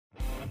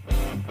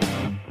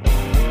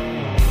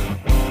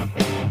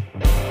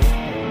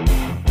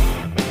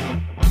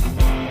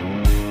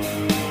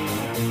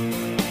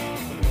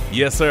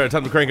Yes, sir.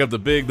 Time to crank up the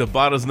big, the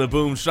bottoms, and the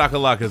boom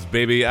shakalakas,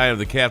 baby. I am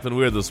the captain.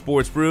 We're the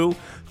Sports Brew.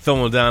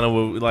 Throwing down on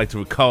what we like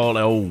to call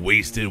an old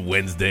wasted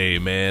Wednesday,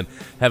 man.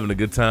 Having a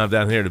good time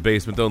down here in the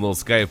basement, throwing a little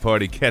Skype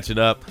party, catching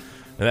up.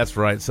 And that's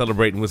right,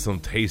 celebrating with some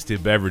tasty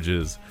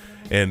beverages.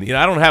 And,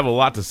 I don't have a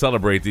lot to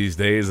celebrate these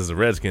days as a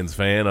Redskins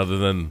fan other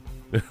than,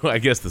 I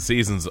guess the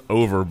season's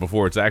over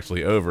before it's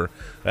actually over.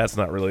 That's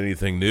not really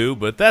anything new,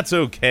 but that's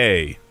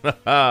okay.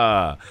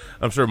 I'm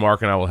sure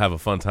Mark and I will have a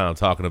fun time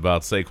talking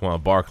about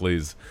Saquon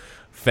Barkley's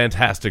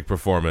fantastic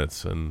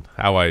performance and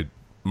how I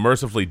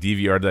mercifully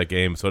DVR'd that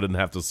game so I didn't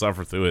have to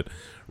suffer through it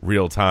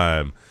real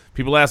time.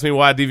 People ask me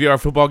why I DVR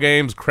football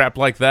games. Crap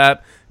like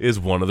that is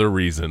one of the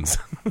reasons.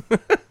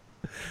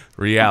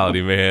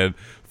 Reality, man.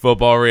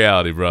 Football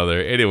reality,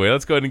 brother. Anyway,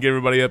 let's go ahead and get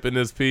everybody up in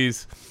this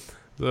piece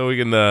so we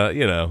can,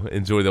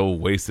 enjoy the old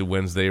wasted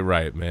Wednesday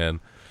right, man.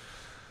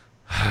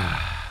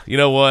 You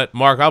know what,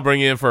 Mark? I'll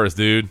bring you in first,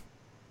 dude.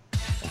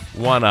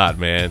 Why not,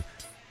 man?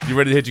 You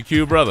ready to hit your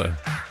cue, brother?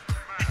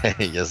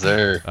 Yes,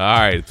 sir. All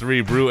right,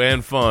 3 brew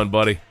and fun,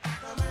 buddy.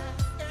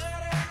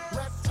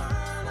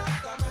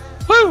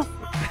 Woo!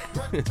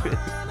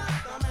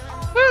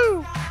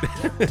 Woo!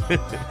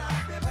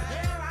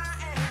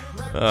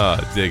 Oh,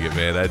 I dig it,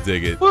 man. I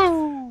dig it.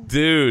 Woo!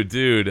 Dude.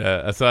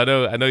 So I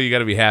know you got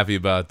to be happy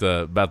about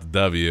the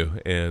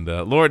W, and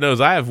Lord knows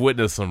I have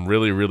witnessed some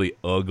really, really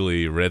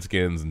ugly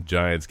Redskins and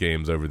Giants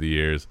games over the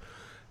years,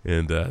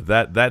 and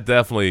that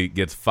definitely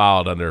gets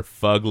filed under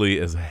fugly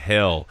as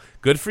hell.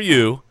 Good for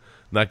you,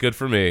 not good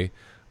for me.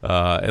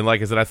 And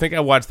like I said, I think I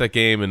watched that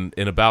game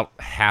in about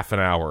half an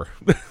hour.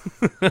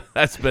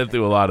 I spent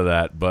through a lot of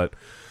that, but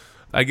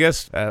I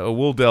guess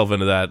we'll delve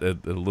into that a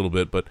little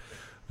bit. But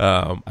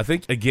I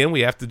think again we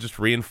have to just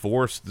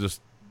reinforce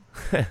just.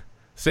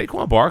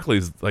 Saquon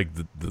Barkley's like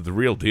the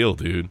real deal,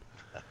 dude.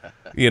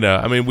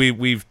 I mean,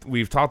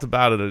 we've talked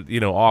about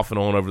it, off and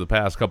on over the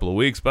past couple of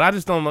weeks, but I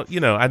just don't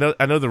know. I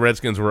know the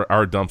Redskins are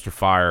a dumpster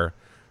fire,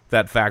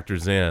 that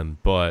factors in,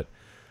 but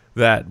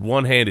that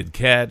one-handed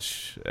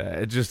catch,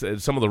 just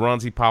some of the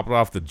runs he popped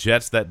off, the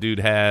jets that dude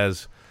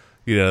has,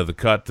 the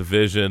cut, the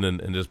vision,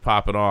 and just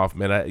pop it off,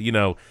 man.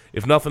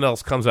 If nothing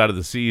else comes out of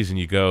the season,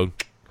 you go,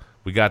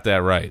 we got that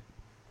right.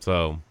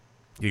 So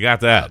you got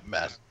that.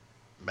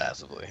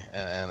 Massively,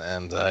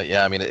 and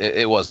yeah, I mean,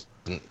 it wasn't.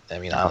 I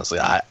mean, honestly,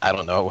 I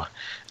don't know.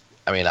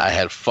 I mean, I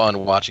had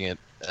fun watching it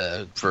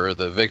for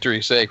the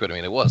victory's sake, but I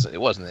mean, it wasn't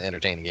an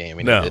entertaining game. I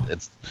mean, no.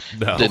 It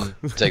didn't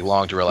take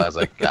long to realize,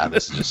 like, God,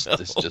 this is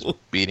just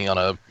beating on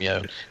a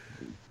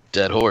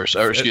dead horse,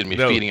 or excuse me,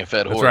 feeding a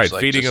fed horse. That's right,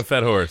 like, feeding a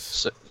fed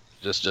horse.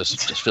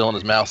 Just filling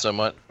his mouth so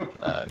much.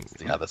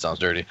 God, that sounds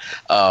dirty.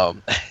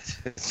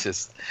 It's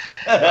just,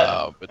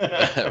 but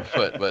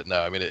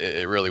no, I mean,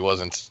 it really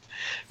wasn't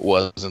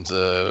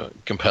a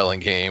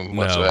compelling game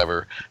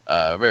whatsoever.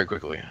 Very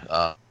quickly,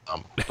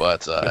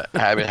 but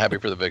happy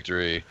for the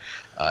victory.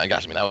 And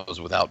gosh, I mean, that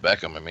was without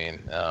Beckham. I mean,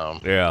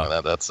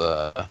 that's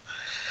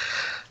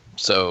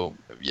so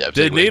yeah.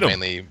 Didn't need him.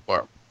 Mainly,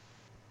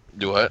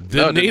 do what?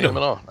 Didn't need him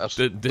at all.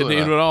 Didn't need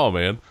him at all,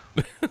 man.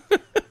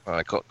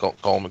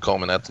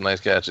 Coleman had some nice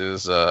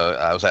catches.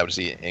 I was happy to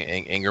see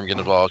Ingram get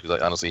involved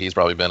because honestly, he's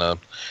probably been a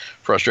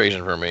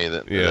frustration for me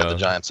that the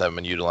Giants haven't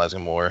been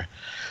utilizing more.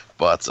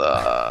 But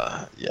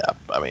yeah,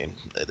 I mean,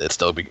 it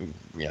still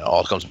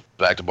all comes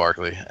back to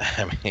Barkley.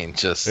 I mean,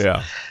 just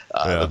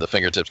the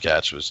fingertips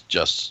catch was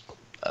just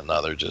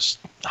another just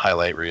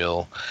highlight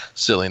reel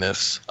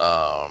silliness.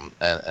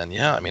 And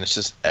yeah, I mean, it's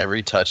just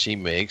every touch he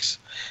makes,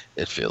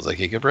 it feels like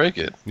he could break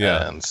it.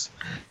 Yeah. And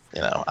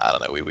I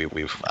don't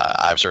know.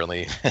 I've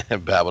certainly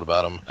babbled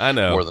about him. I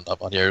know more than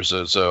up on here.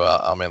 So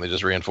I'll mainly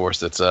just reinforce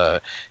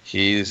that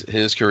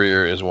his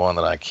career is one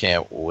that I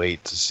can't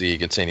wait to see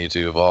continue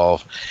to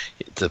evolve.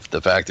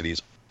 The fact that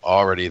he's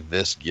already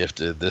this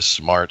gifted, this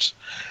smart,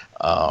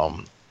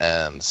 and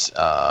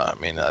I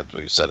mean,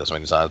 we've said this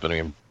many times, but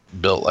I mean,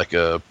 built like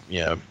a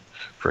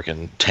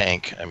freaking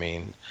tank. I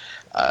mean,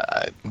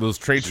 those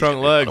tree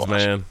trunk legs,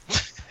 man.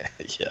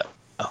 Yeah.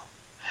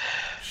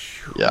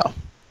 Yeah.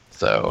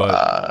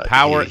 So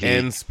power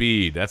and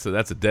speed. That's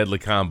a deadly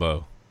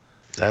combo.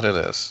 That it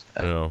is.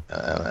 And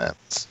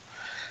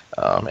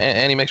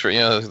he makes for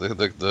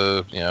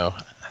the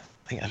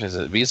I think is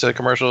it Visa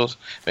commercials.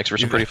 Makes for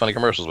some pretty funny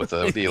commermers with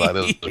Eli.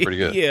 Those are pretty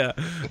good. Yeah,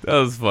 that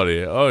was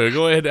funny. Oh,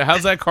 go ahead.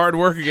 How's that card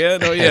work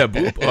again? Oh yeah,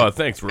 boop. Oh,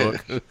 thanks,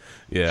 Rook.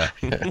 Yeah,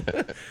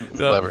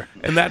 clever.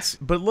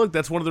 But look,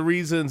 that's one of the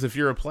reasons if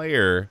you're a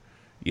player.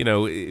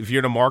 If you're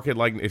in a market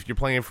like if you're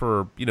playing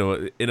for,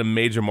 in a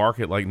major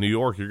market like New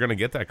York, you're going to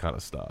get that kind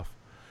of stuff.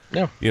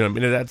 Yeah. I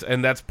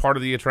mean, that's part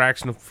of the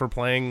attraction for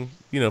playing,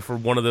 for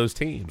one of those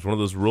teams, one of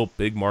those real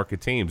big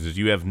market teams is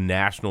you have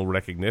national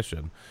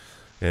recognition,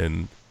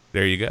 and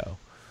there you go.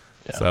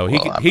 Yeah. So he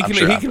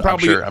can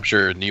probably. I'm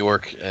sure New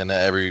York and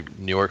every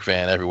New York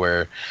fan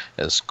everywhere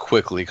has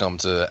quickly come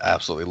to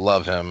absolutely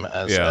love him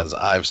as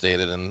I've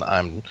stated, and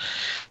I'm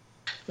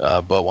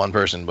but one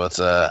person. But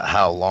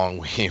how long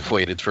we've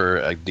waited for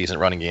a decent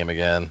running game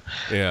again.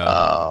 Yeah.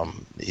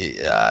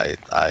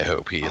 I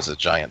hope he is a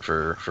Giant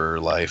for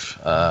life.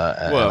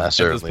 And I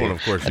certainly at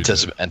this point, of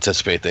course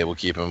anticipate they will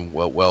keep him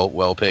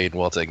well paid and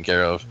well taken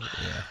care of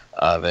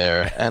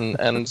there. And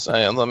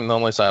the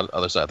only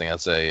other side thing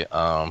I'd say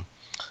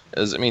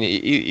is, I mean,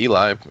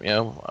 Eli,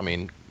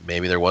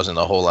 maybe there wasn't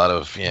a whole lot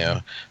of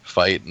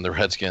fight in the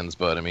Redskins,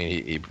 but I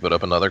mean he put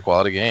up another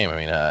quality game. I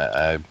mean,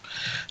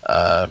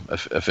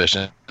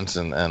 efficient and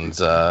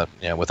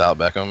without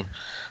Beckham.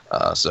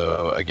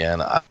 So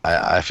again,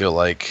 I feel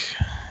like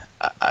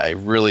I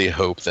really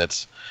hope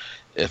that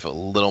if a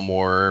little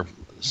more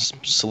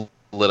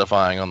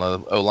solidifying on the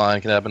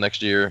O-line can happen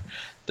next year,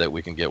 that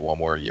we can get one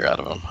more year out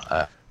of him.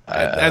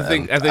 I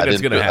think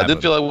that's going to happen. I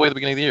didn't feel that way at the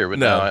beginning of the year, but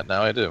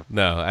now I do.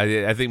 No,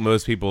 I think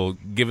most people,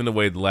 given the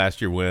way the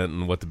last year went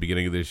and what the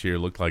beginning of this year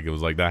looked like, it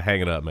was like, nah,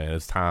 hang it up, man.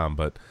 It's time.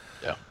 But,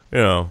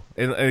 and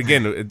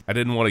again, I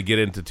didn't want to get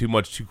into too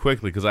much too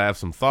quickly because I have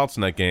some thoughts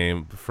on that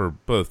game for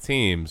both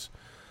teams.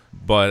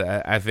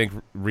 But I think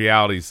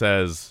reality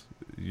says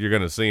you're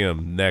going to see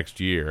them next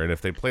year. And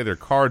if they play their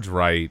cards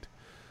right,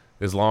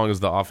 as long as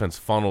the offense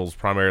funnels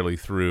primarily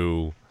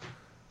through,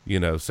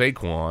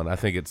 Saquon, I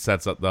think it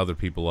sets up the other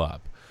people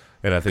up.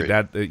 And I think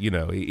that,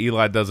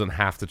 Eli doesn't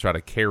have to try to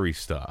carry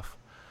stuff.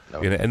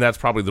 Nope. And that's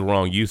probably the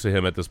wrong use of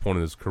him at this point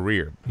in his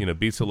career.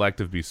 Be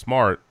selective, be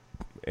smart,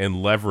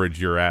 and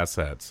leverage your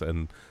assets.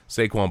 And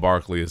Saquon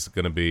Barkley is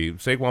going to be –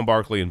 Saquon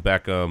Barkley and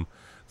Beckham,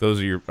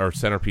 those are our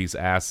centerpiece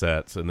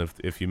assets. And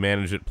if you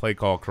manage it, play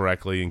call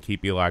correctly, and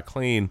keep Eli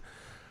clean,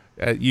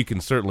 you can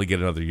certainly get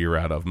another year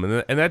out of him.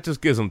 And that just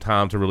gives him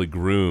time to really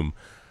groom.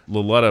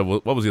 Laletta,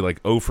 what was he,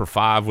 like 0 for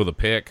 5 with a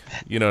pick?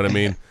 You know what I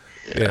mean?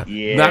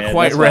 Yeah, not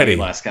quite ready.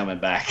 Eli's coming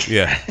back.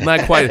 Yeah,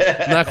 not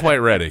quite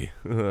ready.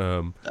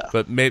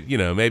 But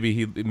maybe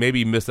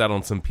he missed out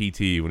on some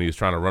PT when he was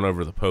trying to run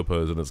over the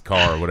popos in his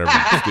car or whatever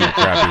stupid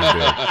crap he was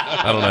doing.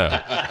 I don't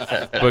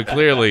know. But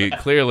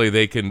clearly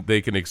they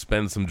can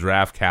expend some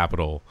draft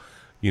capital,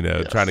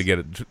 trying to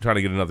get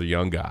another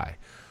young guy.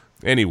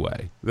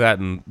 Anyway, that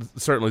and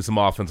certainly some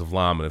offensive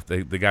linemen. If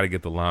they got to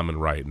get the linemen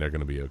right, and they're going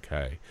to be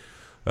okay.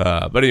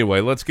 But anyway,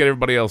 let's get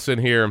everybody else in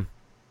here.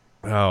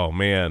 Oh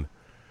man.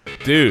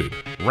 Dude,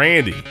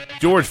 Randy,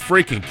 George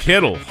freaking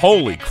Kittle.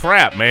 Holy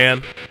crap,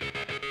 man.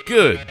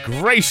 Good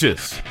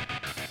gracious.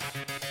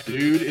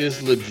 Dude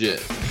is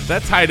legit.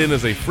 That tight end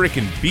is a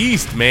freaking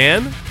beast,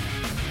 man.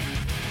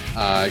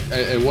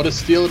 What a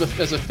steal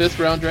as a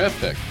 5th-round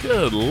draft pick.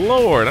 Good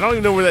Lord. I don't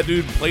even know where that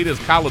dude played his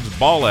college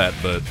ball at,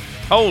 but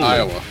holy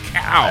Iowa.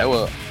 Cow.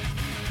 Iowa.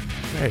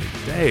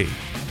 Hey,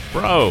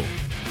 bro.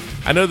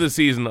 I know this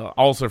season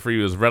also for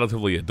you is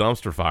relatively a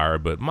dumpster fire,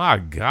 but my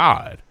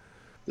God.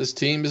 This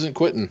team isn't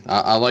quitting.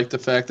 I like the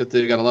fact that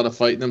they've got a lot of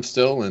fight in them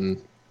still, and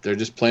they're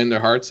just playing their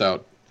hearts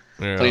out,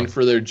 playing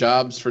for their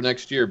jobs for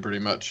next year, pretty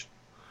much.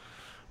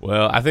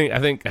 Well, I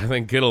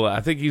think Kittle.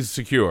 I think he's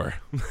secure.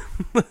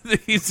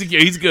 He's secure.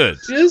 He's good.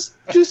 Just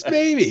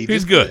maybe.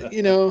 He's good.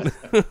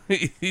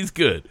 He's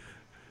good.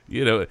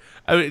 I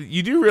mean,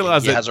 you do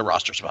realize he has a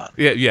roster spot.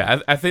 Yeah.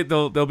 I think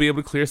they'll be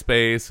able to clear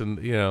space, and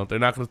they're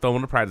not going to throw him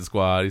in the practice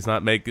squad. He's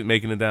not making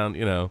it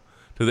down.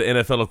 To the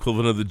NFL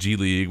equivalent of the G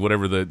League,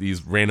 whatever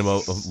these random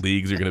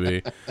leagues are going to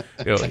be.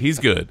 He's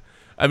good.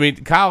 I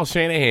mean, Kyle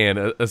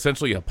Shanahan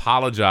essentially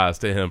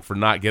apologized to him for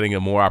not getting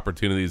him more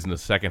opportunities in the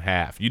second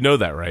half. You know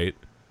that, right?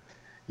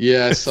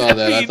 Yeah, I saw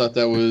that. I thought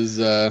that was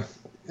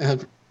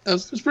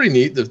pretty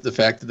neat. The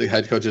fact that the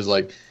head coach is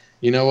like,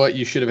 you know what,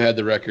 you should have had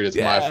the record. It's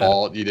my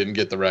fault. You didn't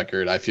get the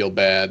record. I feel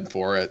bad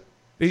for it.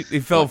 He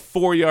fell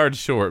 4 yards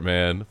short,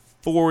 man.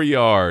 4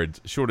 yards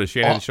short of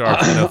Shannon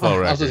Sharp's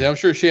NFL record. I'm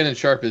sure Shannon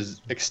Sharp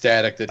is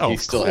ecstatic that he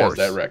still has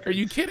that record. Are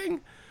you kidding?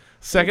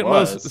 Second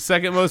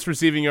most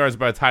receiving yards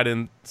by a tight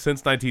end since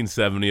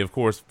 1970. Of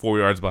course, 4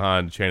 yards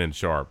behind Shannon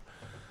Sharp.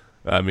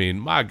 I mean,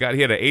 my God, he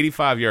had an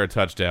 85-yard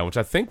touchdown, which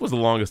I think was the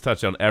longest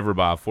touchdown ever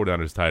by a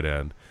 49ers tight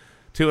end.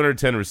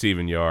 210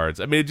 receiving yards.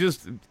 I mean,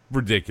 just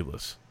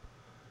ridiculous.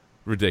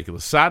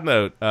 Ridiculous. Side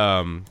note,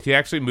 he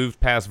actually moved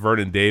past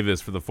Vernon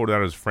Davis for the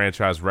 49ers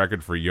franchise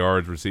record for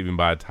yards receiving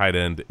by a tight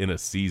end in a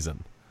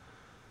season.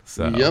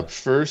 So, yep,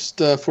 first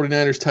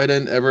 49ers tight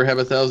end ever have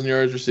 1,000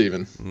 yards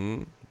receiving.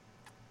 Mm-hmm.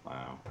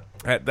 Wow.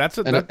 That's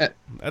a and of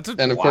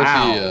course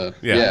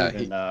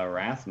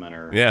Rathman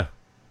or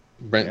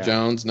Brent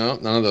Jones. No,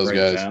 none of those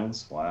Brent guys.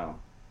 Jones. Wow.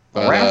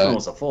 But Rathman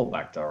was a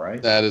fullback, though,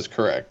 right? That is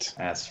correct.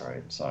 That's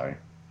right. Sorry.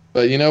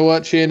 But you know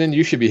what, Shannon?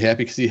 You should be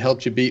happy because he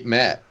helped you beat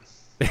Matt.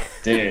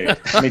 Dude,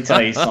 let me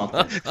tell you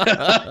something.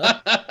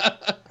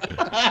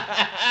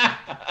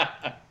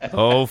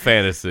 Oh,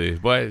 fantasy.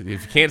 Boy,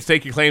 if you can't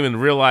stake your claim in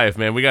real life,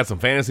 man, we got some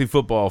fantasy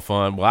football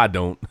fun. Well, I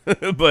don't,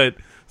 but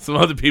some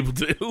other people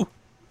do.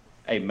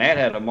 Hey, Matt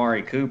had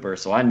Amari Cooper,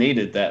 so I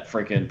needed that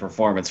freaking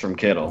performance from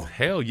Kittle.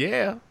 Hell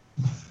yeah.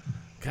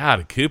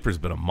 God, Cooper's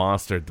been a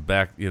monster at the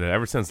back.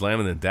 Ever since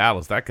landing in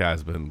Dallas, that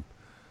guy's been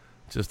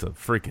just a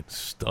freaking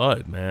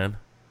stud, man.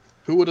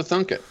 Who would have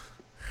thunk it?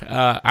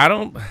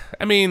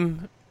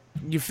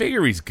 You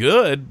figure he's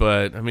good,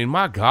 but,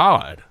 my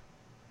God.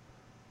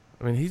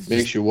 I mean,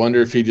 makes you wonder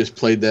if he just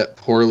played that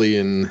poorly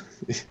in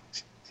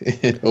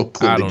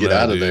Oakland to get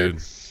out of there.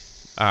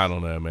 I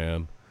don't know,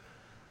 man.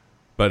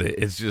 But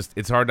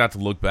it's hard not to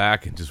look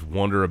back and just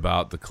wonder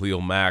about the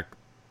Khalil Mack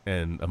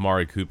and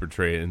Amari Cooper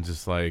trade and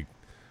just like,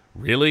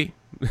 really?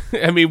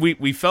 I mean,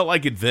 we felt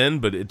like it then,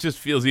 but it just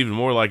feels even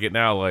more like it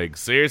now. Like,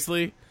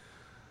 seriously?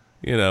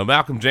 You know,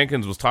 Malcolm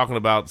Jenkins was talking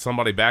about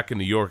somebody back in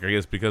New York, I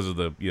guess because of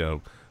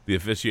the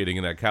officiating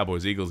in that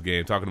Cowboys-Eagles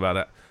game, talking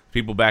about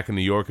people back in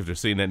New York, if they're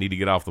seeing that, need to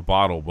get off the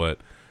bottle. But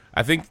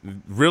I think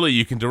really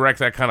you can direct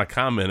that kind of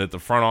comment at the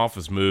front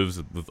office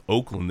moves with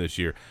Oakland this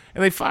year.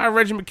 And they fired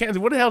Reggie McKenzie.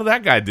 What the hell did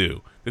that guy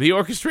do? Did he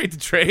orchestrate the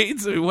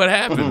trades? I mean, what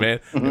happened,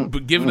 man?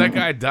 But giving that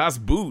guy Das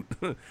Boot.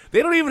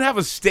 They don't even have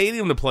a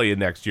stadium to play in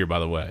next year, by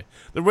the way.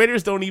 The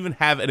Raiders don't even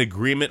have an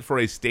agreement for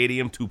a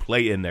stadium to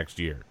play in next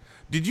year.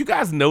 Did you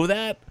guys know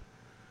that?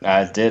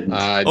 I didn't.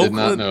 I did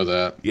not know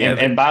that. Yeah,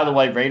 and by the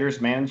way,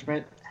 Raiders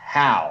management,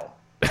 how?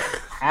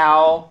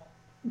 How?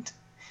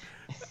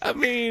 I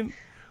mean,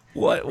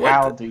 what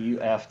how do you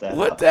F that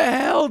What up? the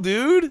hell,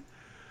 dude?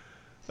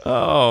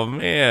 Oh,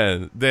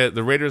 man.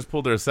 The Raiders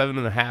pulled their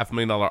 $7.5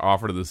 million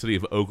offer to the city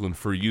of Oakland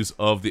for use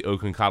of the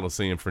Oakland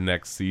Coliseum for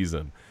next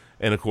season.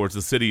 And, of course,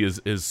 the city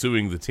is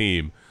suing the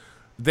team.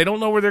 They don't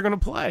know where they're going to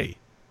play.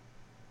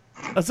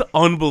 That's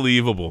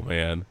unbelievable,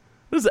 man.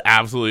 This is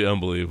absolutely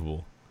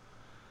unbelievable.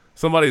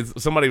 Somebody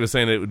was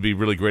saying it would be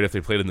really great if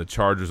they played in the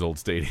Chargers' old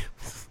stadium.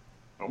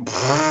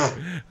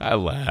 I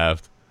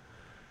laughed.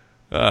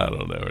 I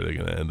don't know where they're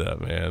going to end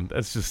up, man.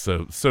 That's just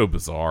so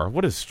bizarre.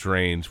 What a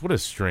strange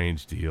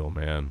deal,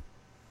 man.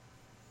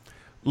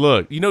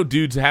 Look,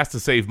 dudes has to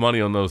save money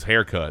on those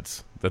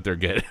haircuts that they're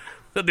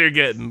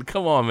getting.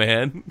 Come on,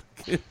 man.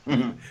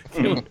 Can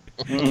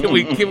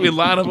we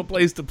line up a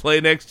place to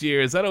play next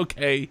year? Is that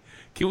okay?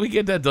 Can we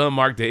get that done,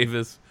 Mark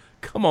Davis?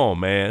 Come on,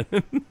 man.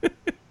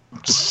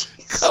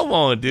 Come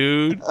on,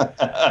 dude.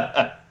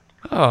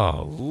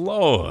 Oh,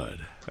 Lord.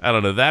 I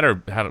don't know that,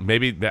 or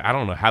maybe I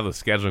don't know how the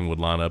scheduling would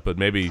line up, but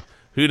maybe,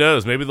 who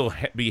knows? Maybe they'll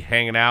be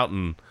hanging out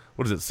in,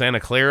 what is it,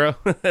 Santa Clara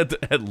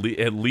at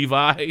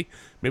Levi.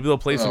 Maybe they'll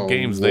play some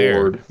games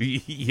Lord. there.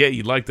 Yeah,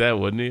 you'd like that,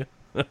 wouldn't you?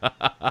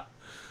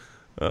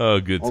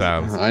 Oh, good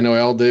times. I know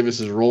Al Davis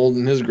is rolled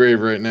in his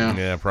grave right now.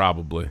 Yeah,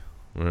 probably.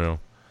 Well,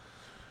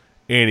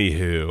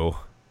 anywho,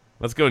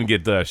 let's go and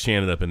get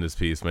Shannon up in this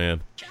piece,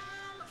 man.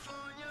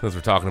 Since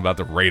we're talking about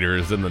the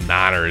Raiders and the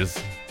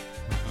Niners,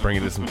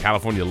 bringing in some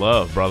California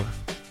love, brother.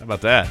 How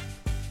about that?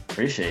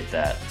 Appreciate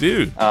that.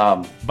 Dude,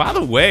 by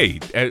the way,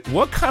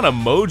 what kind of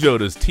mojo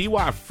does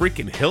T.Y.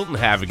 freaking Hilton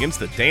have against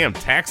the damn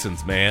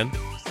Texans, man?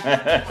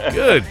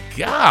 Good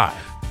God.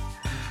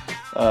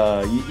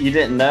 You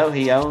didn't know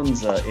he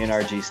owns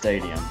NRG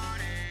Stadium.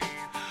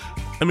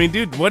 I mean,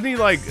 dude, wasn't he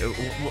like,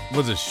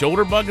 was his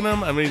shoulder bugging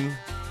him? I mean,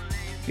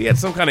 he had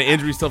some kind of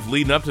injury stuff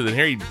leading up to it.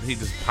 Here he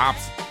just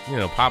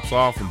pops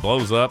off and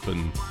blows up.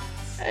 And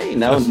hey,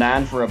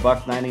 9 for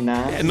 $1.99.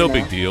 Yeah, no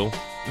big deal.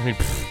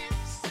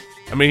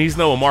 I mean, he's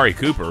no Amari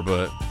Cooper,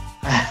 but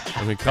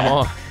I mean, come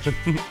on.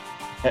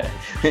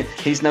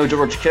 He's no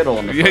George Kittle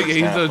in the first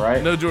half,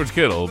 right? No George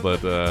Kittle,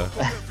 but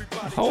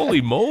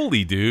holy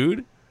moly,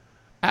 dude.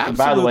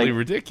 Absolutely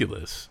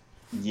ridiculous.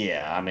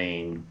 Yeah, I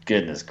mean,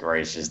 goodness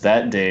gracious.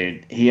 That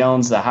dude, he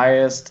owns the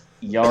highest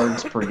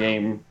yards per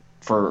game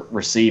for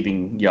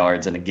receiving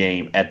yards in a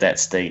game at that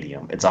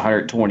stadium. It's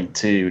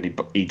 122, and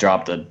he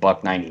dropped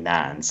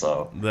 $1.99,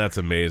 so. That's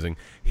amazing.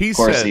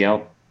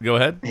 Go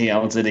ahead. He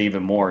owns it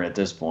even more at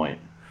this point.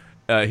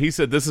 He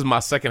said, "This is my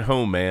second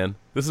home, man.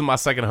 This is my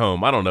second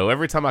home. I don't know.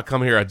 Every time I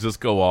come here, I just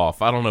go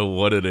off. I don't know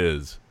what it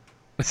is."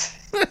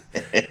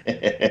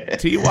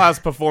 T.Y.'s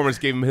performance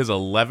gave him his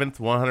 11th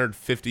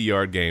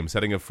 150-yard game,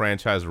 setting a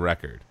franchise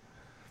record.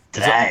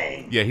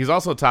 Dang. Yeah, he's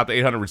also topped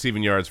 800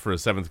 receiving yards for a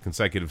 7th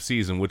consecutive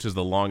season, which is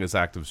the longest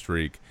active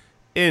streak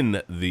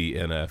in the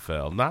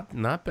NFL.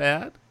 Not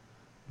bad.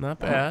 Not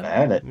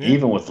bad. Yeah.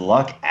 Even with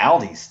luck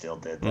out, he still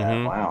did that.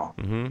 Mm-hmm. Wow.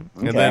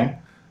 Mm-hmm. Okay.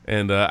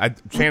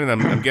 Shannon,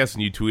 I'm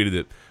guessing you tweeted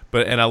it,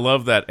 and I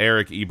love that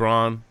Eric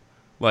Ebron,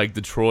 like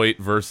Detroit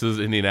versus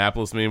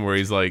Indianapolis meme, where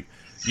he's like,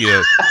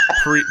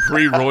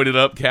 pre-roided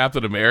up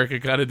Captain America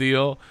kind of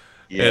deal.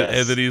 Yes.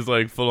 And then he's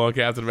like full-on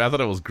Captain America. I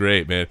thought it was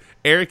great, man.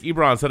 Eric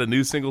Ebron set a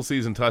new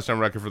single-season touchdown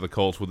record for the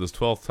Colts with his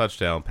 12th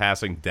touchdown,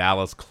 passing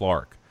Dallas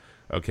Clark.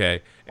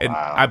 Okay? And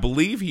wow. I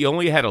believe he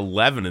only had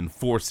 11 in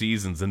 4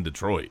 seasons in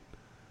Detroit.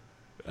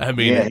 I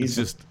mean, it's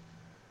just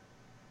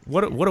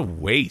what a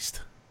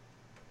waste.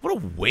 What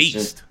a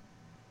waste.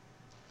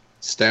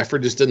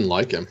 Stafford just didn't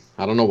like him.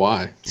 I don't know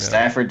why.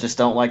 Stafford just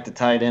don't like the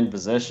tight end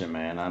position,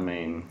 man. I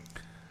mean,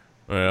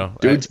 well,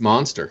 dude's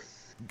monster.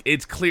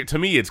 It's clear to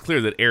me. It's clear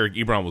that Eric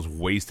Ebron was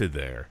wasted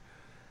there,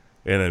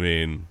 and I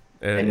mean,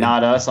 and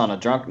not us on a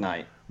drunk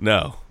night.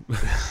 No.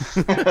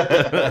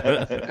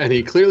 And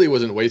he clearly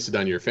wasn't wasted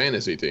on your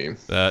fantasy team.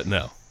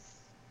 No.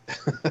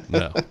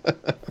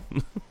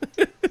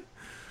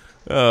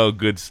 Oh,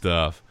 good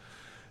stuff.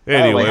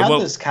 Anyway, how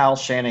does Kyle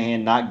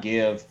Shanahan not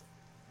give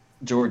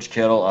George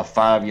Kittle a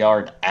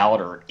 5-yard out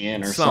or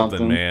in or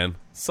something? Man.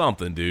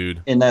 Something,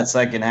 dude. In that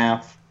second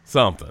half.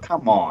 Something.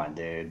 Come on,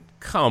 dude.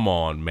 Come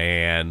on,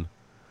 man.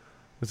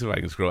 Let's see if I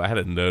can scroll. I had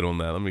a note on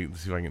that. Let me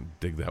see if I can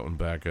dig that one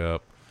back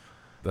up.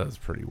 That's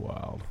pretty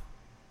wild.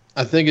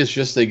 I think it's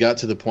just they got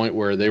to the point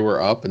where they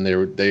were up and they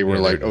were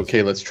like, goes.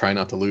 okay, let's try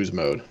not to lose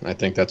mode. I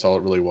think that's all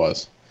it really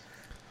was.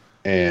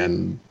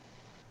 And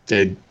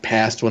they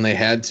passed when they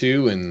had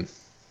to and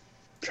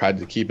tried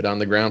to keep it on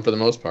the ground for the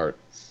most part.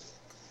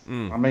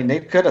 I mean, they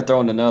could have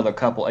thrown another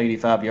couple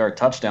 85-yard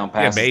touchdown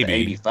passes to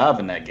 85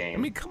 in that game.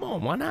 I mean, come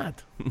on, why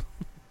not?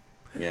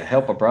 Yeah,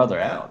 help a brother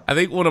out. I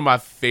think one of my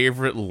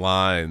favorite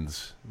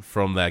lines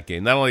from that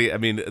game, not only, I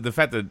mean, the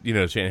fact that,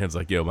 Shanahan's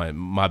like, yo,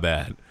 my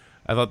bad.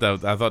 I thought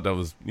that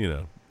was,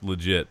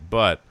 legit.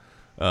 But,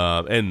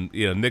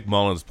 Nick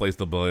Mullins placed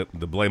the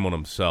blame on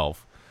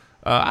himself.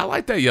 I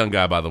like that young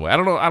guy, by the way. I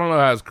don't know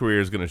how his career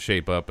is going to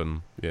shape up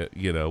and,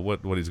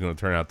 what he's going to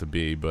turn out to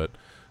be, but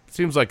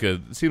seems like a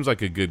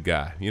good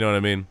guy. You know what I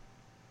mean?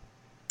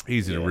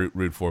 Easy to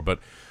root for. But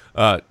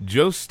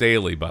Joe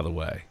Staley, by the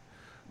way,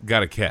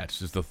 got a catch.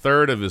 Just the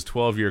third of his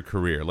 12-year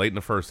career. Late in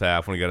the first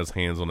half when he got his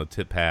hands on a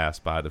tip pass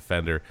by a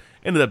defender.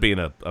 Ended up being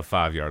a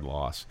 5-yard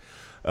loss.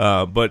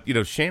 But,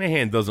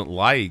 Shanahan doesn't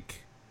want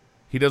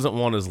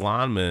his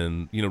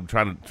linemen,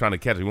 trying to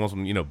catch it. He wants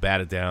them,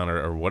 bat it down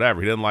or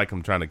whatever. He doesn't like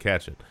them trying to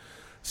catch it.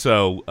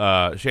 So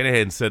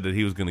Shanahan said that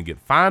he was going to get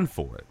fined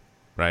for it,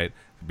 right?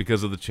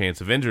 Because of the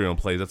chance of injury on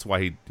plays. That's why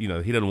he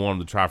doesn't want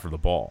him to try for the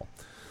ball.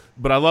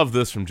 But I love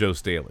this from Joe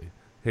Staley.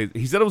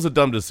 He said it was a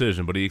dumb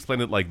decision, but he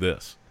explained it like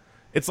this.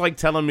 It's like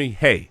telling me,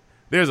 hey,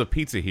 there's a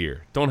pizza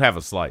here. Don't have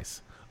a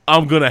slice.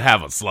 I'm going to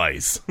have a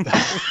slice.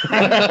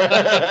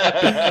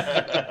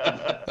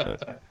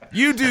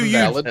 You do you.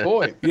 Valid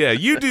point. Yeah,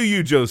 you do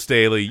you, Joe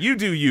Staley. You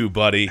do you,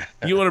 buddy.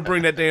 You want to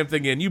bring that damn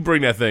thing in, you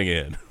bring that thing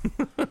in.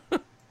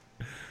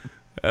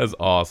 That's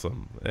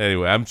awesome.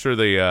 Anyway, I'm sure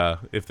they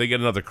if they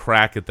get another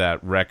crack at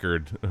that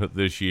record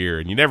this year,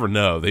 and you never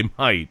know, they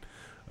might.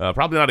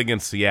 Probably not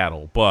against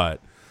Seattle,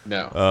 but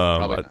no,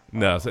 probably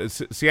not. No.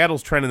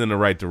 Seattle's trending in the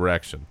right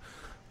direction.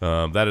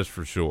 That is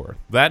for sure.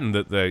 That and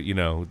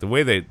the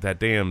way that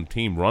damn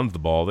team runs the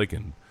ball, they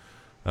can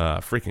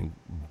freaking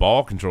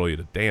ball control you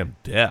to damn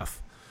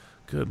death.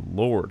 Good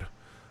Lord.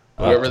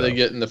 Whoever they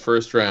get in the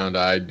first round,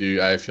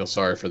 I feel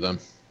sorry for them.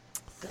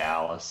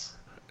 Dallas.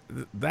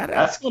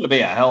 That's going to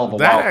be a hell of a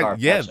wild card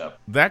matchup.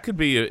 That could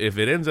be, if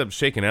it ends up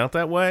shaking out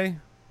that way,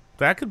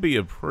 that could be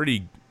a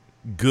pretty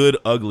good,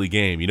 ugly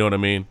game. You know what I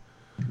mean?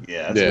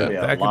 Yeah, it's going to be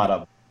a lot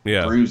of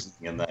bruising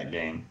in that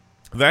game.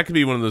 That could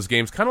be one of those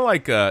games, kind of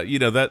like,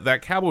 that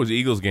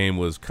Cowboys-Eagles game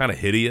was kind of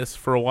hideous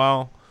for a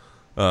while.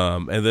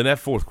 And then that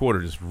fourth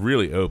quarter just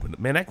really opened.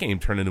 Man, that game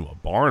turned into a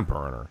barn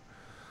burner.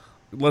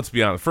 Let's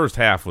be honest, first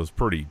half was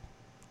pretty.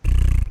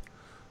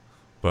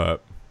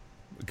 But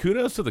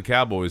kudos to the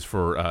Cowboys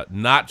for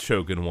not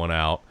choking one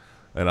out.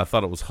 And I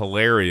thought it was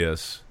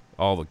hilarious,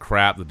 all the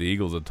crap that the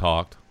Eagles had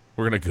talked.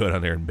 We're going to go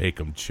down there and make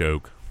them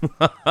choke.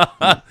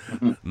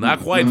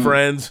 Not quite,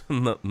 friends.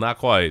 Not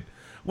quite.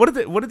 What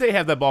did they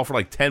have that ball for,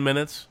 like 10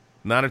 minutes?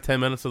 9 or 10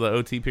 minutes of the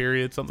OT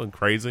period? Something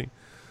crazy?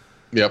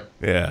 Yep.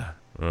 Yeah.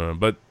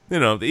 But,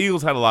 the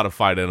Eagles had a lot of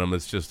fight in them.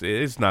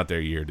 It's not their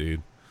year,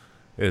 dude.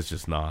 It's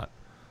just not.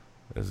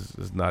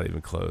 It's not even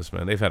close,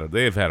 man. They've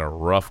had a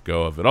rough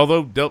go of it.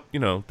 Although,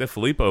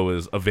 DeFilippo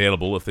is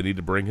available if they need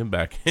to bring him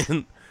back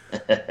in.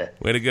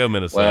 Way to go,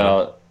 Minnesota.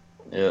 Well,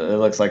 it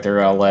looks like they're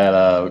going to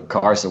let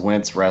Carson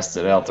Wentz rest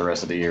it out the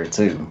rest of the year,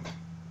 too.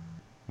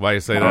 Why you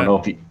say that?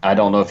 I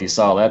don't know if you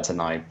saw that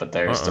tonight, but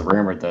there's the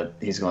rumor that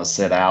he's going to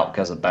sit out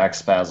because of back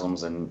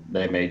spasms, and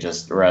they may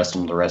just rest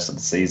him the rest of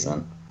the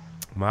season.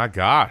 My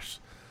gosh.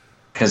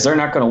 Because they're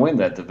not going to win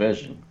that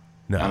division.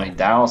 No. I mean,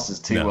 Dallas is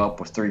 2 up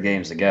with 3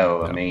 games to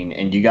go. No. I mean,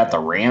 and you got the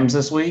Rams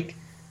this week,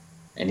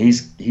 and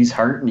he's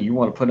hurt, and you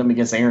want to put him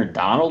against Aaron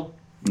Donald?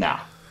 Nah.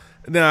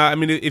 No, I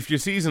mean, if your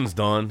season's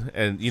done,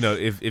 and,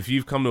 if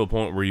you've come to a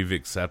point where you've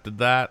accepted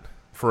that,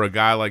 for a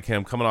guy like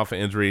him coming off an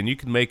injury, and you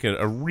can make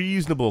a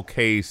reasonable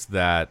case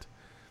that,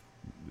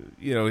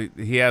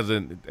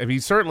 he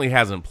certainly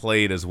hasn't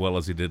played as well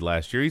as he did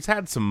last year. He's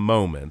had some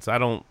moments. I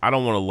don't want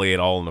to lay it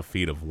all on the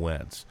feet of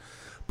Wentz.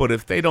 But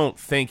if they don't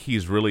think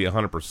he's really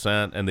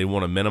 100% and they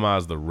want to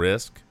minimize the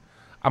risk,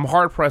 I'm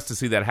hard-pressed to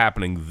see that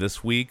happening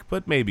this week,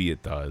 but maybe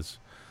it does.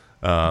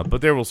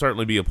 But there will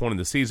certainly be a point in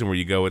the season where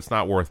you go, it's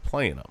not worth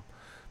playing him.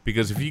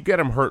 Because if you get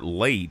him hurt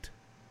late,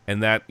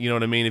 and that, you know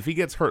what I mean? If he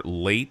gets hurt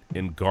late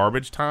in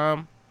garbage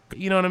time,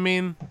 you know what I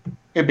mean?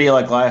 It'd be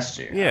like last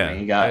year. Yeah. I mean,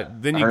 he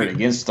got hurt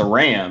against the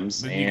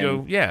Rams.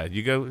 And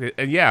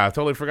I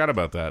totally forgot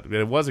about that.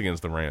 It was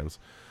against the Rams.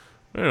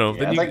 Then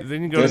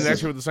you go to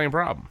next year with the same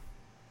problem.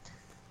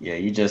 Yeah,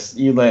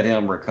 you let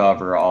him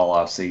recover all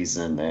off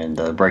season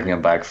and bring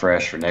him back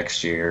fresh for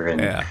next year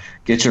and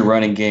get your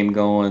running game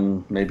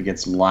going. Maybe get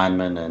some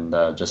linemen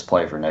and just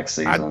play for next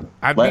season.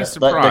 I'd be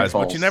surprised,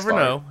 but you never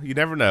know. You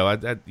never know.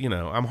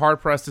 I'm hard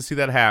pressed to see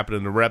that happen.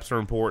 And the reps are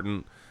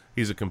important.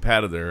 He's a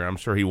competitor. I'm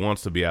sure he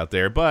wants to be out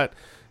there, but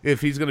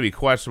if he's going to be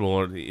questionable,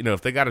 or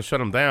if they got to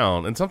shut him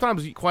down, and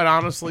sometimes, quite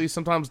honestly,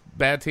 sometimes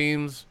bad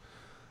teams,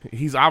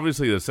 he's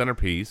obviously the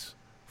centerpiece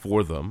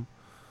for them.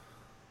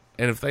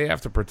 And if they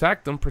have to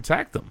protect him,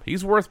 protect him.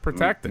 He's worth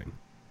protecting.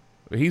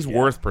 He's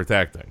worth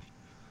protecting.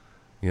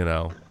 You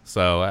know,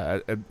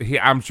 so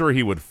I'm sure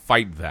he would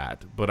fight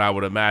that, but I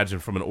would imagine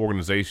from an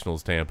organizational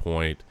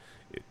standpoint,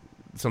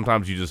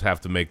 sometimes you just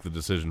have to make the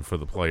decision for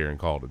the player and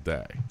call it a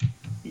day.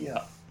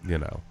 Yeah. You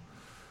know,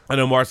 I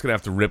know Mark's going to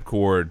have to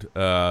ripcord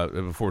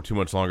before too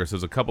much longer, so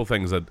there's a couple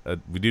things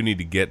that we do need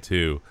to get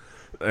to,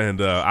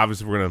 and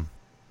obviously we're going to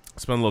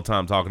spend a little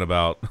time talking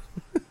about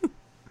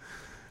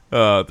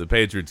the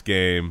Patriots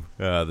game,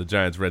 the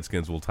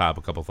Giants-Redskins. We'll top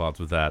a couple thoughts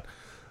with that.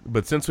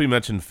 But since we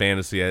mentioned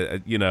fantasy,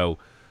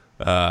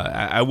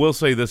 I will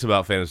say this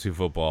about fantasy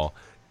football.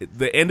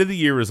 The end of the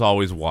year is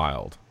always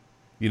wild.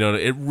 You know,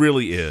 it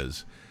really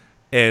is.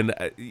 And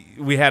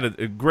we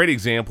had great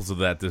examples of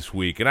that this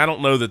week. And I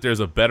don't know that there's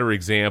a better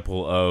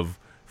example of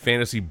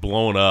fantasy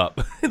blowing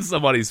up in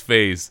somebody's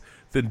face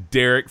than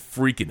Derrick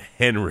freaking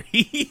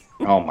Henry.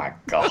 Oh, my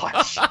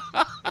gosh.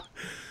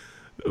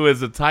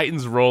 As the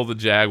Titans roll the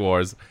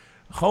Jaguars.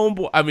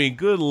 Homeboy, I mean,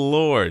 good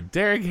Lord.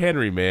 Derrick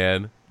Henry,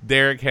 man.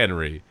 Derrick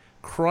Henry.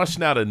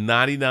 Crushing out a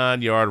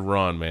 99-yard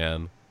run,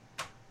 man.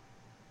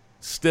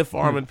 Stiff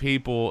arming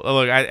people.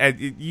 Look,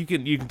 you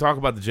can talk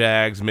about the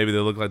Jags. Maybe they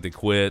look like they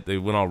quit. They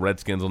went all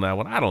Redskins on that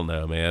one. I don't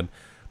know, man.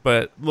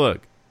 But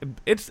look,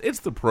 it's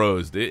the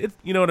pros. You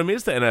know what I mean?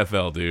 It's the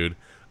NFL, dude.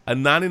 A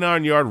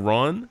 99-yard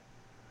run,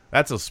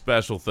 that's a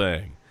special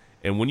thing.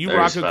 And when you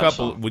rock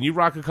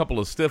a couple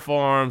of stiff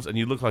arms, and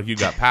you look like you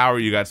got power,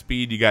 you got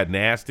speed, you got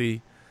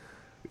nasty,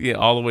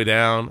 all the way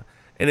down.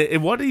 And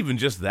it wasn't even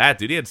just that,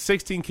 dude. He had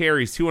 16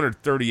 carries,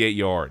 238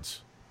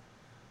 yards.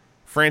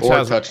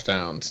 Franchise 4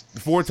 touchdowns.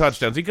 4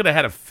 touchdowns. He could have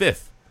had a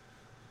fifth.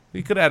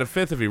 He could have had a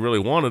fifth if he really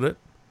wanted it.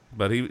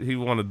 But he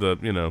wanted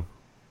to,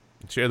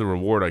 share the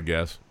reward, I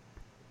guess.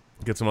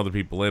 Get some other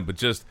people in. But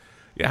just,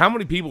 how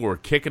many people were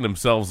kicking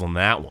themselves on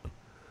that one?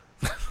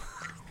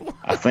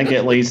 I think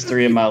at least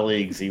 3 of my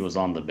leagues he was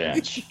on the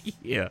bench.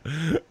 Yeah.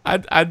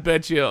 I'd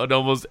bet you in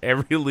almost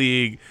every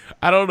league,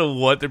 I don't know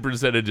what the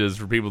percentage is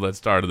for people that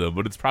started them,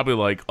 but it's probably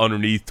like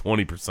underneath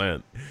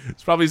 20%.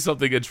 It's probably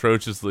something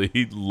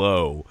atrociously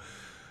low.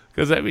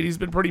 Because, I mean, he's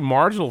been pretty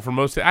marginal for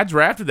most. I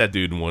drafted that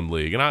dude in one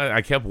league, and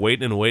I kept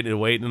waiting,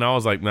 and I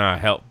was like, nah,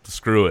 hell,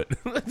 screw it.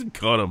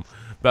 Cut him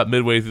about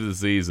midway through the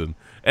season.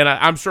 And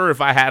I'm sure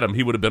if I had him,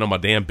 he would have been on my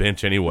damn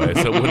bench anyway,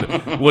 so it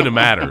wouldn't have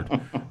mattered.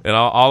 And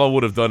all I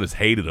would have done is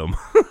hated him.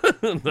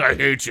 I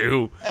hate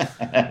you.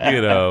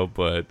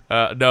 But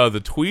no,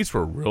 the tweets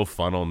were real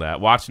fun on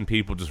that. Watching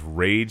people just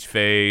rage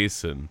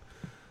face and,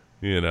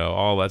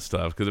 all that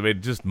stuff. Because, I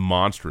mean, just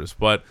monstrous.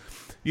 But,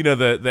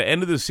 the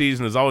end of the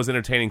season is always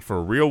entertaining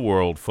for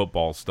real-world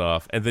football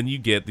stuff. And then you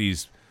get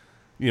these,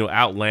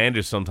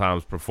 outlandish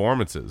sometimes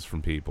performances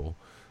from people.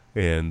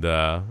 And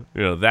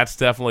that's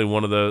definitely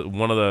one of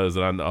those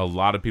that a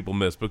lot of people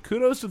miss. But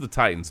kudos to the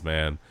Titans,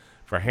 man,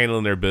 for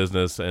handling their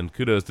business, and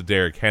kudos to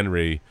Derrick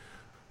Henry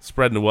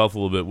spreading the wealth a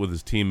little bit with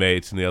his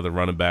teammates and the other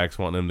running backs,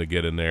 wanting him to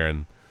get in there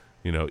and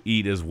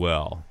eat as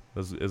well.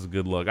 It's a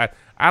good look.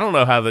 I don't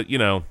know how that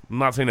I'm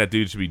not saying that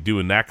dude should be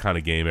doing that kind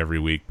of game every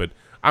week, but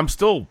I'm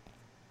still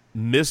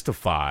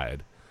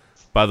mystified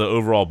by the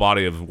overall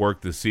body of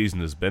work this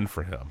season has been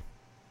for him.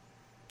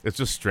 It's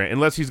just strange,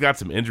 unless he's got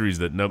some injuries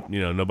that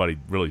nobody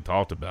really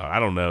talked about. I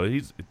don't know.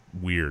 He's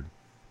weird,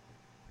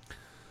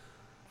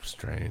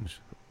 strange.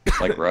 It's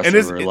like Russian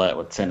roulette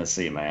with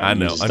Tennessee, man. I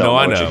know.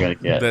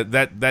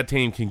 That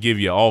team can give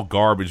you all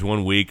garbage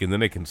one week, and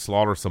then they can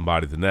slaughter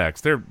somebody the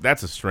next.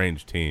 That's a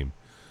strange team.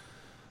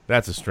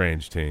 That's a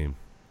strange team.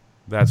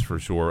 That's for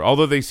sure.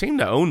 Although they seem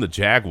to own the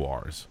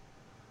Jaguars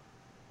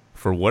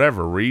for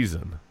whatever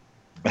reason.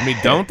 I mean,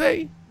 don't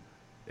they?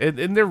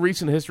 Isn't their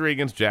recent history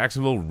against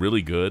Jacksonville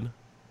really good?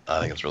 I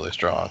think it's really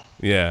strong.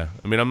 Yeah,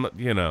 I mean, I'm not,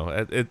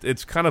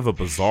 it's kind of a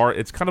bizarre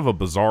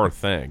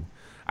thing.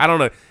 I don't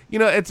know.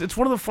 It's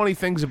one of the funny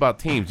things about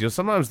teams.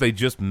 Sometimes they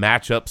just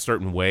match up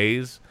certain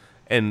ways,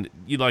 and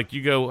you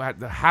go,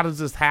 how does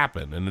this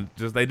happen? And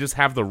they just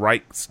have the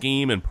right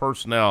scheme and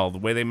personnel. The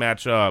way they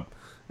match up,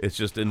 it's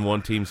just in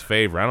one team's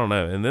favor. I don't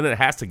know, and then it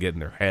has to get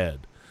in their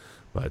head.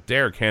 But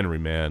Derrick Henry,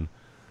 man,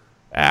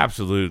 just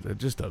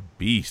a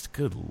beast.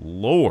 Good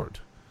Lord.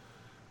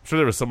 I'm sure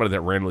there was somebody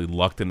that randomly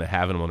lucked into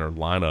having him on their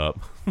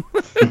lineup.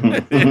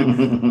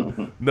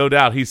 No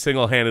doubt he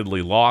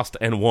single-handedly lost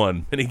and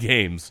won many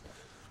games,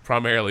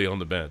 primarily on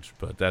the bench,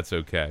 but that's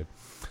okay.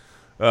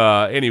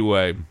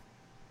 Anyway,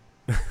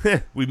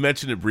 we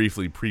mentioned it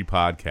briefly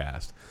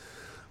pre-podcast,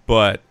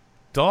 but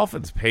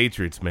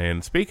Dolphins-Patriots,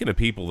 man, speaking of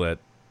people that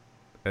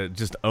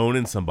just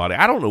owning somebody,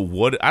 I don't know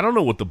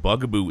what the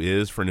bugaboo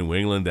is for New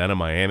England down in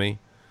Miami.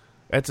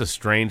 That's a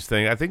strange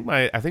thing. I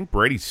think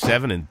Brady's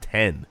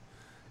 7-10.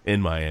 In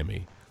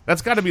Miami.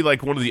 That's got to be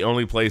like one of the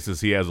only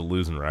places he has a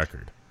losing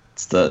record.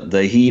 It's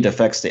the heat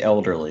affects the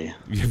elderly.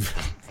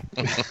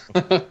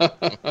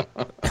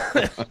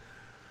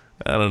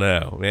 I don't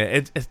know,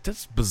 man. It's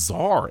just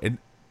bizarre. And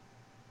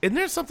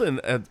there's something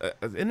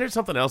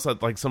else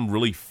like some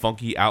really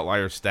funky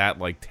outlier stat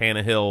like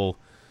Tannehill's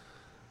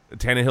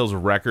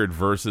record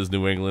versus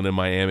New England and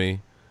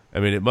Miami.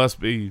 I mean, it must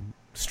be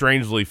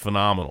strangely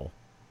phenomenal.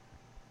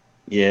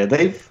 Yeah,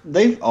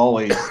 they've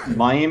always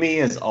Miami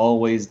has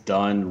always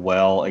done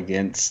well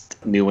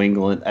against New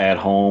England at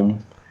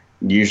home.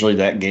 Usually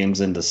that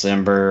game's in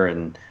December,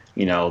 and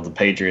the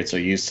Patriots are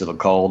used to the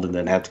cold and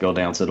then have to go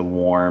down to the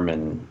warm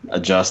and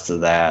adjust to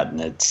that.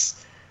 And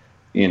it's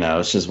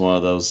it's just one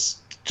of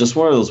those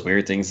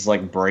weird things. It's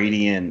like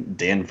Brady in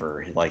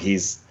Denver. Like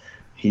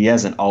he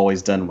hasn't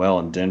always done well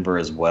in Denver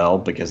as well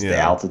because of the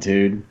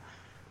altitude.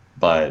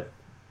 But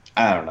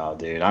I don't know,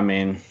 dude. I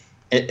mean,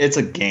 it's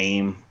a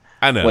game.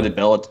 I know. What did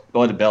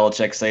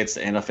Belichick say? It's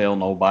the NFL.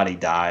 Nobody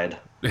died.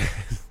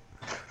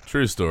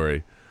 True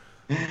story.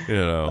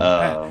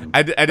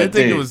 I did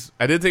think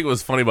it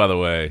was funny, by the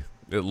way.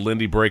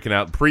 Lindy breaking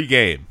out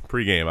pre-game.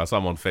 I saw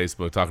him on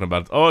Facebook talking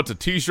about, it's a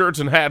t-shirts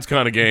and hats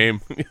kind of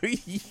game.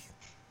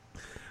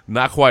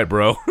 Not quite,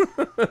 bro.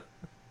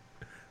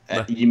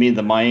 You mean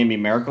the Miami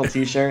Miracle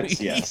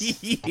t-shirts? Yes.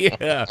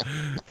 yeah,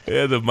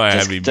 the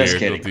Miami just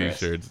Miracle kidding,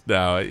 t-shirts.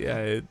 No,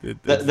 yeah,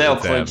 they'll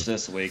clinch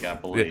this week, I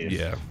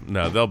believe.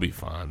 No, they'll be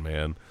fine,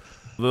 man.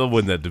 They'll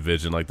win that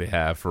division like they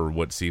have for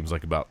what seems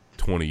like about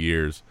 20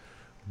 years.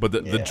 But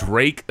the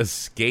Drake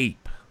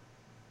escape.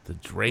 The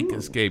Drake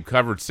escape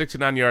covered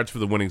 69 yards for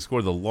the winning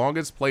score, the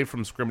longest play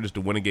from scrimmage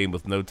to win a game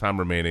with no time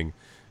remaining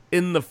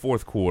in the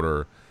fourth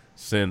quarter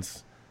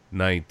since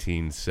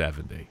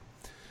 1970.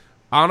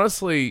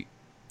 Honestly,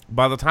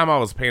 by the time I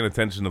was paying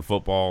attention to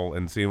football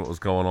and seeing what was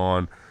going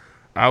on,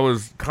 I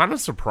was kind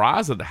of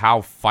surprised at how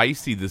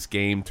feisty this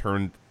game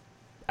turned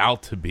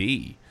out to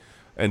be.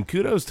 And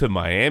kudos to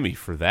Miami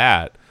for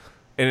that.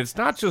 And it's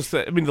not just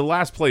that. I mean, the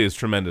last play is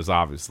tremendous,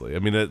 obviously. I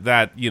mean,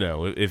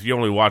 if you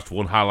only watched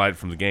one highlight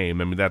from the game,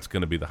 I mean, that's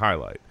going to be the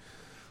highlight.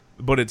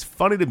 But it's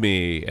funny to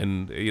me,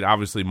 and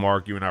obviously,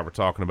 Mark, you and I were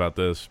talking about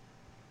this.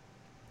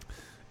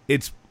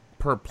 It's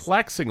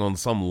perplexing on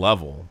some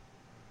level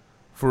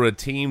for a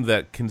team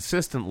that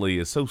consistently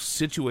is so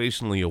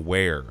situationally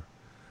aware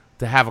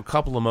to have a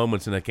couple of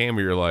moments in that game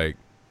where you're like,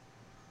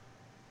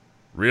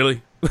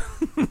 really?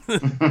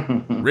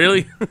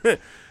 Really?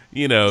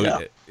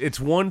 It's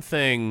one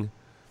thing,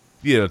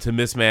 to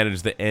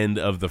mismanage the end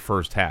of the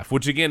first half,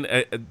 which, again,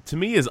 to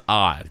me is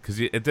odd because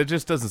it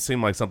just doesn't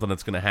seem like something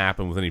that's going to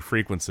happen with any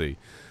frequency.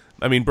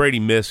 I mean, Brady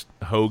missed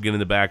Hogan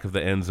in the back of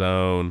the end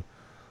zone,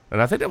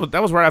 and I think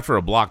that was right after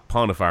a blocked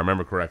punt, if I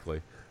remember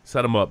correctly.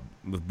 Set him up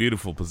with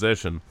beautiful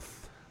position.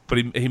 But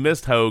he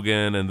missed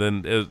Hogan, and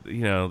then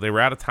they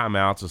were out of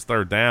timeouts. It's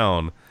third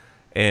down,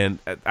 and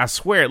I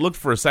swear it looked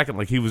for a second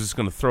like he was just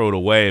going to throw it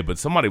away, but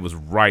somebody was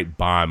right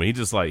by him. He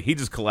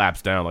just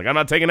collapsed down. Like, I'm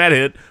not taking that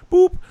hit.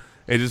 Boop.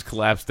 And he just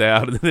collapsed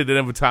down, and then they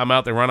didn't have a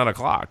timeout. They run out of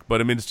clock.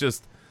 But, I mean, it's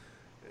just,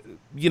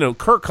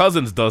 Kirk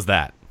Cousins does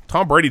that.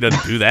 Tom Brady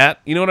doesn't do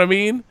that. You know what I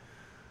mean?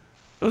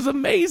 It was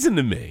amazing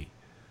to me.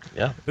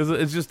 Yeah.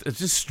 It's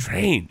just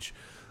strange.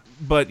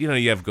 But, you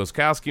have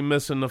Gostkowski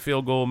missing the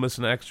field goal,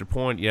 missing an extra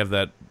point. You have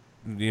that,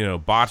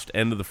 botched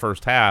end of the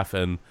first half.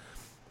 And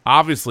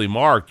obviously,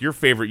 Mark, your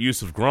favorite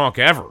use of Gronk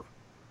ever.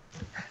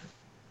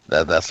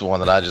 That's the one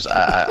that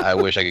I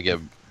wish I could get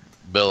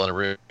Bill in a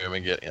room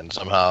and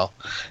somehow,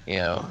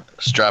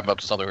 strap up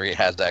to something where he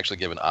has to actually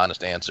give an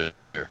honest answer.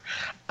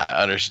 I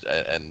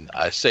understand, and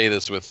I say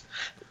this with,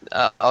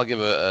 I'll give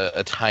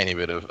a tiny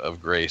bit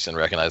of grace in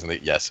recognizing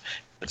that, yes,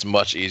 it's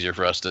much easier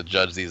for us to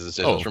judge these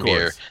decisions from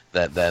here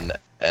than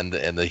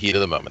in the heat of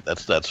the moment.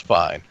 That's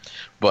fine.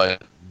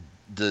 But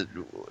do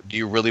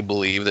you really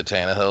believe that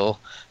Tannehill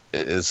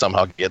is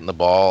somehow getting the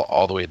ball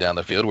all the way down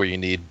the field where you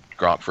need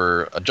Gronk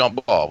for a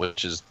jump ball,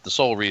 which is the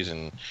sole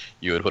reason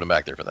you would put him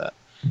back there for that?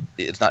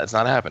 It's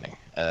not happening.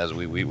 As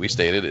we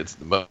stated, it's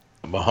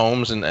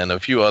Mahomes and a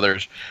few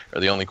others are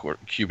the only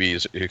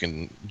QBs who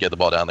can get the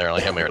ball down there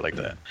and Hail Mary like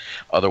that.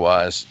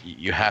 Otherwise,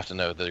 you have to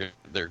know that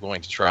they're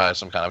going to try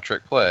some kind of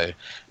trick play.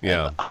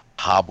 Yeah, and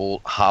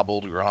hobbled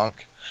Gronk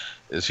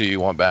is who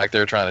you want back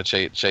there trying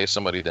to chase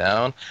somebody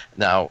down.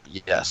 Now,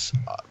 yes,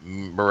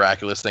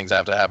 miraculous things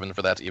have to happen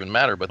for that to even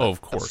matter. But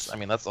of course,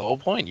 that's the whole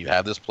point. You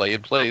have this play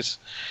in place.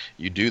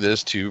 You do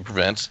this to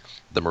prevent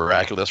the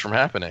miraculous from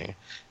happening,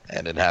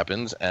 and it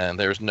happens. And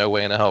there's no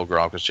way in hell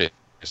Gronk was chasing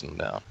him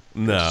down.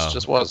 No, it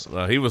just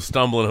wasn't. He was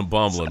stumbling and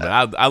bumbling. But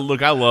I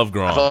love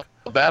Gronk. I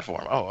felt bad for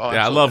him.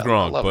 Yeah, I love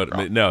Gronk,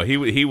 but no,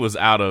 he was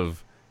out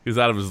of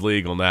his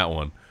league on that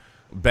one.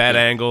 Bad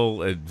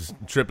angle, just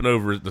tripping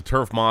over the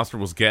turf monster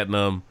was getting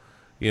him,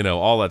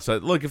 all that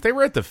stuff. Look, if they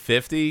were at the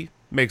 50,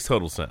 makes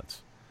total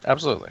sense.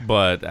 Absolutely.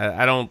 But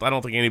I don't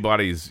think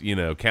anybody's,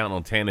 counting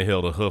on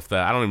Tannehill to hoof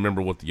that. I don't even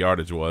remember what the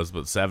yardage was,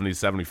 but 70,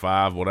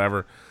 75,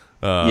 whatever.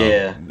 They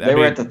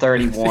were at the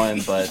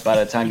 31, but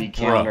by the time you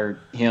counter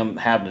him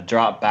having to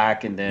drop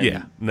back and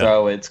then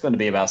throw, it's going to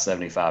be about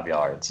 75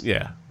 yards.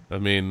 Yeah. I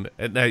mean,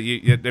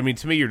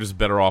 to me, you're just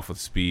better off with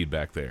speed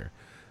back there.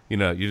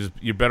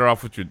 You're better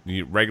off with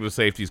your regular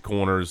safeties,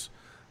 corners.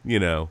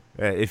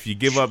 If you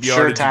give up yardage,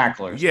 sure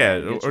tacklers. Yeah,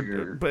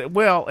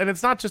 and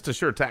it's not just a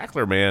sure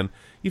tackler, man.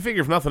 You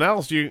figure if nothing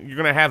else, you're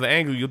going to have the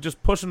angle. You'll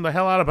just push him the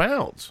hell out of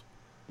bounds.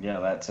 Yeah,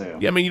 that too.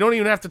 Yeah, I mean, you don't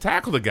even have to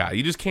tackle the guy.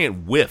 You just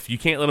can't whiff. You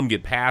can't let him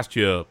get past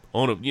you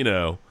on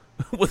a,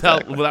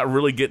 without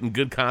really getting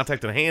good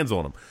contact and hands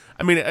on him.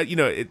 I mean,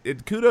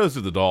 kudos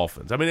to the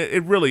Dolphins. I mean,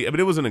 it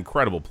was an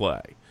incredible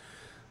play.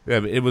 I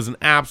mean, it was an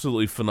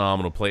absolutely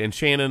phenomenal play. And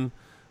Shannon,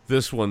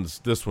 this one's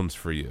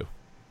for you.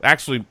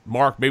 Actually,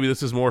 Mark, maybe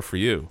this is more for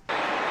you.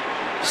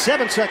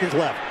 7 seconds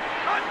left.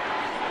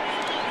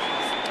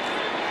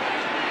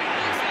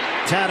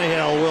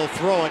 Tannehill will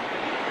throw it,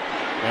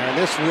 and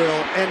this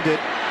will end it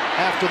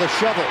after the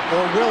shovel,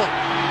 or will it?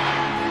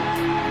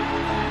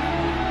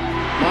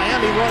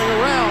 Miami running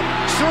around,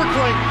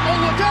 circling. Oh,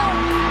 look out!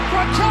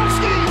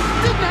 Gronkowski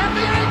didn't have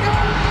the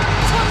angle.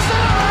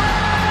 Touchdown!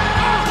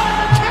 Oh,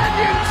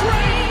 Canyon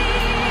Dream!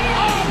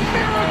 A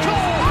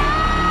miracle!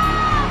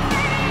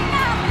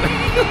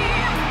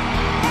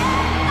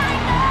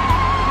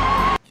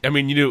 I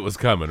mean, you knew it was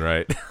coming,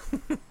 right?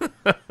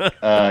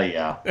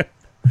 Yeah.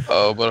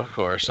 Oh, but of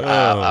course.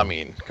 I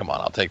mean, come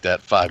on. I'll take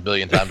that 5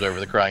 billion times over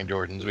the crying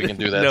Jordans. We can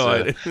do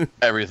that to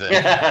everything.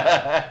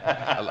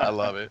 I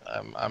love it.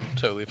 I'm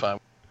totally fine.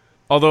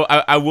 Although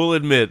I will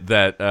admit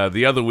that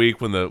the other week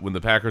when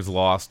the Packers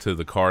lost to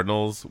the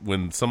Cardinals,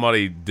 when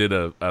somebody did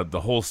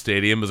the whole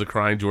stadium as a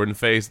crying Jordan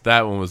face,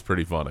 that one was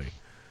pretty funny.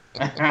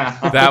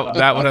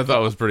 that one I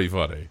thought was pretty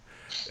funny.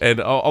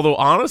 And although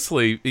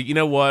honestly, you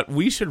know what,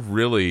 we should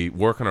really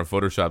work on our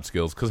Photoshop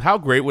skills, because how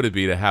great would it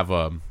be to have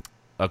a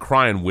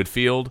crying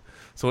Whitfield?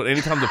 So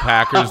anytime the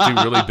Packers do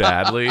really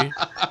badly,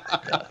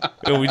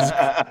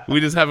 we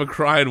just have a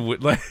crying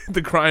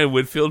the crying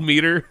Whitfield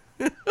meter.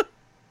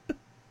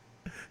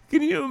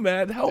 Can you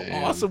imagine how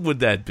awesome would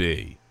that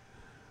be?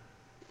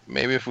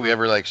 Maybe if we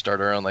ever start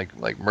our own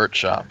like merch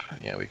shop,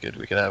 we could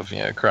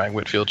have crying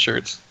Whitfield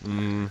shirts.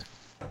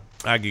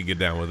 I could get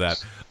down with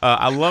that.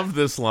 I love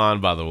this line,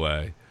 by the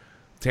way.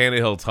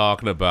 Tannehill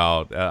talking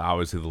about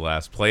obviously the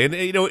last play, and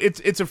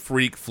it's a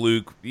freak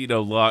fluke. There's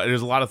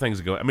a lot of things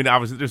that go. I mean,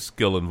 obviously there's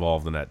skill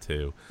involved in that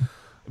too,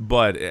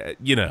 but I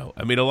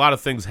mean, a lot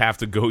of things have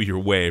to go your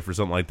way for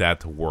something like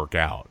that to work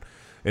out,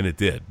 and it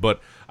did.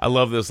 But I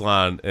love this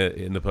line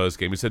in the post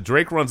game. He said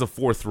Drake runs a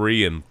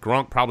 4.3 and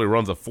Gronk probably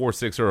runs a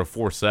 4.6 or a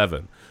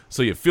 4.7,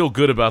 so you feel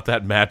good about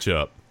that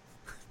matchup.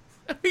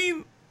 I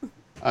mean.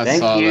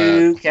 Thank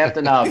you,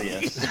 Captain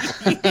Obvious.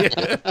 Yeah.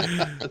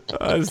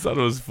 I just thought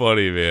it was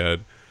funny,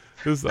 man.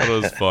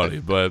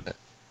 But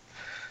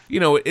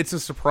it's a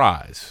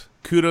surprise.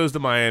 Kudos to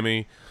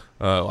Miami.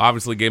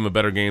 Obviously gave him a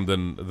better game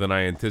than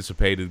I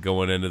anticipated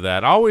going into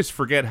that. I always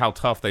forget how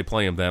tough they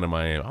play him down in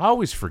Miami. I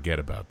always forget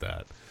about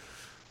that.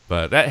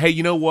 But hey,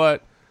 you know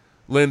what,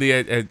 Lindy?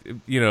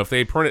 If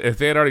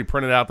they had already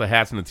printed out the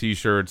hats and the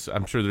T-shirts,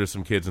 I'm sure there's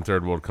some kids in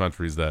third world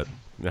countries that.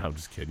 No, I'm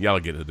just kidding. Y'all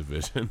get in the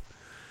division.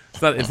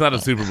 It's not a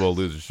Super Bowl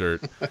loser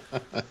shirt.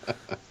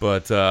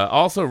 But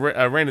also,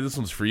 Randy, this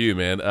one's for you,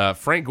 man.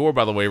 Frank Gore,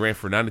 by the way, ran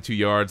for 92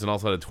 yards and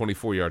also had a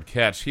 24-yard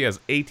catch. He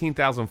has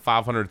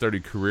 18,530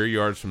 career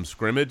yards from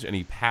scrimmage, and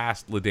he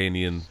passed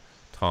LaDainian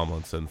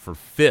Tomlinson for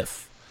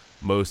 5th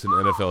most in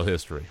NFL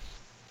history.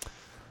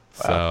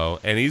 Wow. So,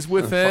 and he's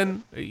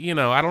within,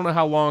 I don't know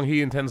how long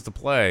he intends to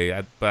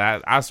play,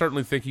 but I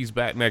certainly think he's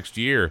back next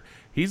year.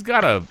 He's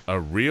got a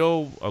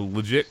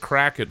legit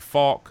crack at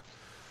Falk.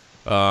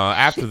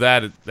 After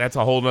that, that's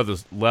a whole nother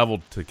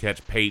level to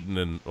catch Peyton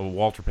and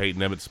Walter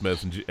Payton, Emmitt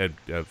Smith,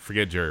 and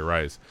forget Jerry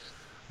Rice.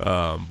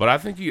 But I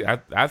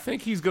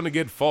think he's going to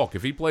get Falk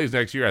if he plays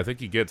next year. I think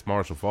he gets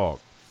Marshall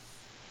Falk.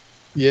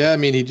 Yeah, I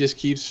mean, he just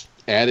keeps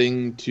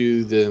adding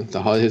to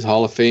his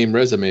Hall of Fame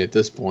resume at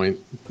this point.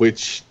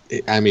 Which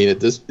I mean,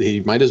 he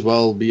might as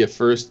well be a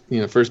first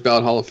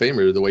ballot Hall of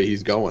Famer the way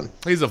he's going.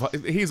 He's a Hall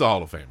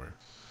of Famer.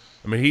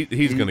 I mean,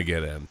 he's going to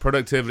get in.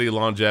 Productivity,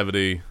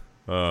 longevity.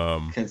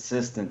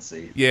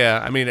 Consistency.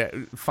 Yeah, I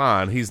mean,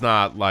 fine. He's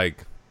not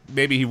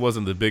maybe he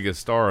wasn't the biggest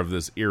star of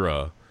this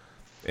era,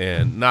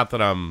 and not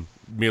that I'm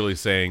merely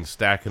saying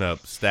stacking up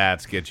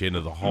stats get you into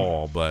the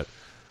Hall, but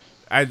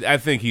I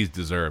think he's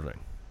deserving.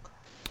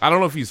 I don't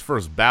know if he's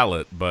first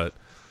ballot, but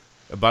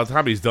by the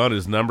time he's done,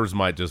 his numbers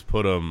might just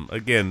put him.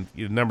 Again,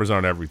 numbers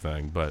aren't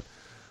everything, but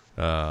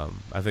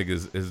I think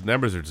his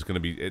numbers are just going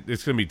to be.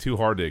 It's going to be too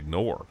hard to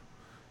ignore.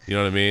 You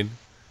know what I mean?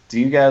 Do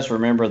you guys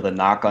remember the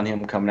knock on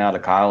him coming out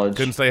of college?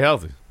 Couldn't stay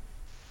healthy.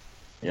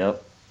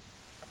 Yep.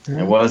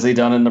 And what has he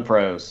done in the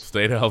pros?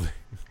 Stayed healthy.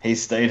 He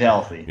stayed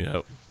healthy.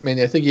 Yep. I mean,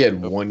 I think he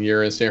had 1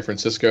 year in San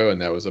Francisco,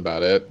 and that was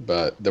about it.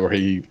 But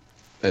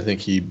I think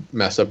he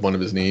messed up one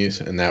of his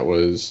knees, and that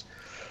was,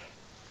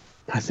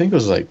 I think it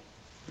was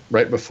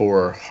right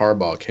before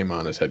Harbaugh came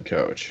on as head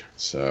coach.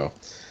 So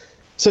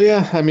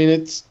yeah, I mean,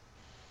 it's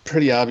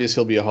pretty obvious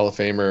he'll be a Hall of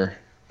Famer.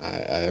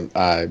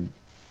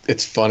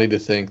 It's funny to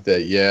think that,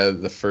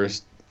 the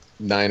first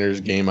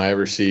Niners game I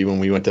ever see when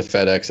we went to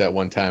FedEx at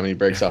one time and he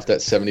breaks off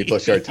that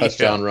 70-plus yard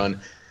touchdown run,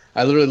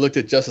 I literally looked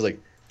at Justice like,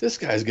 this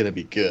guy's going to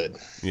be good.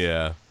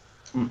 Yeah.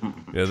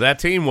 Yeah, that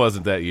team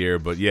wasn't that year,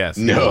 but yes,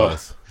 he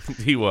was.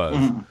 He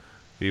was.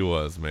 He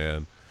was,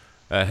 man.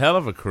 A hell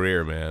of a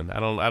career, man. I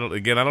don't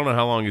know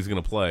how long he's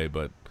going to play,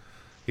 but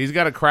he's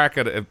got a crack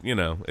at it.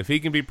 If he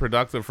can be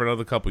productive for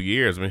another couple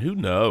years, I mean, who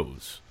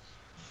knows?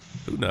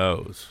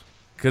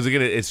 because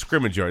again, it's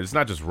scrimmage yards. It's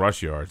not just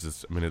rush yards.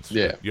 It's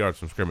yards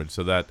from scrimmage,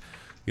 so that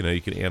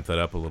you can amp that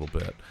up a little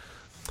bit.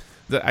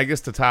 I guess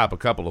to top a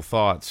couple of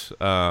thoughts,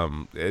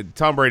 Tom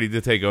Brady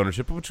did take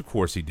ownership, which of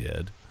course he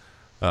did,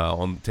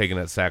 on taking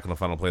that sack on the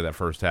final play of that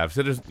first half.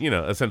 So there's,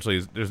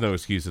 essentially there's no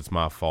excuse. It's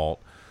my fault.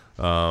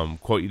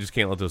 Quote, you just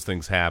can't let those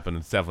things happen.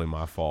 It's definitely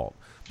my fault.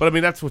 But I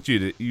mean, that's what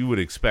you would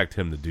expect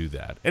him to do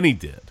that, and he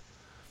did.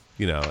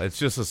 It's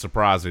just a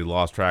surprise that he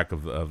lost track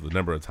of the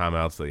number of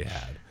timeouts that he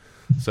had.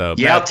 So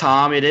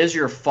Tom, it is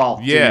your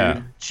fault.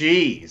 Yeah,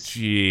 dude.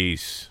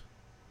 Jeez.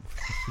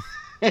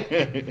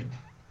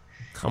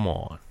 Come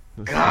on.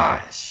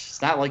 Gosh,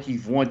 it's not like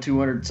you've won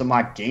 200 some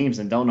odd games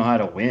and don't know how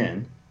to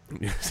win.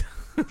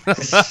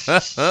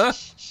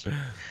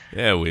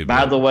 Yeah,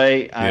 By the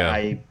way,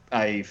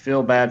 I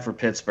feel bad for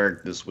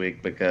Pittsburgh this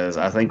week because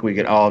I think we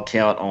could all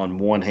count on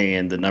one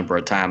hand the number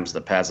of times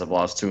the Pats have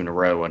lost 2 in a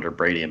row under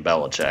Brady and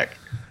Belichick.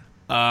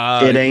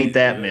 It ain't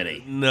that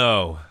many.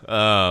 No.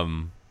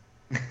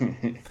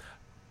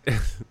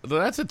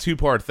 That's a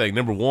two-part thing.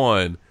 Number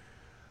one,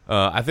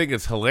 I think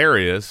it's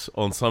hilarious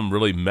on some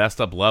really messed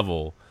up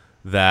level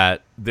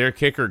that their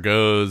kicker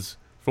goes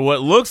for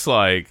what looks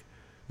like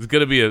is going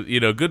to be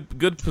a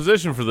good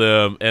position for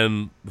them,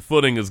 and the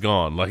footing is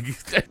gone. Like,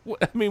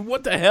 I mean,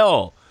 what the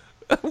hell?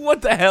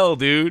 What the hell,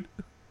 dude?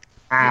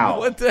 Ow!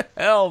 What the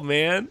hell,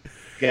 man?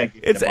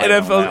 It's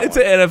NFL. It's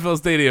an NFL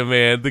stadium,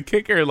 man. The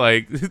kicker,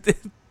 like, the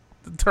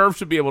turf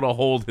should be able to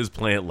hold his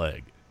plant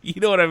leg. You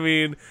know what I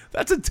mean?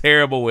 That's a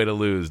terrible way to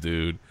lose,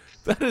 dude.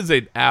 That is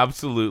an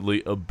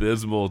absolutely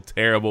abysmal,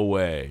 terrible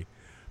way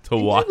to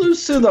watch. You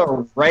lose to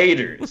the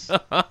Raiders.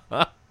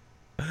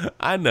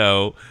 I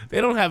know. They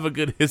don't have a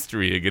good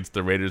history against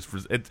the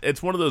Raiders.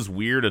 It's one of those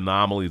weird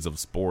anomalies of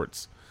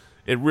sports.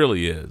 It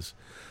really is.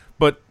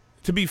 But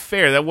to be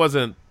fair, that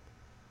wasn't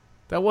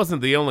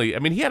the only. I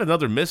mean, he had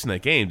another miss in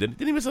that game. Didn't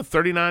he miss a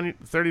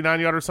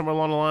 39-yarder somewhere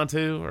along the line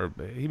too? Or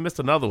he missed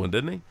another one,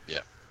 didn't he?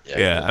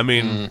 Yeah, I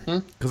mean,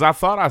 because I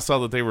thought I saw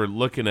that they were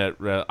looking at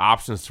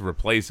options to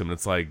replace him. And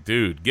it's like,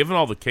 dude, given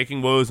all the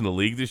kicking woes in the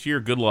league this year,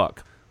 good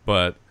luck.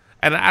 But,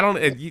 and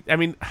I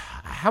mean,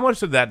 how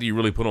much of that do you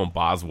really put on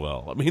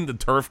Boswell? I mean, the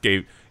turf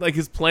gave, like,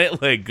 his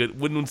plant leg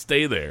wouldn't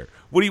stay there.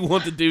 What do you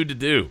want the dude to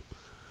do?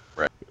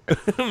 Right.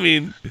 I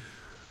mean,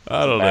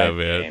 I don't know,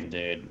 man. Game,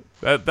 dude.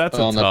 That's a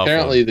tough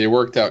apparently one. they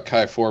worked out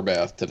Kai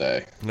Forbath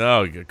today.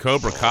 No,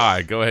 Cobra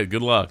Kai. Go ahead.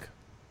 Good luck.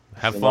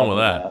 Have fun with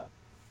that.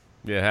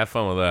 Yeah, have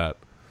fun with that.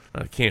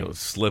 I can't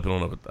slip it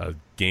on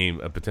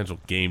a potential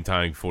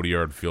game-tying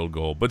 40-yard field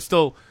goal. But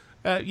still,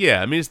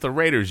 yeah, I mean, it's the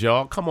Raiders,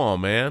 y'all. Come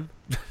on, man.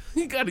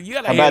 you gotta.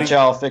 How about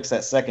y'all fix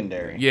that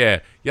secondary?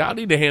 Yeah, y'all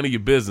need to handle your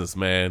business,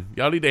 man.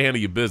 Y'all need to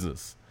handle your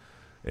business.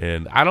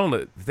 And I don't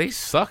know. They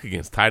suck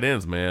against tight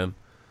ends, man.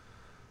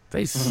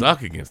 They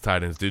suck against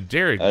tight ends, dude.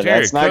 Jared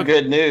that's not Cook,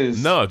 good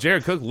news. No,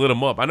 Jared Cook lit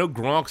him up. I know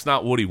Gronk's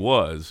not what he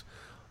was.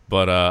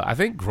 But I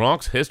think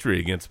Gronk's history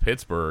against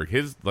Pittsburgh,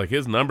 his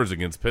numbers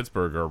against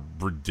Pittsburgh are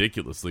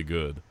ridiculously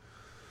good.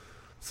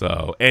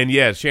 So, and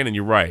yeah, Shannon,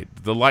 you're right.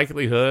 The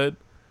likelihood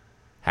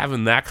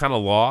having that kind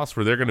of loss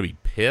where they're going to be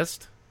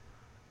pissed.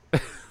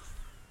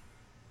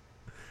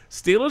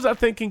 Steelers, I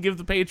think, can give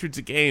the Patriots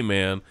a game,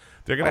 man.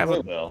 They're gonna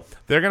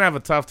have a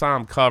tough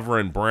time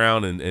covering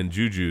Brown and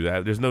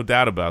Juju. There's no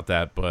doubt about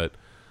that. But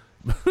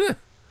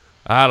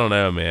I don't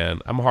know, man.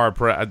 I'm hard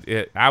pressed.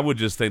 I would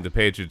just think the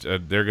Patriots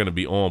they're going to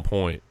be on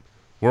point.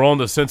 We're on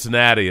to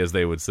Cincinnati, as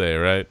they would say,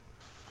 right?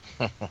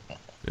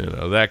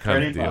 That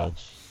kind of deal.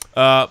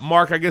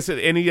 Mark, I guess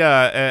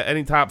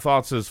any top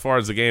thoughts as far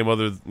as the game?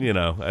 Other,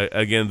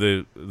 again,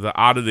 the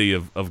oddity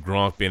of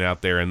Gronk being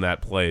out there in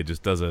that play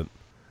just doesn't.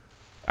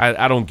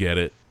 I don't get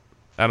it.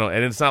 I don't,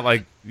 and it's not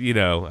like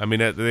I mean,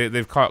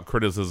 they've caught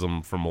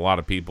criticism from a lot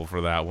of people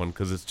for that one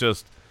because it's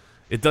just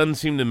it doesn't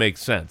seem to make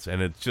sense,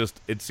 and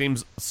it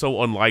seems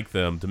so unlike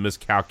them to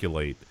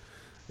miscalculate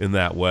in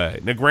that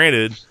way. Now,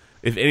 granted,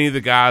 if any of the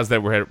guys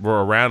that were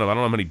around him, I don't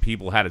know how many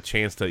people had a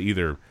chance to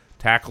either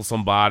tackle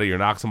somebody or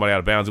knock somebody out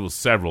of bounds. It was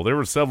several. There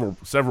were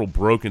several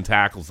broken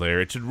tackles there.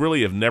 It should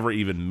really have never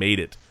even made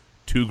it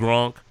to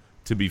Gronk,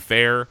 to be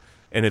fair.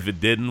 And if it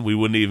didn't, we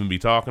wouldn't even be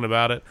talking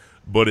about it.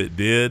 But it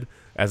did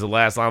as the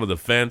last line of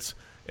defense,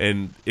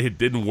 and it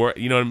didn't work.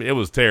 You know what I mean? It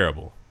was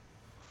terrible.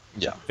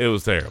 Yeah. It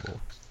was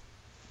terrible.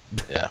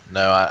 Yeah.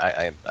 No,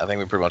 I think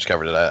we pretty much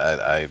covered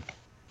it.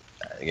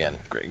 Again,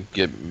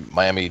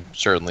 Miami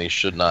certainly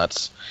should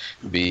not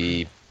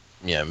be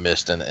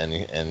missed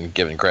and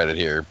given credit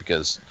here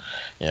because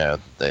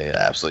they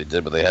absolutely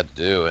did what they had to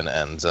do, and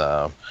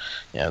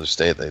the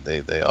state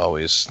they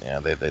always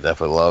they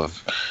definitely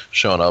love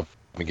showing up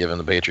and giving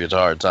the Patriots a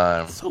hard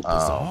time. So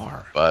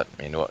bizarre. But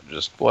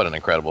what an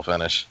incredible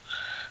finish.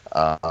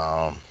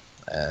 I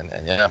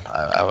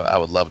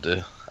would love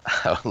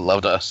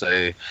to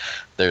say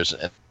there's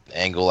an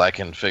angle I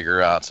can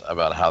figure out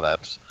about how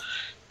that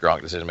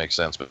Gronk decision makes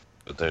sense, but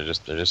there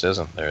just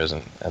isn't. There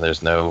isn't, and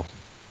there's no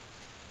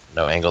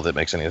angle that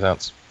makes any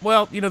sense.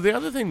 Well, the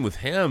other thing with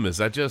him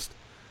is I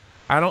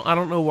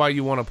don't know why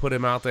you want to put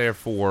him out there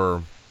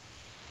for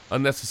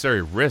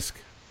unnecessary risk.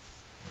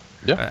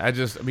 Yeah.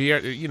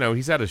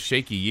 He's had a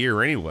shaky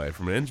year anyway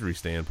from an injury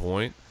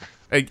standpoint.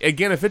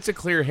 Again, if it's a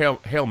clear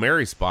Hail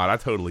Mary spot, I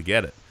totally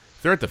get it.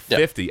 If they're at the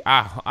 50,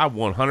 I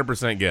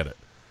 100% get it.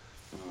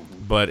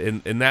 But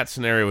in that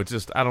scenario, it's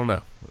just, I don't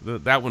know.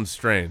 That one's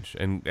strange.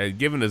 And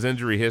given his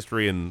injury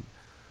history, and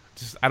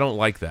just, I don't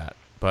like that.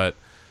 But,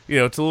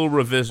 it's a little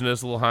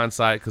revisionist, a little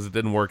hindsight because it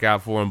didn't work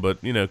out for him.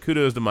 But,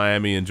 kudos to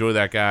Miami. Enjoy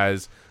that,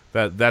 guys.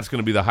 That's going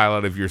to be the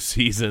highlight of your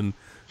season.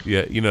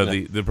 Yeah,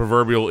 the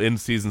proverbial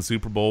in-season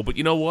Super Bowl. But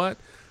you know what?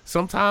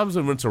 Sometimes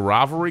when it's a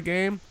rivalry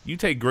game, you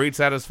take great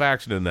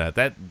satisfaction in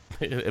that.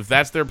 If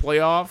that's their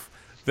playoff,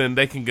 then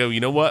they can go,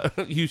 you know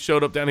what? You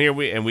showed up down here,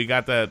 and we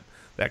got that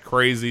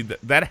crazy.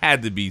 That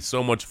had to be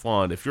so much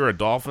fun. If you're a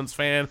Dolphins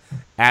fan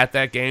at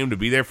that game, to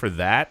be there for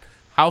that,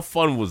 how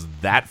fun was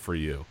that for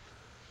you?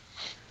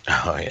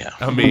 Oh, yeah.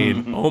 I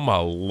mean, oh, my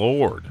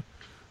Lord.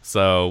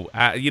 So,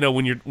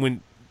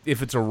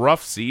 if it's a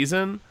rough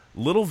season,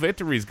 little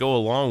victories go a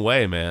long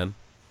way, man.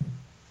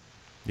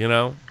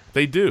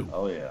 They do.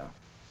 Oh, yeah.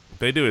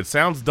 They do. It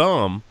sounds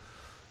dumb,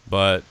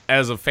 but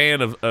as a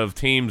fan of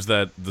teams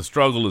that the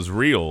struggle is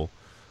real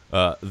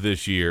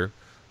this year,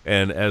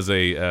 and as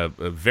a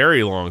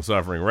very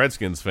long-suffering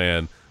Redskins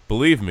fan,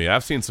 believe me,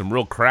 I've seen some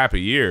real crappy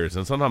years,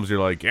 and sometimes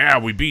you're like, yeah,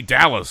 we beat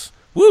Dallas.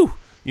 Woo!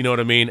 You know what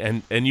I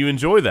mean? And you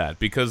enjoy that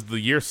because the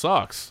year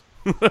sucks.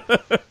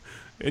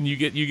 And you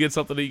get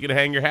something that you can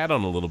hang your hat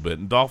on a little bit.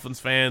 And Dolphins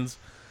fans,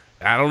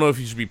 I don't know if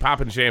you should be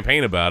popping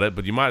champagne about it,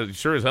 but you might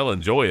sure as hell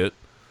enjoy it.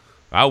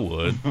 I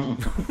would.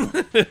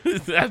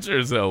 I sure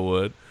as hell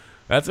would.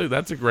 That's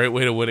a great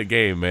way to win a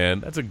game,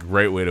 man. That's a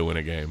great way to win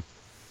a game.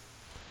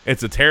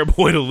 It's a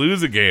terrible way to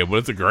lose a game, but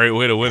it's a great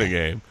way to win a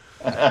game.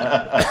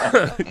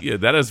 Yeah,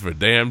 that is for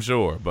damn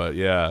sure. But,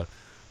 yeah,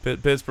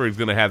 Pittsburgh's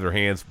going to have their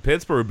hands.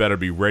 Pittsburgh better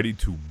be ready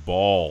to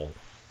ball.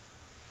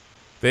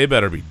 They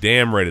better be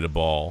damn ready to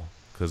ball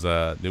because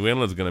New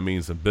England's going to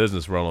mean some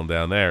business rolling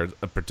down there,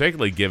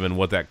 particularly given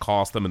what that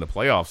cost them in the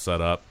playoff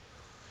setup.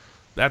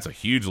 That's a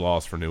huge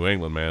loss for New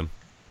England, man.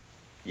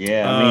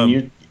 Yeah, I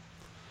mean,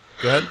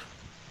 Go ahead.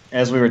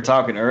 As we were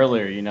talking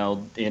earlier,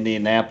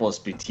 Indianapolis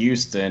beat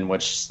Houston,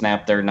 which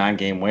snapped their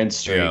 9-game win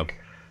streak,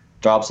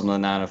 drops them to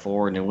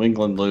 9-4. New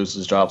England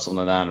loses, drops them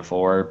to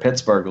 9-4.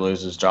 Pittsburgh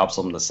loses, drops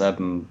them to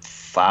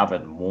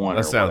 7-5-1.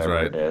 That sounds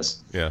right. It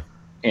is. Yeah.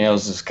 It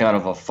was just kind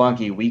of a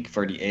funky week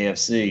for the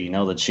AFC.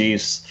 The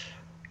Chiefs,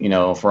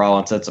 for all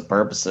intents and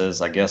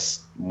purposes, I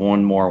guess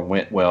one more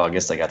win. Well, I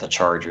guess they got the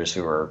Chargers,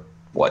 who are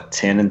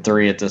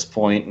 10-3 at this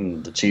point,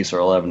 and the Chiefs are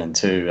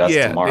 11-2.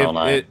 That's tomorrow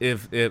night.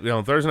 If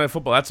Thursday Night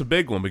Football, that's a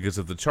big one because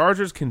if the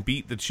Chargers can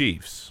beat the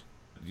Chiefs,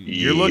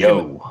 you're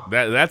looking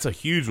that's a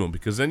huge one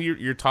because then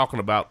you're talking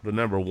about the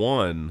number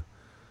one,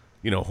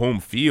 home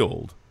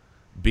field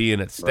being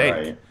at stake.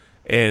 Right.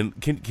 And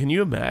can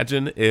you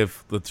imagine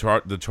if the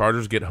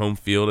Chargers get home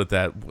field at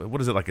that,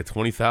 what is it, like a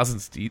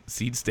 20,000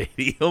 seat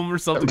stadium or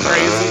something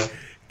crazy?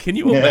 Can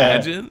you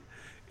imagine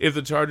if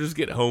the Chargers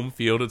get home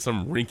field at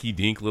some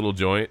rinky-dink little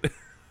joint?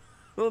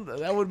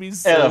 That would be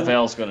so...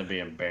 NFL's going to be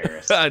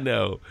embarrassed. I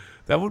know.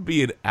 That would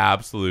be an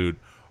absolute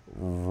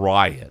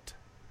riot.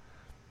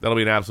 That'll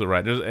be an absolute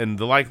riot. And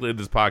the likelihood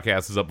this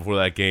podcast is up before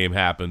that game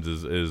happens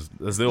is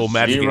as the old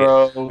Magic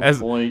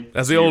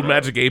as the old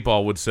Magic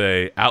 8-Ball would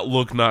say,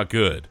 outlook not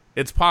good.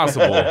 It's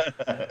possible,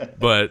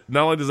 but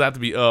not only does it have to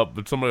be up,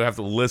 but somebody will have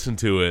to listen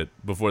to it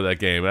before that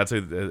game. I'd say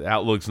the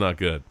outlook's not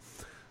good.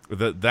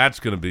 That's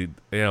going to be,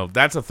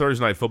 that's a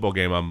Thursday Night Football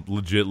game I'm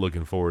legit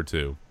looking forward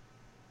to.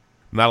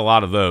 Not a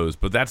lot of those,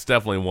 but that's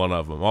definitely one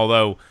of them.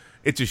 Although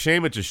it's a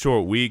shame it's a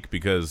short week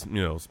because,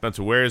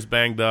 Spencer Ware's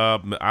banged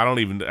up. I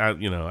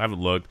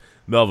haven't looked.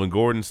 Melvin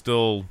Gordon's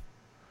still,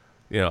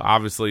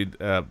 obviously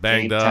banged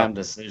Game up. time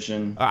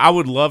decision. I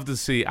would love to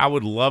see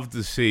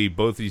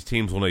both these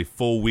teams on a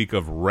full week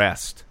of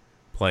rest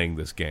playing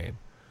this game.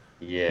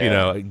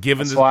 Yeah.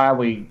 That's why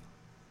we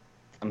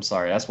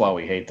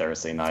hate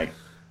Thursday night.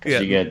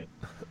 Because you get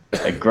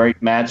a great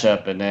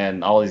matchup, and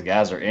then all these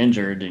guys are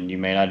injured, and you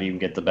may not even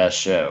get the best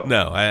show.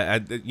 No,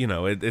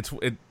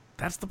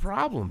 that's the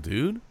problem,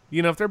 dude.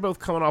 If they're both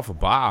coming off a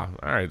bye,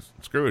 all right,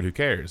 screw it, who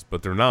cares?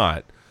 But they're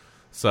not.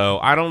 So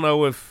I don't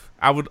know if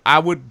I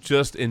would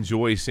just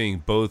enjoy seeing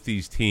both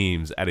these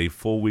teams at a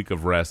full week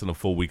of rest and a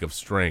full week of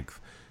strength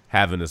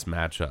having this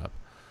matchup.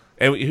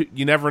 And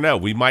you never know,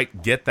 we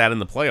might get that in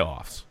the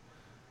playoffs.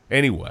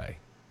 Anyway.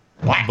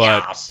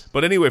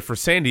 But anyway, for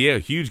San Diego,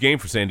 huge game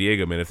for San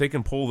Diego, man. If they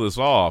can pull this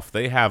off,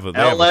 they have a...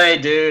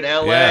 dude,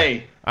 LA. Yeah,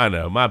 I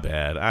know, my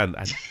bad. I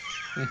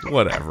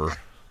whatever.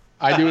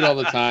 I do it all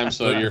the time,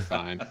 so you're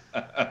fine.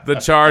 The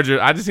Chargers.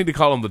 I just need to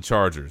call them the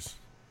Chargers.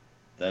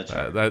 The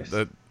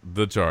Chargers.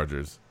 The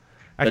Chargers.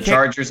 The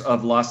Chargers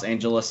of Los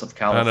Angeles of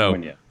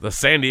California. I know. The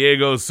San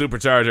Diego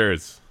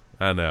Superchargers.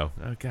 I know.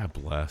 Oh, God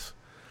bless.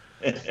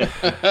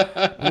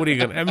 What are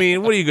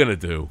you gonna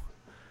do?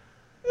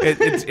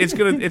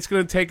 It's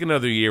gonna take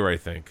another year, I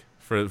think,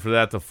 for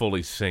that to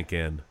fully sink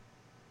in.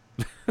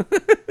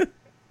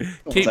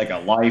 It's like a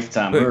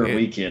lifetime. Who are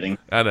we kidding?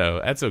 I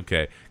know. That's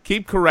okay.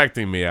 Keep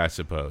correcting me, I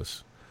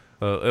suppose.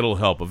 It'll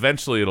help.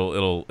 Eventually,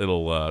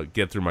 it'll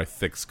get through my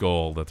thick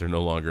skull that they're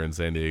no longer in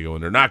San Diego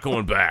and they're not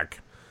going back.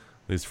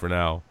 At least for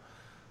now.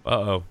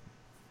 Uh-oh.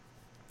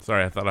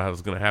 Sorry, I thought I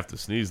was going to have to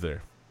sneeze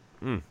there.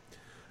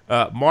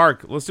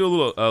 Mark, let's do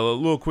a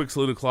little quick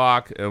salute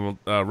o'clock, and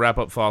we'll wrap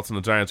up thoughts on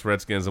the Giants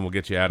Redskins, and we'll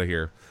get you out of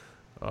here.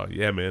 Oh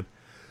yeah, man.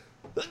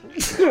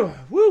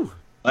 Woo.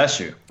 Bless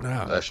you.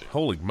 Bless you.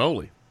 Holy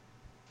moly!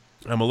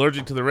 I'm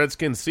allergic to the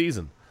Redskins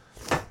season.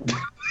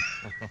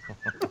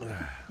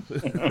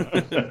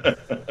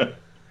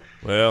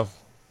 Well,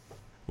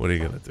 what are you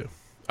gonna do?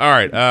 All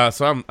right,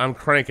 so I'm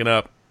cranking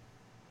up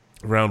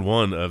round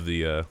one of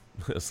the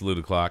salute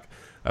o'clock.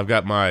 I've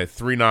got my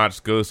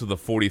 3-notch goes to the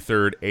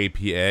 43rd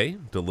APA,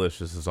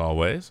 delicious as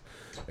always.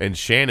 And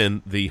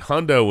Shannon, the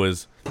hundo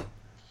was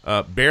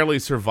barely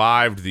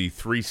survived the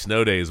 3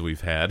 snow days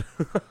we've had,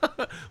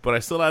 but I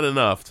still had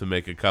enough to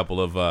make a couple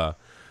of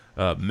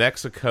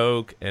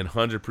Mexicoke and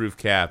 100 Proof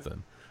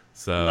Captain.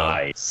 So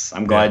nice.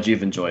 I'm glad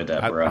you've enjoyed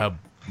that, bro.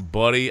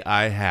 Buddy,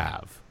 I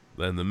have.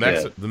 And the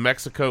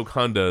Mexicoke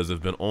hundos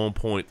have been on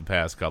point the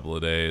past couple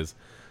of days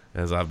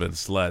as I've been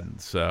sledding.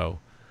 So,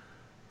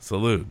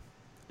 salute.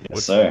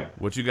 Yes, sir.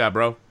 What you got,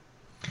 bro?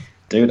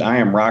 Dude, I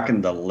am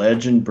rocking the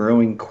Legend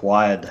Brewing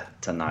Quad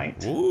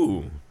tonight.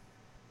 Ooh.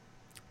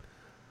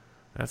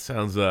 That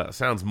sounds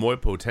muy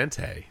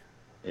potente.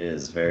 It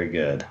is very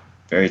good.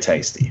 Very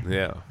tasty.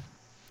 Yeah.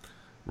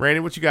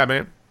 Randy, what you got,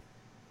 man?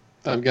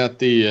 I've got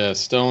the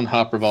Stone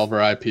Hop Revolver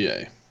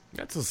IPA.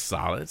 That's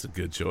a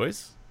good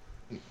choice.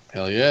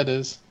 Hell yeah, it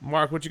is.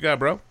 Mark, what you got,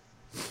 bro?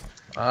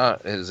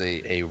 It is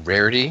a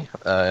rarity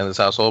in this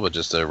household, but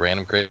just a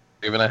random craving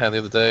I had the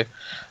other day.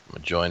 I'm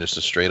enjoying just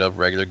a straight up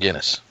regular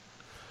Guinness.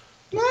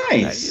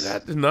 Nice.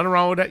 There's nothing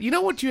wrong with that. You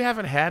know what you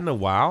haven't had in a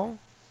while?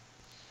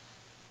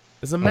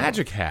 Is a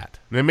magic hat.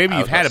 I mean, maybe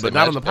you've had it, but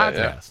not on the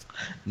podcast.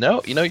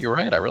 Yeah. No, you're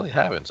right. I really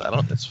haven't.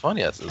 It's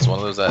funny. It's one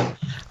of those that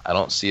I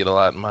don't see it a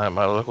lot in my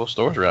local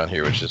stores around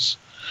here, which is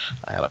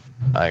I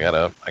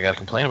gotta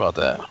complain about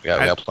that. We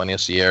got plenty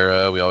of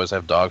Sierra. We always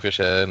have Dogfish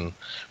Head, and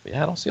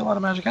I don't see a lot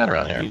of Magic Hat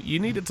around here. You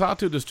need to talk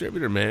to a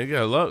distributor, man. You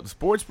gotta love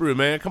Sports Brew,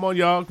 man. Come on,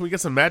 y'all. Can we get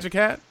some Magic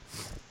Hat?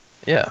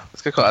 Yeah,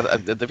 it's good call. I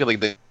feel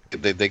like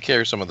they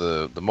carry some of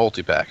the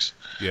multi packs.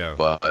 Yeah,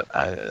 but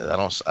I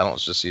don't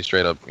just see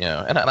straight up,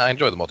 and I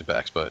enjoy the multi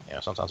packs, but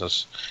sometimes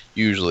it's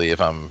usually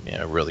if I'm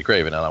really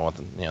craving it, I want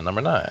the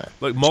number 9.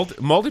 Look,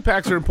 multi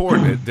packs are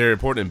important. They're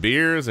important in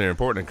beers. They're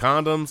important in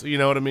condoms. You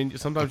know what I mean?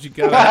 Sometimes you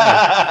gotta.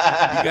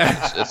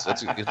 It's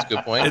a good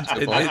point.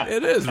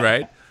 It is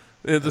right.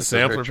 It's a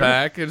sampler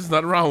pack. There's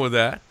nothing wrong with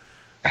that.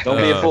 Don't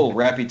be a fool.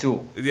 Rappy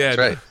tool. Yeah, that's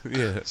right.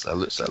 Yeah.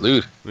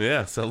 Salute.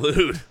 Yeah,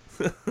 salute.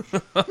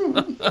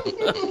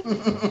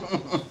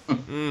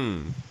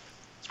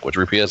 Sports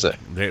Brew PSA.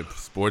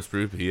 Sports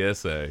Brew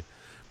PSA.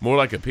 More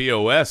like a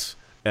POS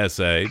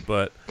essay,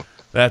 but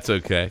that's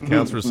okay.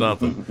 Counts for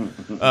something.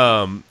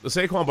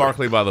 Saquon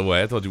Barkley, by the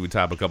way, I told you we'd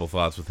top a couple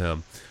thoughts with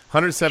him.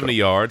 170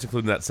 yards,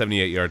 including that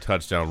 78-yard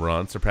touchdown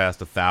run,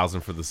 surpassed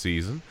 1,000 for the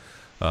season.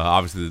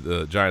 Obviously,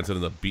 the Giants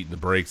ended up beating the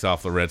brakes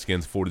off the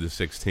Redskins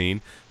 40-16.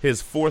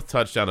 His 4th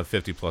touchdown of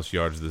 50-plus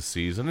yards this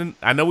season. And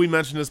I know we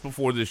mentioned this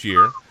before this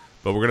year,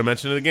 but we're going to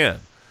mention it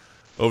again.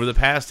 Over the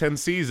past 10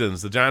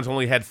 seasons, the Giants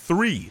only had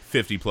 3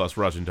 50-plus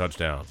rushing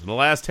touchdowns. In the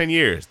last 10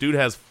 years, dude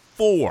has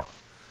 4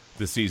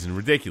 this season.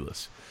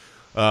 Ridiculous.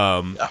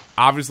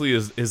 Obviously,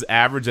 his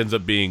average ends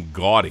up being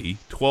gaudy,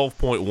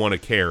 12.1 a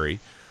carry.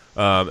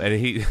 And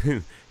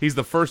he's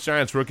the first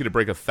Giants rookie to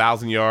break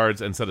 1,000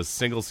 yards and set a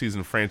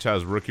single-season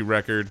franchise rookie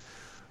record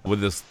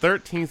with his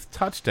 13th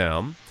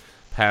touchdown,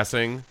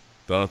 passing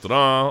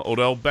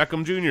Odell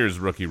Beckham Jr.'s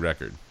rookie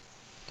record.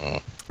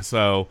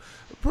 So,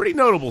 pretty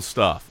notable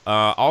stuff.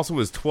 Also,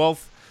 his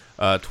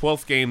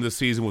 12th game this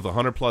season with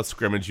 100-plus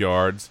scrimmage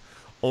yards.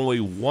 Only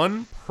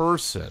one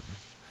person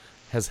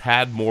has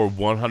had more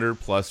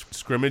 100-plus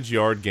scrimmage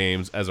yard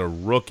games as a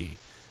rookie.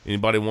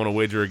 Anybody want to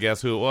wager a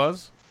guess who it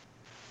was?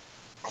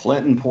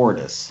 Clinton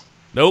Portis.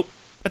 Nope.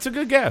 That's a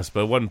good guess,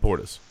 but it wasn't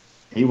Portis.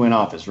 He went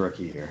off his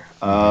rookie year.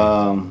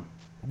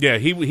 Yeah,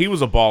 he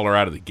was a baller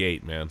out of the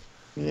gate, man.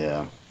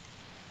 Yeah.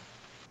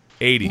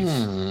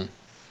 80s.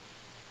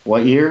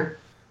 What year?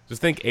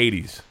 Just think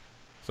 80s.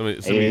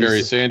 Somebody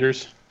Barry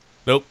Sanders?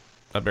 Nope.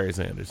 Not Barry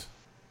Sanders.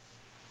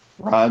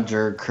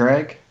 Roger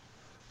Craig?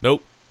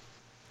 Nope.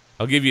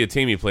 I'll give you a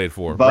team he played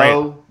for.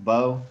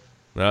 Bo.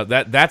 No,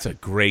 that's a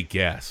great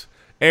guess.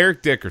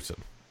 Eric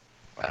Dickerson.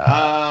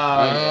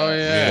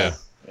 Yeah.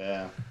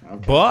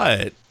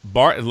 Okay.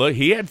 But look,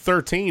 he had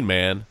 13,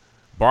 man.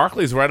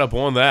 Barkley's right up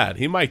on that.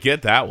 He might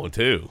get that one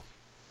too.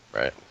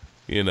 Right.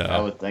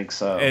 I would think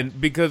so. And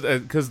because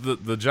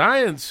the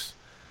Giants,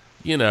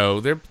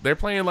 they're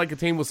playing like a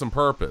team with some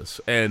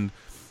purpose. And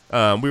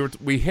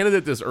we hinted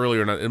at this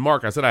earlier. And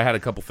Mark, I said I had a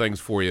couple things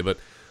for you, but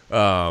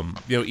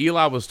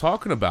Eli was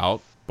talking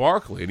about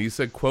Barkley, and he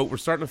said, "quote We're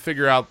starting to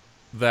figure out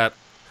that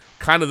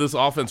kind of this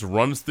offense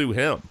runs through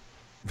him."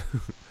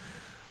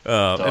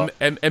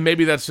 And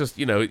maybe that's just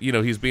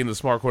he's being the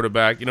smart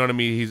quarterback. You know what I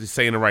mean? He's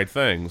saying the right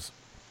things.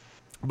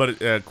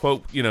 But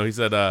quote, he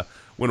said,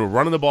 when we're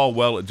running the ball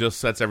well, it just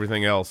sets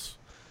everything else.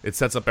 It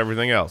sets up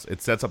everything else.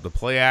 It sets up the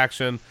play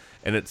action,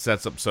 and it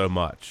sets up so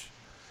much.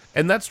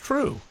 And that's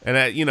true.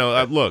 And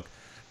look,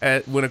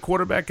 when a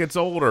quarterback gets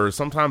older,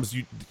 sometimes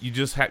you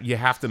just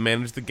have to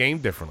manage the game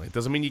differently. It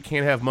doesn't mean you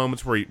can't have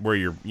moments where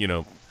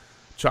you're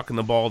chucking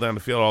the ball down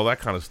the field, all that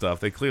kind of stuff.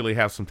 They clearly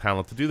have some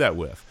talent to do that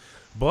with.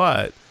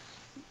 But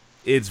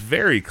it's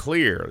very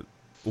clear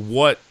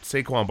what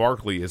Saquon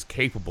Barkley is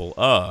capable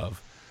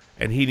of,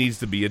 and he needs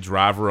to be a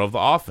driver of the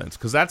offense,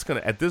 because that's going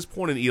to, at this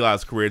point in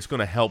Eli's career, it's going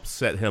to help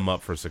set him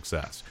up for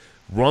success.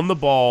 Run the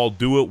ball,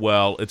 do it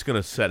well. It's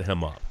going to set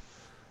him up.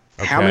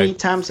 Okay? How many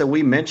times have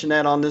we mentioned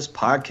that on this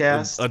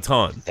podcast? A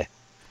ton.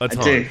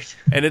 Dude.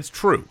 And it's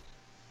true.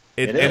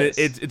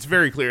 It's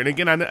very clear. And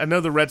again, I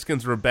know the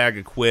Redskins are a bag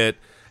of quit,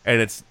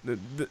 and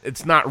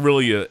it's not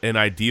really an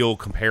ideal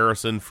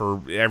comparison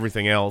for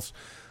everything else,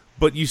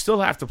 but you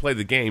still have to play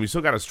the game. You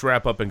still got to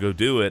strap up and go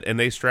do it, and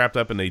they strapped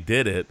up and they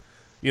did it.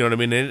 You know what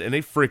I mean? And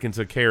they freaking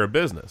took care of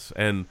business.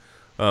 And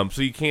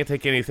so you can't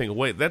take anything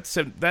away. That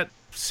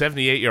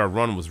 78-yard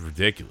run was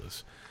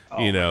ridiculous.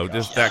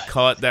 Just that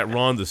cut, that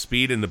run, the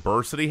speed and the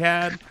burst that he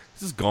had,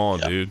 it's just gone,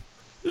 dude.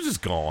 It was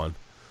just gone.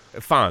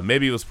 Fine,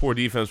 maybe it was poor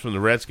defense from the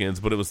Redskins,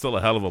 but it was still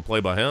a hell of a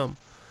play by him.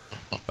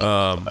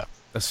 A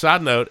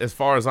side note, as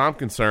far as I'm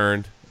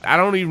concerned, I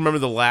don't even remember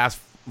the last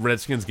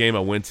Redskins game I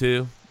went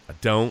to. I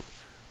don't.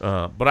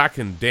 But I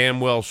can damn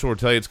well sure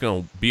tell you it's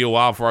going to be a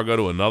while before I go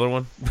to another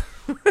one.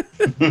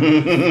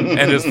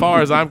 And as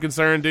far as I'm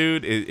concerned,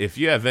 dude, if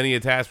you have any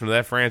attachment to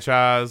that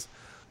franchise,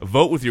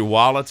 vote with your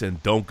wallets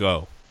and don't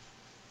go.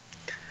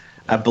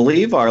 I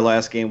believe our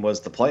last game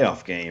was the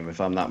playoff game,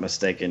 if I'm not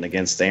mistaken,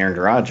 against Aaron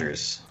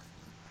Rodgers.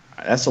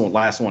 That's the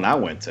last one I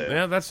went to.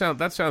 Yeah, that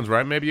sounds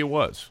right. Maybe it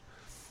was.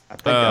 I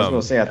was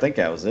going to say, I think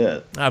that was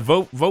it.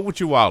 Vote with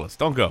your wallets.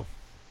 Don't go.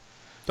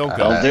 Don't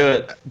go.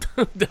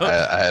 Don't do it.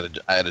 I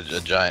had a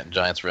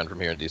Giants friend from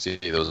here in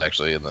DC that was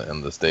actually in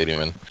the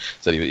stadium, and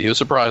said he was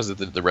surprised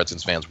that the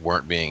Redskins fans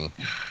weren't being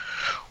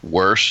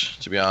worse,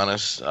 to be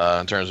honest,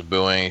 in terms of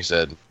booing. He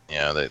said,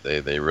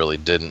 they really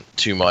didn't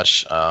too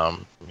much,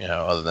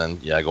 other than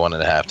going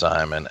into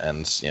halftime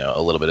and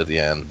a little bit at the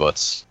end, but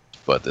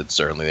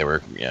certainly they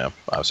were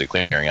obviously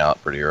clearing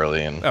out pretty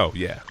early. And oh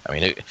yeah,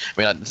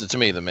 to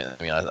me,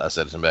 I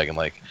said to him back,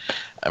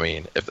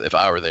 and if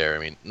I were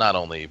there, not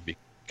only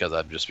because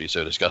I'd just be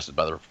so disgusted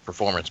by the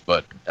performance,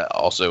 but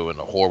also in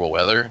the horrible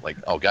weather. Like,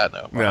 oh God,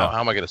 no! Yeah. How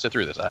am I going to sit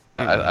through this?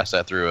 I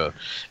sat through a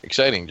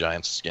exciting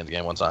Giants-Skins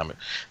game one time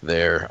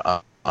there,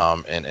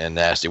 in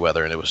nasty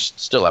weather, and it was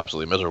still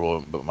absolutely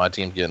miserable. But my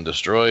team getting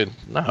destroyed.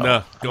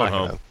 No, going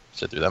home.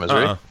 Sit through that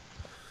misery.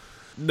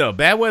 No,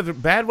 bad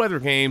weather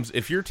games.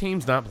 If your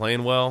team's not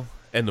playing well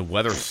and the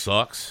weather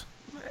sucks,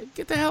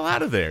 get the hell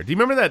out of there. Do you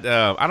remember that?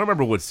 I don't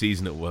remember what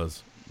season it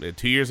was.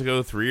 2 years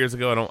ago, 3 years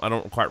ago. I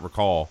don't quite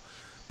recall.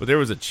 But there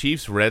was a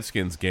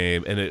Chiefs-Redskins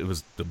game, and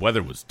the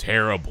weather was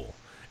terrible,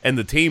 and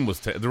the team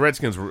was the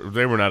Redskins.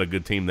 They were not a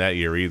good team that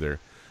year either.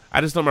 I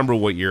just don't remember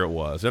what year it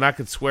was, and I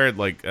could swear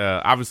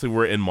obviously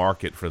we're in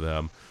market for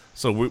them,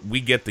 so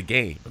we get the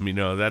game.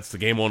 That's the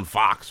game on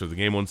Fox or the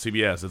game on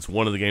CBS. It's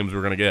one of the games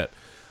we're going to get,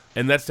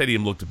 and that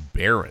stadium looked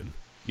barren.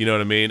 You know what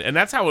I mean? And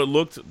that's how it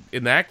looked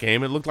in that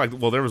game. It looked like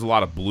there was a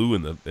lot of blue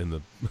in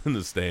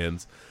the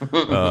stands,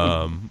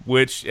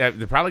 which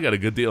they probably got a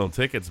good deal on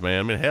tickets,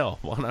 man. Hell,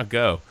 why not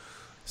go?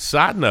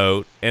 Side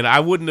note, and I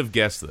wouldn't have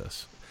guessed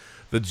this,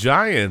 the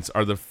Giants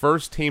are the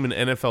first team in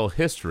NFL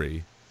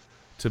history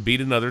to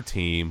beat another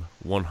team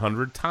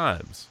 100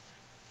 times.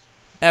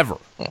 Ever.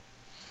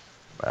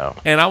 Wow.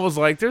 And I was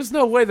like, there's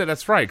no way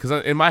that's right.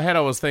 Because in my head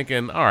I was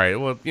thinking, all right,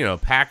 well,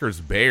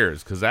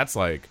 Packers-Bears, because that's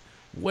like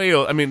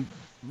the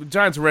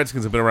Giants and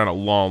Redskins have been around a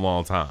long,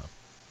 long time.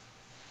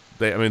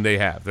 They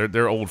have.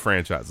 They're old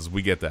franchises.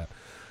 We get that.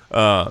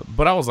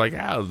 But I was like,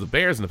 the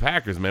Bears and the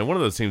Packers, man, one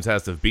of those teams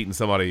has to have beaten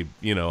somebody,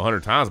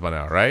 100 times by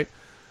now, right?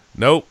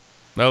 Nope.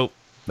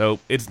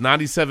 It's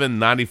 97,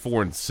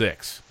 94, and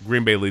 6.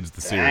 Green Bay leads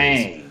the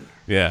series. Dang.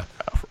 Yeah.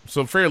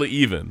 So fairly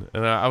even.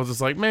 And I was just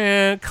like,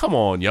 man, come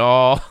on,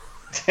 y'all.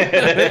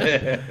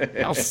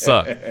 Y'all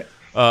suck.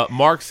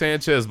 Mark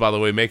Sanchez, by the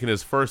way, making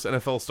his first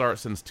NFL start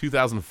since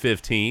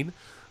 2015.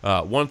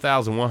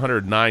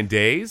 1,109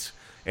 days.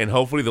 And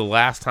hopefully the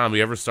last time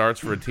he ever starts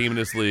for a team in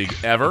this league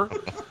ever.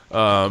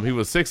 He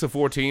was 6 of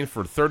 14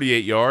 for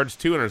 38 yards,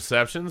 2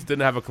 interceptions,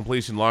 didn't have a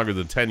completion longer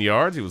than 10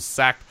 yards. He was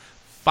sacked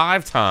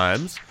 5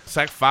 times.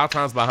 Sacked 5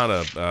 times behind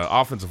an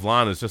offensive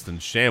line that's just in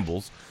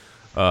shambles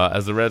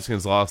as the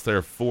Redskins lost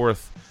their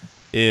 4th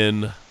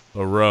in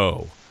a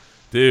row.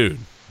 Dude,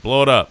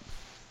 blow it up.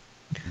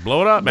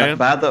 Blow it up, man.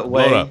 By the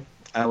way,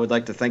 I would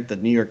like to thank the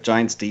New York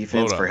Giants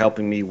defense for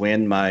helping me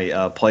win my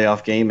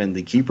playoff game in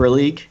the Keeper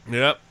League.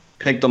 Yep.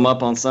 Picked them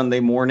up on Sunday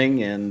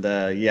morning, and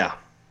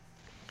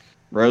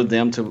rode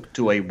them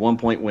to a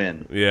 1-point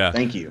win. Yeah.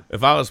 Thank you.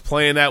 If I was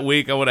playing that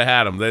week, I would have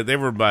had them. They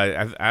were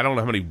I don't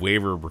know how many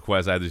waiver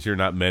requests I had this year,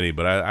 not many,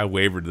 but I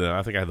wavered them.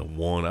 I think I had the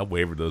one. I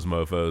wavered those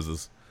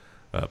mofos.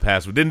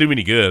 past week. Didn't do me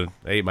any good.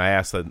 I ate my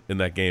ass in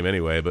that game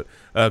anyway. But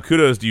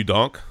kudos to you,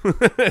 Donk.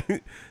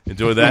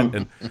 Enjoy that,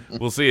 and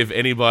we'll see if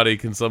anybody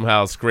can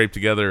somehow scrape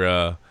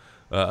together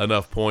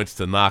enough points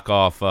to knock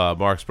off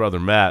Mark's brother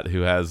Matt,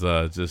 who has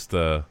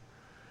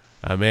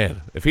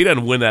man, if he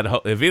doesn't win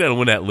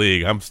that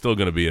league, I'm still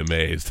going to be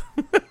amazed.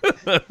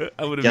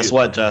 Guess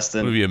what,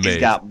 Justin? He's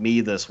got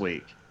me this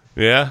week.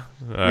 Yeah?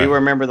 We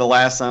remember the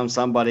last time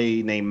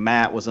somebody named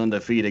Matt was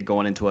undefeated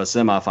going into a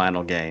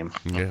semifinal game.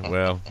 Yeah,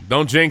 well,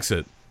 don't jinx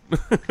it.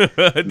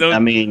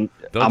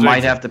 I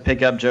might have to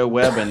pick up Joe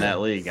Webb in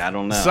that league. I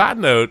don't know. Side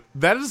note,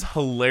 that is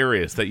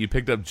hilarious that you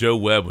picked up Joe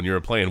Webb when you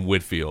were playing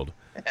Whitfield.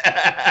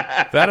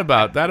 That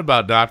about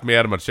knocked me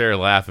out of my chair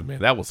laughing, man.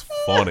 That was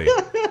funny.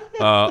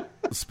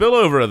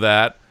 Spillover of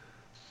that,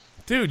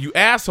 dude, you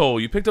asshole!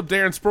 You picked up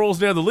Darren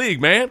Sproles near the league,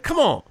 man. Come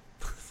on.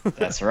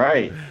 That's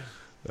right.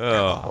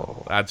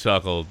 Oh, I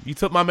chuckled. You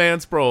took my man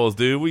Sproles,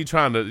 dude. What you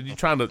trying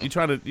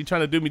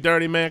to do me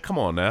dirty, man? Come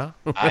on now.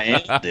 I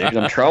am, dude.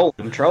 I'm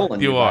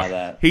trolling you are. by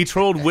that. He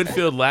trolled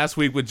Whitfield last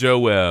week with Joe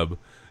Webb,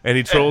 and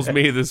he trolls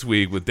me this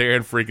week with Darren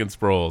freaking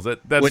Sproles.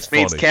 That's which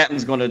funny. Means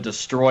Captain's going to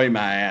destroy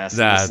my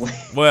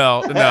ass.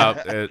 Well,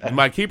 no,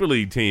 my keeper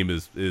league team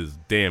is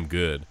damn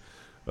good.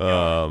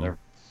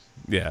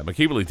 Yeah, my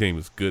keeper league team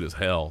is good as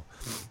hell.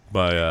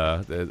 My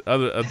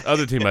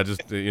other team, I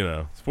just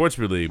sports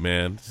league,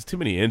 man, just too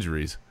many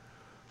injuries.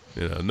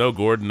 No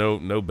Gordon,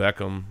 no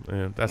Beckham.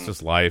 Man, that's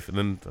just life. And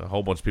then a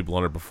whole bunch of people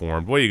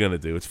underperformed. What are you gonna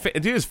do? It's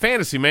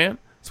fantasy, man.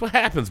 That's what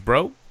happens,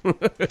 bro.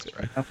 That's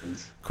what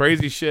happens.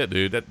 Crazy shit,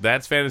 dude.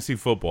 That's fantasy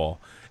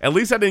football. At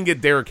least I didn't get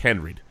Derrick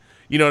Henry'd.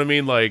 You know what I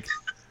mean? Like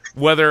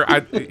whether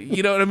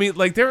you know what I mean?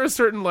 Like there are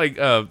certain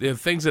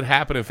things that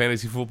happen in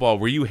fantasy football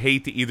where you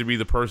hate to either be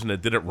the person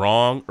that did it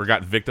wrong or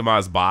got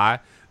victimized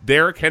by.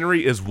 Derrick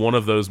Henry is one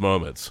of those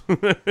moments.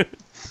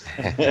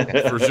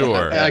 For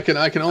sure. I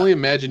can only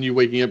imagine you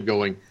waking up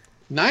going,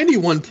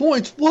 91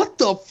 points? What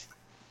the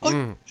fuck?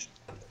 Oh,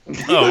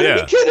 yeah. Are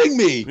you kidding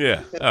me?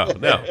 Yeah. Oh,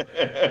 no.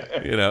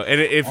 And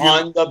if you're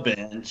on the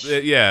bench.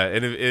 Yeah,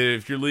 and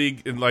if your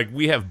league, and like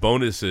we have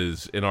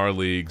bonuses in our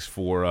leagues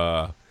for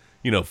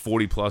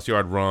 40+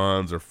 yard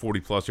runs or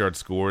 40+ yard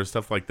scores,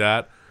 stuff like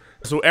that.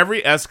 So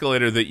every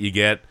escalator that you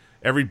get,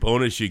 every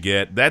bonus you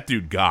get, that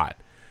dude got.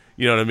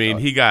 You know what I mean?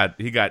 He got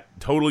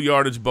total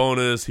yardage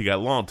bonus. He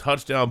got long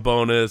touchdown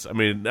bonus. I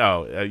mean,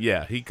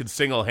 he could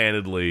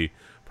single-handedly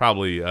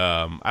probably.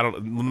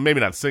 Maybe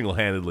not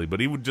single-handedly, but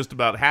he would just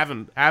about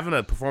having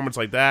a performance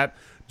like that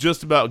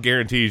just about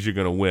guarantees you're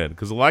going to win.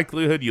 Because the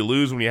likelihood you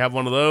lose when you have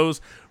one of those,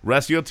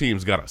 rest of your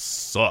team's got to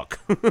suck,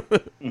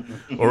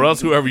 or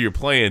else whoever you're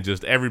playing,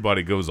 just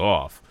everybody goes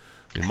off.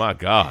 I mean, my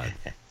God,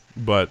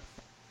 but.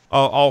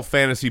 All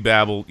fantasy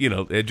babble,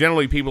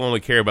 generally people only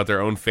care about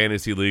their own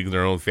fantasy league and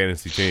their own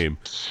fantasy team.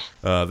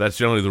 That's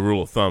generally the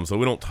rule of thumb. So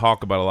we don't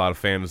talk about a lot of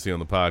fantasy on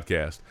the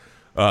podcast.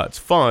 It's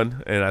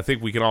fun, and I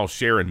think we can all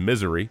share in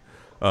misery.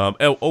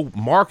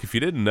 Mark, if you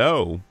didn't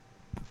know,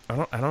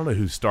 I don't know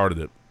who started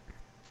it,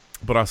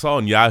 but I saw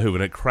on Yahoo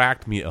and it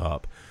cracked me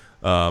up.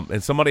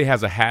 And somebody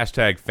has a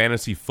hashtag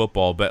fantasy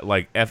football bet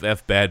like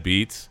FF bad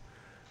beats,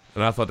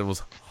 and I thought that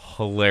was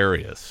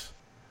hilarious.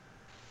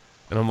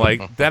 And I'm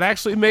like, that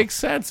actually makes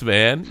sense,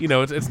 man.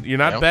 It's you're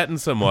not betting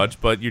so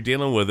much, but you're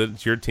dealing with it.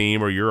 It's your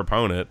team or your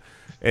opponent.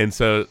 And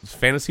so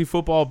fantasy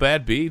football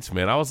bad beats,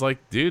 man. I was like,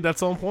 dude,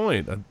 that's on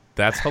point.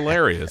 That's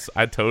hilarious.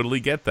 I totally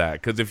get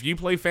that. Because if you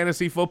play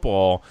fantasy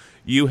football,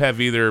 you have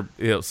either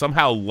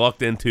somehow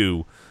lucked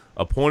into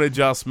a point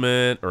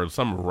adjustment or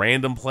some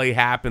random play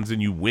happens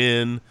and you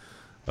win.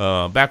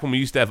 Back when we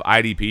used to have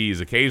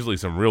IDPs, occasionally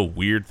some real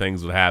weird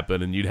things would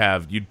happen, and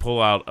you'd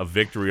pull out a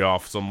victory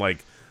off some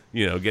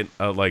get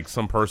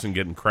some person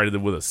getting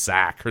credited with a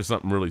sack or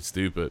something really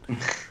stupid.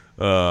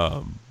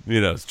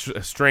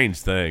 Strange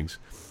things.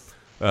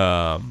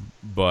 But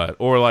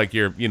like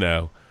you're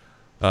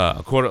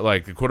a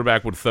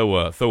quarterback would throw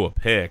a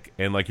pick,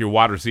 and like your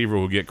wide receiver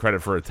would get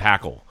credit for a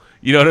tackle.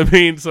 You know what I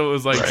mean? So it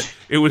was like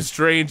It was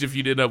strange if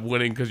you ended up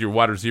winning because your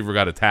wide receiver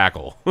got a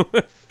tackle.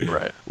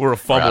 Right. Or a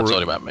fumble. I'm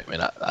talking about. I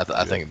mean,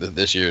 I think that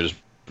this year's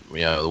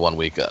the 1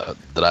 week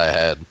that I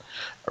had.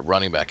 A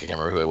running back, I can't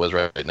remember who it was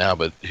right now,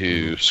 but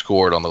who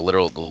scored on the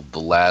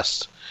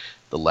last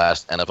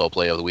NFL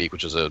play of the week,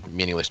 which is a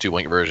meaningless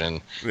 2-point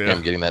conversion. Yeah.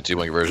 Him getting that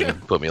 2-point conversion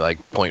put me like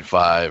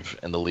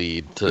 0.5 in the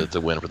lead to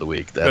win for the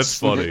week. That's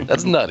funny.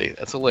 That's nutty.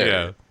 That's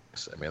hilarious.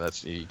 Yeah. I mean,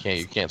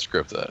 you can't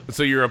script that.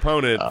 So your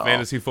opponent,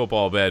 fantasy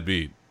football bad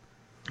beat.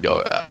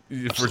 Go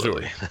for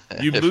sure.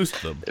 You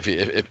boosted them.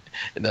 If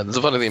now, there's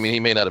a funny thing. I mean,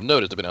 he may not have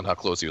noticed depending on how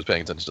close he was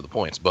paying attention to the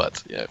points,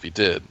 but if he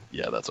did,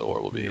 that's a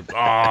horrible beat.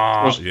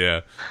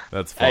 Yeah,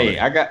 that's funny. Hey,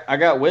 I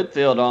got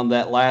Whitfield on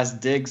that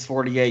last Diggs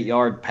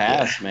 48-yard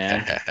pass, man.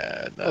 Nice.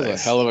 That was a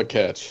hell of a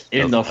catch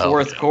in the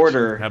fourth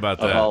quarter. How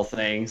about that? Of all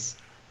things,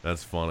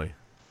 that's funny.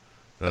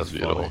 That's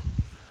beautiful.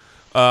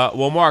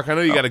 Well, Mark, I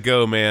know you got to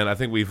go, man. I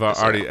think we've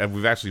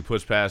actually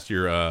pushed past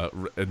your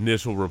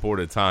initial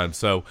reported time,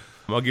 so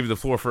I'll give you the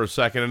floor for a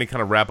second. Any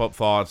kind of wrap-up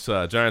thoughts,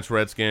 Giants,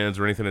 Redskins,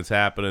 or anything that's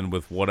happening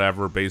with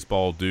whatever,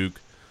 baseball,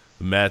 Duke,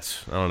 the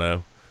Mets, I don't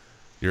know.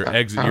 Your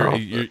exit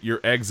strategy, your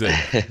exit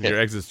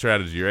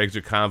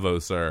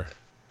convo, sir.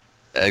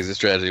 Exit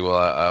strategy. Well,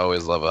 I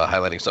always love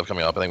highlighting stuff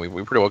coming up. I think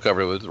we pretty well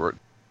covered it with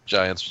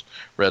Giants,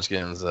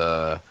 Redskins.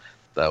 That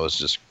was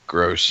just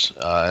gross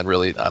and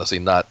really, honestly,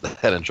 not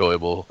that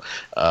enjoyable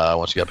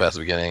once you got past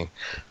the beginning,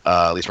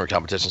 at least from a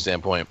competition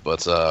standpoint.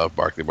 But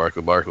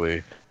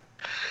Barkley.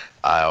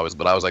 I always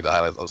like to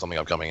highlight something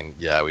upcoming. And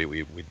yeah,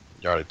 we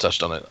already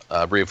touched on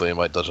it briefly and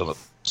might touch on it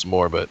some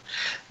more. But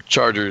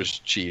Chargers,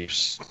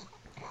 Chiefs,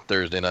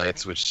 Thursday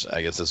nights, which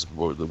I guess this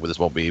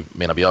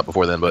may not be up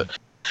before then, but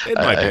it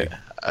might be.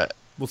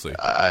 We'll see.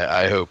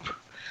 I hope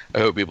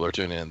people are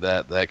tuning in.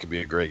 That could be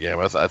a great game.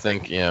 I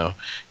think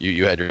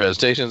you had your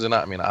hesitations, and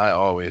I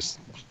always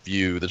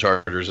view the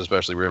Chargers,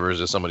 especially Rivers,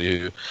 as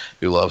somebody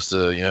who loves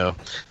to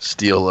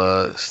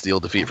steal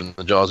defeat from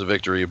the jaws of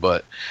victory.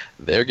 But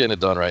they're getting it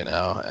done right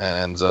now,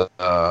 and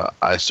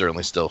I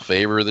certainly still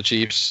favor the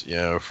Chiefs,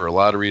 for a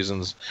lot of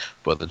reasons.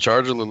 But the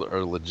Chargers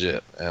are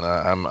legit, and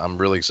I'm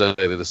really excited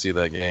to see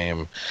that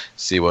game,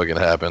 see what can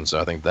happen.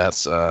 So I think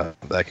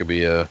that could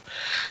be a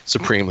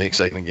supremely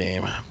exciting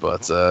game.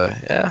 But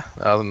yeah,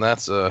 other than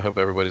that, hope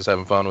everybody's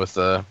having fun with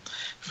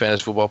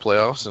fantasy football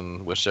playoffs,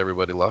 and wish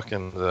everybody luck.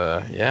 And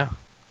yeah,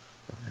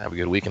 have a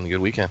good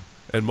weekend.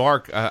 And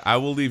Mark, I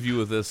will leave you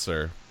with this,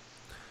 sir.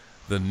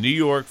 The New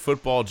York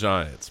Football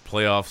Giants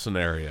playoff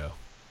scenario.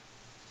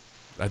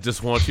 I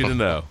just want you to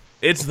know.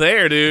 It's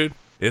there, dude.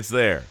 It's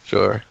there.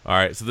 Sure. All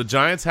right, so the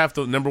Giants have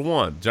to, number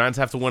one, Giants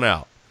have to win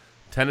out.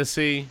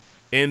 Tennessee,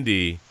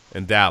 Indy,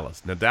 and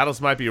Dallas. Now,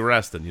 Dallas might be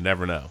resting. You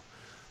never know.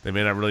 They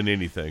may not really need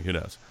anything. Who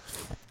knows?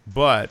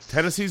 But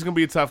Tennessee's going to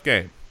be a tough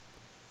game,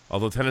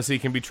 although Tennessee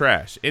can be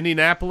trash.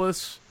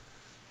 Indianapolis,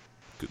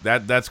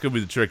 that's going to be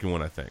the tricky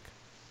one, I think,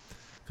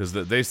 because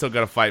they still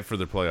got to fight for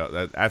their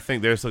playoff. I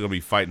think they're still going to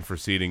be fighting for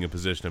seeding and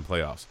position in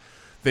playoffs.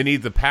 They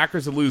need the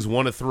Packers to lose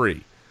 1 of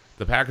 3.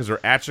 The Packers are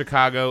at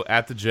Chicago,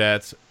 at the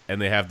Jets,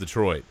 and they have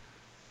Detroit.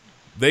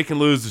 They can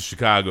lose to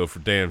Chicago for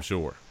damn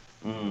sure.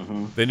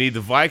 Mm-hmm. They need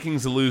the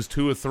Vikings to lose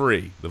 2 of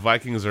 3. The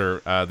Vikings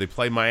are they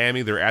play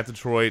Miami, they're at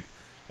Detroit,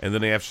 and then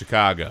they have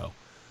Chicago.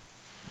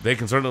 They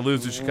can certainly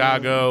lose to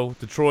Chicago.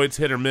 Detroit's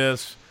hit or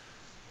miss.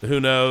 Who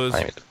knows?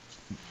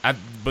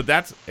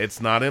 But it's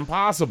not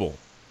impossible.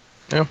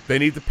 Yeah. They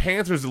need the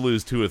Panthers to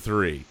lose 2 of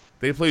 3.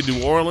 They play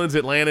New Orleans,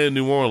 Atlanta, and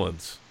New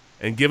Orleans.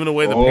 And given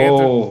away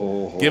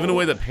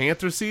the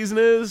Panther season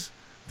is,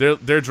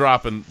 they're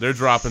dropping 2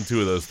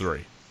 of those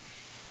 3.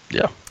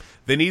 Yeah.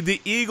 They need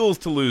the Eagles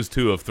to lose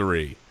 2 of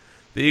 3.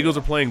 The Eagles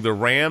are playing the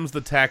Rams,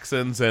 the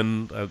Texans,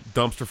 and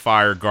dumpster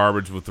fire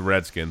garbage with the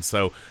Redskins.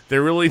 So they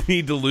really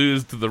need to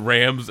lose to the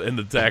Rams and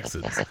the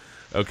Texans.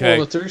 Okay.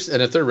 Well,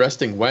 if they're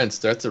resting Wentz,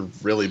 that's a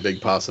really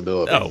big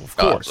possibility. Oh, of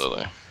course.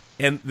 Absolutely.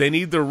 And they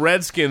need the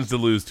Redskins to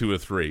lose 2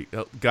 of 3.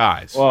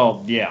 Guys.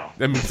 Well, yeah.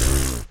 I mean,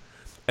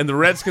 and the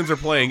Redskins are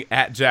playing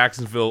at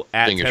Jacksonville,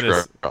 at Tennessee.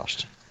 Fingers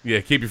crossed.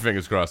 Yeah, keep your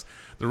fingers crossed.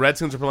 The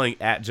Redskins are playing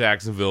at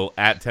Jacksonville,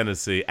 at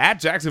Tennessee. At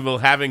Jacksonville,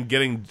 having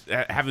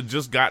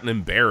just gotten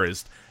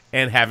embarrassed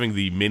and having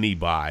the mini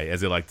bye,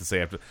 as they like to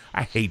say after.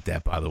 I hate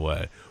that, by the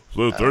way.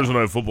 So Thursday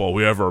Night Football,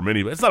 we have our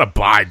mini bye. It's not a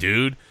bye,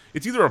 dude.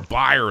 It's either a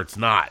bye or it's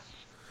not.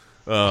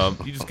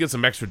 You just get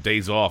some extra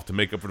days off to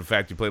make up for the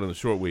fact you played on the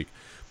short week.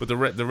 But the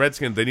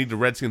Redskins, they need the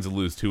Redskins to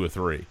lose 2 of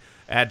 3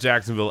 at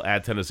Jacksonville,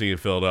 at Tennessee, and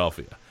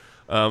Philadelphia.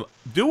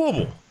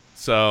 Doable.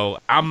 So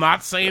I'm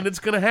not saying it's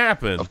going to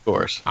happen. Of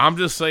course. I'm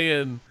just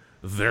saying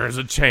there's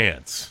a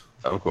chance.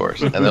 Of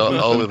course. And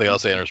the only thing I'll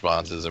say in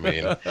response is, how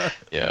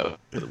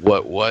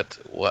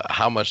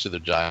much do the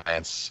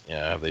Giants,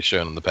 have they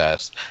shown in the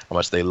past how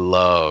much they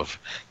love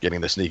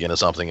getting to sneak into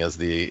something as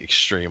the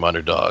extreme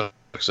underdog.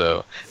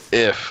 So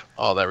if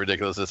all that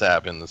ridiculousness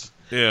happens,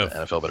 the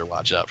NFL better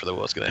watch out for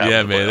what's going to happen.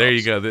 Yeah, man, there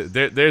you go.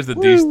 There's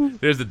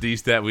the D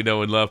stat we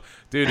know and love.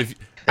 Dude,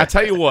 I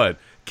tell you what,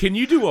 can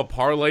you do a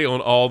parlay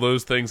on all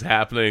those things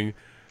happening?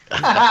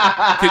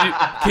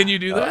 Can you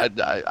do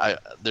that?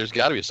 There's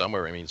got to be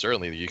somewhere. I mean,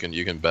 certainly you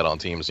can bet on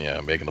teams,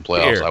 making the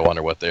playoffs. Here. I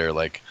wonder what they're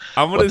like.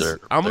 I'm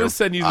gonna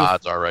send you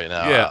odds are right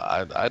now.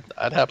 Yeah.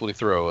 I'd happily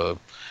throw a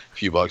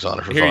few bucks on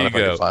it for Here fun you if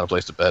go. I can find a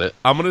place to bet it.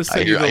 I'm gonna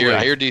send you the link.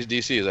 I hear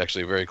DC is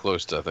actually very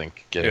close to, I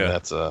think, getting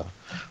that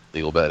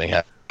legal betting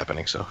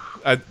happening. So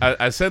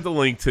I sent the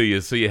link to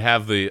you so you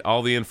have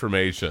all the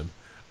information.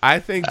 I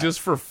think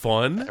just for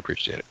fun, I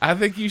appreciate it. I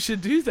think you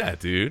should do that,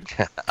 dude.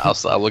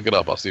 I'll look it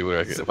up. I'll see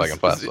if I can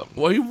find something.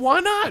 Well,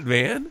 why not,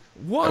 man?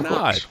 Why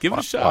not? Give it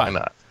a shot. Why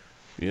not?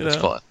 It's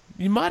fun.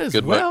 You might as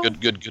good well.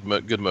 Good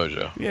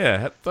mojo.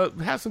 Yeah,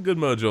 have some good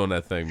mojo on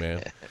that thing,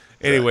 man.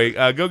 Anyway,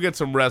 go get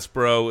some rest,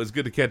 bro. It's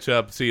good to catch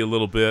up, see you a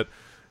little bit,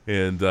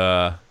 and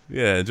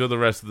enjoy the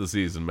rest of the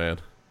season, man.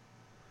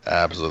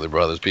 Absolutely,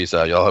 brothers. Peace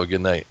out. Y'all have a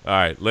good night. All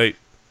right, late.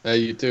 Hey,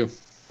 you too.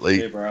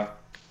 Late. Hey, bro.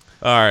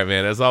 All right,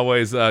 man. As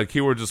always,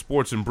 keywords of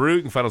sports and brew.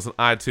 You can find us on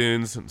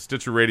iTunes, and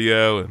Stitcher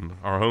Radio, and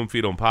our home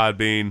feed on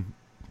Podbean.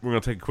 We're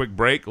going to take a quick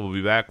break. We'll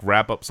be back,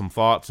 wrap up some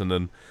thoughts, and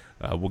then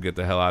we'll get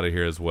the hell out of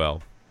here as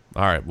well.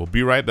 All right, we'll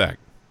be right back.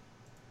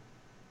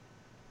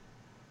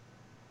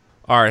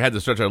 All right, had to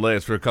stretch our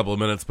legs for a couple of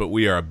minutes, but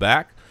we are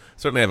back.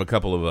 certainly have a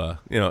couple of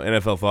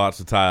NFL thoughts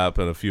to tie up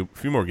and a few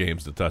more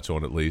games to touch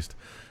on at least.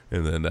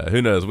 And then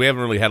who knows? We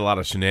haven't really had a lot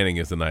of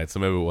shenanigans tonight, so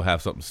maybe we'll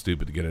have something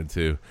stupid to get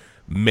into.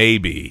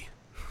 Maybe.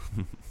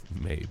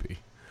 Maybe.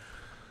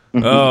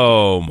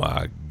 Oh,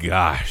 my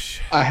gosh.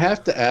 I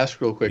have to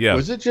ask real quick. Yeah.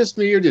 Was it just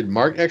me, or did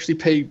Mark actually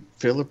pay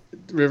Phillip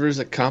Rivers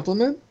a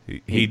compliment?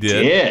 He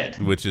did.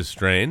 Which is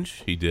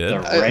strange. He did.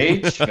 The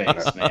rage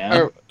face,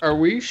 man. Are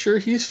we sure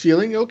he's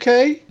feeling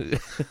okay?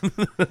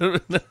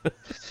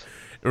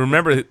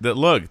 Remember that,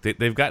 look,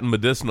 they've gotten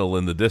medicinal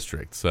in the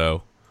district,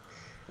 so.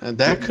 And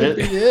that could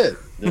be it.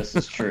 This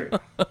is true.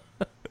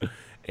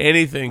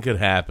 Anything could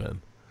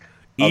happen.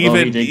 Although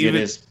he did get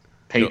his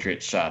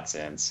Patriot shots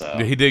in, so.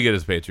 He did get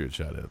his Patriot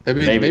shot in.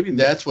 Maybe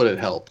that's what it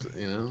helped,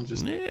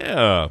 Just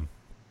Yeah.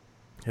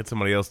 Had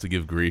somebody else to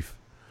give grief.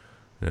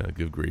 Yeah,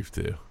 give grief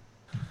too.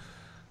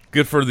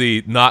 Good for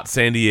the not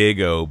San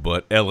Diego,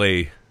 but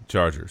L.A.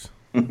 Chargers.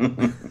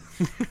 I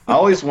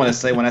always want to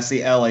say, when I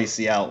see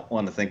LAC, I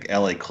want to think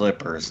LA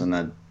Clippers, and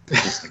then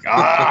just like,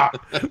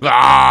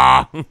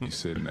 Ah! You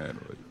said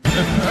Natalie.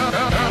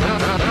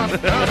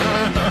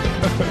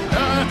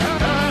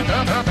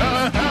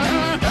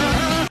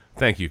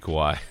 Thank you,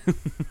 Kawhi.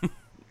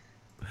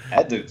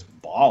 That dude's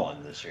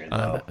balling this year,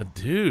 though.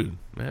 Dude,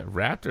 man,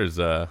 Raptors,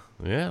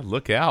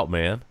 look out,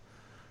 man.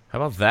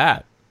 How about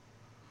that?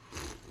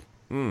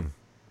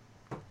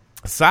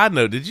 Side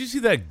note, did you see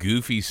that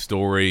goofy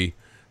story?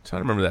 I'm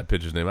trying to remember that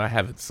pitcher's name. I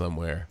have it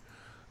somewhere.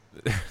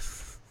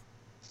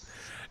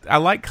 I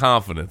like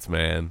confidence,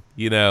 man.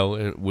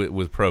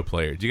 With pro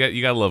players, you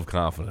got to love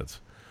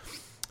confidence.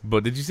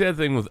 But did you see that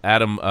thing with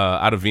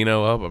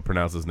Ottavino? I hope I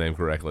pronounced his name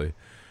correctly.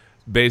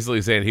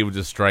 Basically saying he would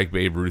just strike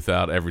Babe Ruth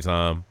out every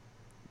time.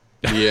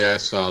 Yeah, I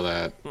saw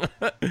that.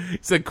 He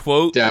said,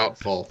 quote,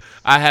 doubtful.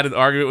 I had an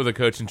argument with a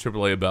coach in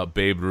AAA about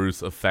Babe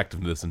Ruth's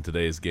effectiveness in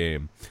today's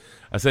game.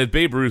 I said,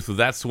 Babe Ruth, with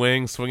that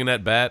swinging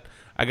that bat,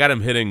 I got him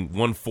hitting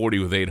 140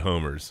 with 8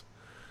 homers.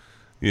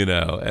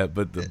 But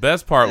the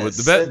best part was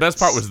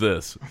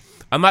this.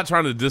 I'm not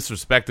trying to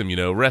disrespect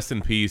him, rest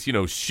in peace,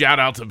 shout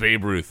out to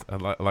Babe Ruth. I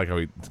like how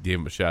he gave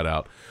him a shout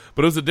out.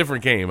 But it was a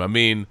different game. I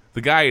mean,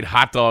 the guy ate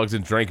hot dogs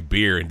and drank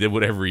beer and did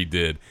whatever he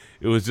did.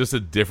 It was just a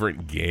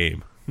different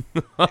game.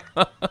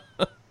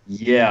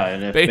 Yeah,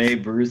 and if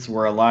Babe Ruth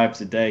were alive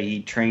today,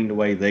 he trained the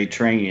way they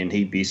train, and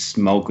he'd be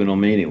smoking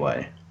them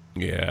anyway.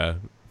 Yeah.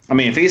 I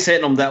mean, if he's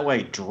hitting them that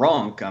way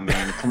drunk, I mean,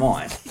 come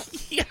on.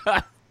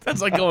 Yeah,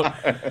 that's like going...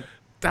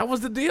 That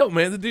was the deal,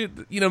 man. The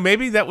dude,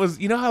 maybe that was...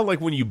 You know how,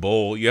 like, when you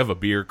bowl, you have a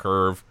beer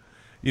curve?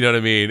 You know what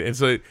I mean? And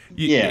so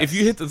if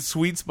you hit the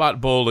sweet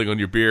spot bowling on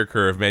your beer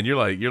curve, man, you're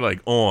like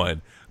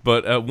on.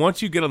 But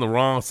once you get on the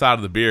wrong side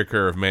of the beer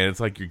curve, man, it's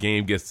like your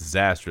game gets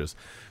disastrous.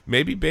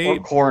 Maybe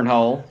Babe... Or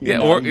cornhole.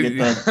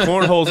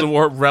 Cornhole's a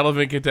more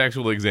relevant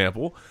contextual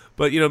example.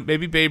 But,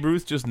 maybe Babe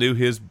Ruth just knew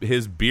his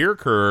beer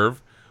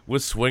curve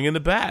was swinging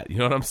the bat. You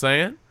know what I'm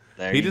saying?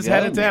 He just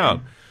had it down.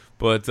 Man.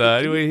 But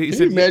anyway, he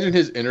said... Can you imagine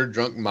his inner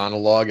drunk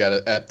monologue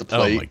at the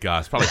plate? Oh, my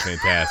gosh. Probably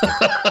fantastic.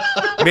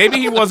 Maybe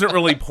he wasn't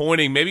really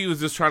pointing. Maybe he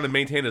was just trying to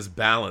maintain his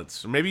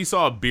balance. Or maybe he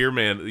saw a beer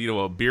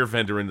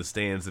vendor in the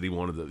stands that he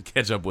wanted to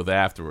catch up with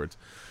afterwards.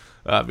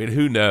 I mean,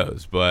 who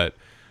knows? But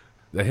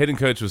the hitting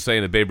coach was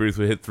saying that Babe Ruth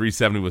would hit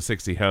 370 with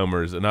 60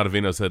 homers. And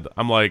Ottavino said,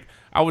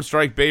 I would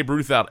strike Babe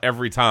Ruth out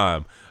every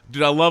time.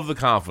 Dude, I love the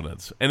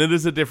confidence. And it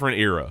is a different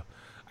era.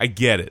 I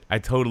get it. I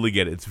totally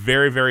get it. It's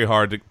very, very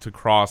hard to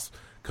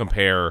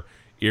cross-compare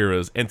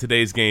eras. And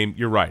today's game,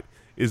 you're right,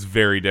 is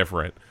very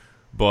different.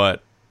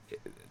 But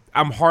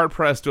I'm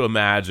hard-pressed to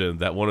imagine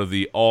that one of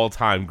the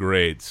all-time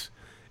greats,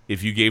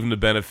 if you gave them the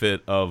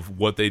benefit of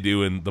what they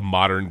do in the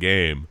modern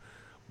game,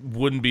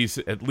 wouldn't be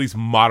at least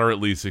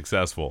moderately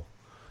successful.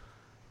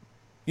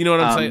 You know what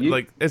I'm saying?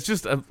 Like, it's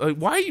just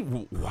why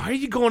are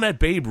you going at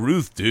Babe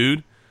Ruth,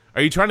 dude?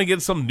 Are you trying to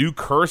get some new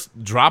curse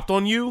dropped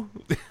on you?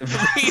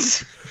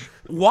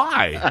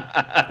 Why?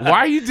 Why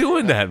are you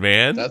doing that,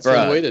 man? That's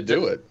the way to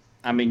do it.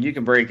 I mean, you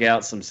can break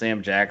out some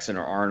Sam Jackson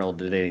or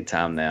Arnold at any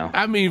time now.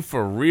 I mean,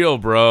 for real,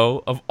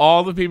 bro. Of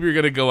all the people you're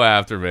going to go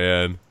after,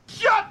 man.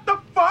 Shut the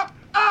fuck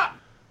up!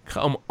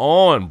 Come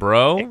on,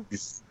 bro.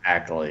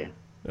 Exactly.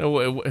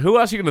 Who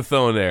else are you going to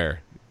throw in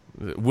there?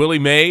 Willie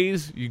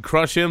Mays? You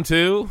crush him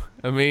too?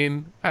 I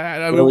mean,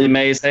 Willie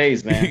Mays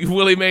Hayes, man.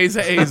 Willie Mays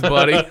Hayes,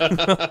 buddy.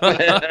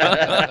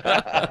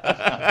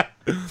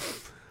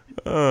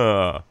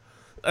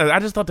 I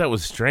just thought that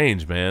was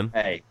strange, man.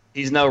 Hey,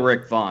 he's no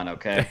Rick Vaughn,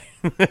 okay?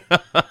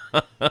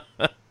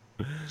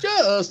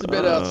 Just a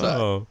bit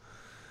outside.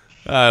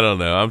 I don't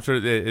know. I'm sure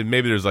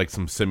maybe there's like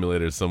some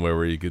simulators somewhere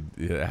where you could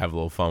have a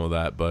little fun with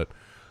that. But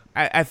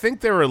I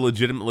think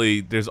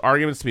there's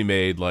arguments to be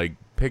made, like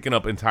picking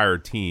up entire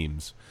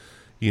teams.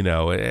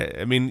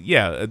 I mean,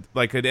 yeah,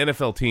 like an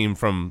NFL team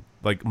from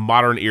like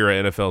modern era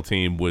NFL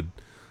team would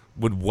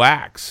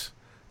wax,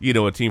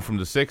 a team from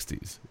the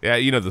 60s.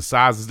 Yeah, the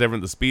size is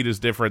different, the speed is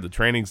different, the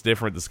training's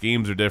different, the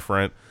schemes are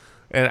different.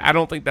 And I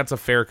don't think that's a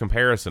fair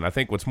comparison. I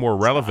think what's more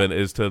relevant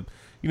is to,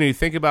 you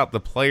think about the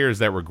players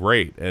that were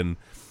great. And,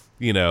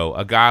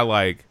 a guy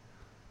like,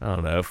 I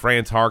don't know,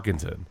 Franz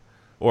Harkington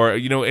or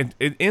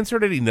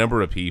insert any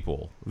number of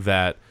people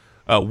that.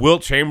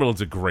 Wilt Chamberlain's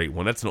a great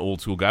one. That's an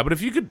old school guy. But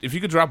if you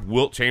could drop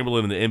Wilt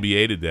Chamberlain in the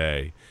NBA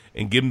today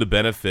and give him the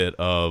benefit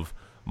of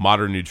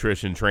modern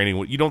nutrition training,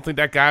 you don't think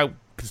that guy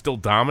could still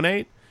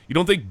dominate? You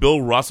don't think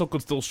Bill Russell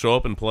could still show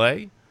up and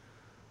play?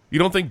 You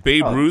don't think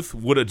Babe Ruth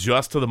would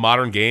adjust to the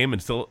modern game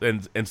and still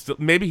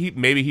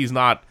maybe he's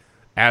not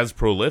as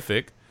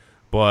prolific,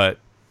 but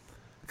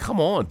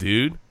come on,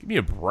 dude, give me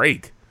a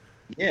break.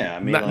 Yeah, I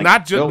mean,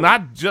 not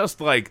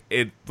just like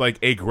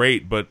a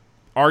great, but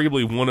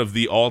arguably one of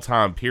the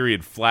all-time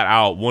period, flat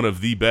out one of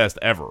the best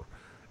ever,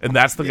 and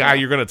that's the guy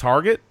you're going to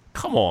target?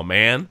 Come on,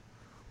 man.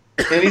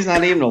 And he's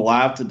not even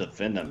allowed to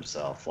defend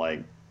himself.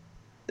 Like,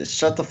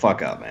 shut the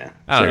fuck up, man.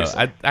 I don't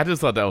know. I just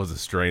thought that was a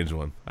strange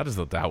one. I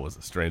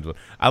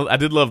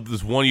did love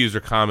this one user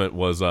comment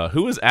was,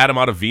 who is Adam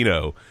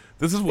Ottavino?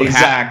 This is what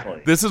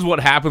this is what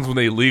happens when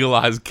they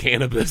legalize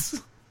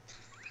cannabis.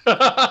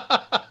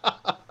 I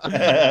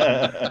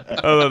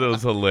thought it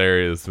was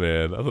hilarious,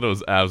 man. I thought it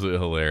was absolutely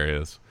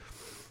hilarious.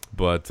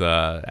 But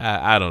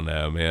I don't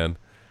know, man.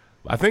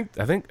 I think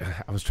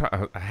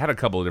I had a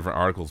couple of different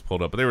articles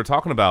pulled up, but they were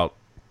talking about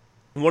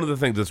one of the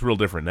things that's real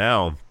different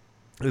now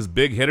is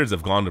big hitters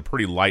have gone to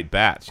pretty light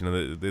bats,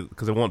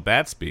 because they want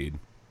bat speed.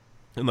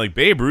 And like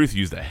Babe Ruth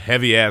used a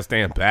heavy ass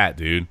damn bat,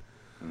 dude.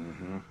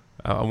 Mm-hmm.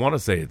 I want to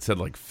say it said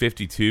like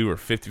 52 or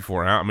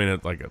 54 ounce. I mean,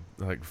 it's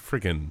like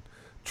freaking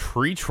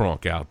tree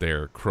trunk out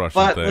there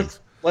crushing things.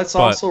 Let's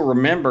also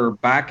remember,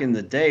 back in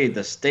the day,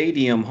 the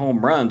stadium home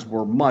runs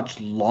were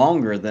much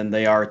longer than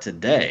they are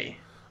today.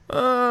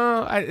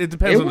 It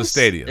depends on the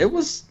stadium.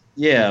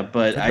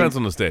 But it depends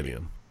on the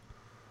stadium.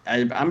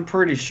 I'm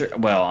pretty sure.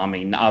 Well, I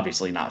mean,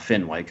 obviously not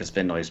Fenway, because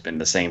Fenway's been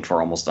the same for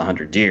almost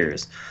 100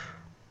 years.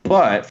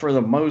 But for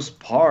the most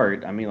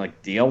part, I mean,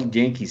 like the old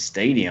Yankee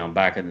Stadium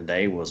back in the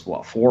day was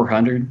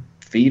 400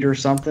 feet or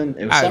something.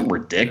 It was something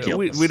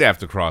ridiculous. We'd have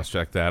to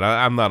cross-check that.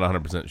 I'm not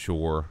 100%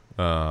 sure.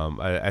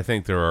 I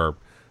think there are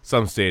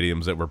some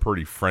stadiums that were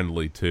pretty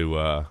friendly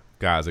to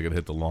guys that could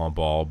hit the long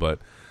ball, but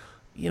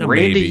Randy,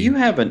 maybe. You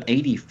have an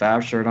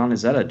 85 shirt on.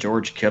 Is that a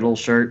George Kittle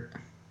shirt?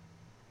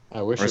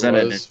 I wish or is it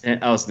that was.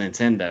 It's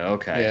Nintendo.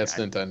 Okay. Yeah, it's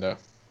Nintendo.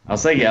 I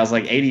was thinking, I was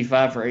like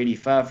 85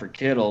 for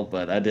Kittle,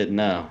 but I didn't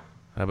know.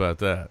 How about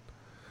that?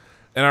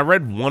 And I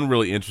read one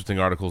really interesting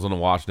article on the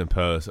Washington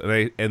Post,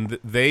 and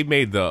they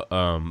made the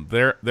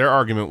their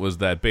argument was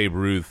that Babe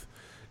Ruth,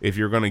 if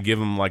you're going to give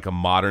him like a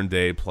modern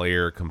day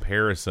player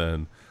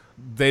comparison,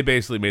 they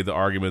basically made the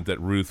argument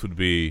that Ruth would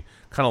be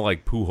kind of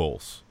like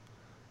Pujols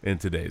in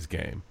today's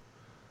game.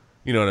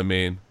 You know what I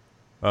mean?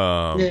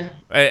 Yeah.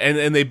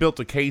 And they built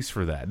a case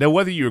for that. Now,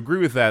 whether you agree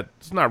with that,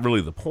 it's not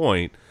really the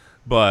point.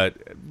 But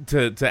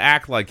to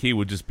act like he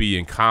would just be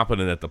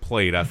incompetent at the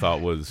plate, I thought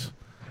was,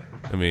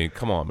 I mean,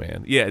 come on,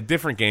 man. Yeah,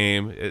 different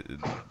game.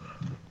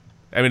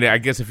 I mean, I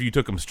guess if you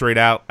took him straight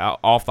out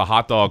off the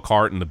hot dog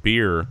cart and the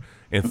beer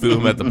and threw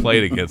him at the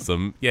plate against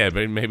them, yeah,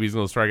 maybe he's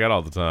going to strike out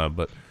all the time.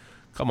 But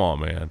come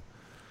on, man.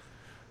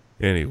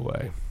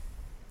 Anyway,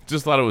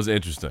 just thought it was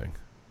interesting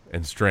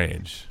and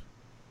strange.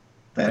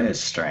 That is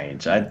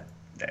strange.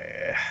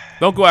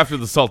 Don't go after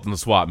the Sultan the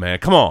SWAT, man.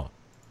 Come on.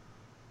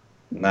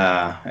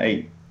 Nah,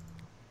 hey,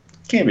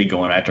 can't be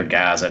going after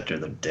guys after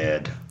they're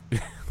dead.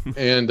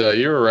 And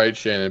you were right,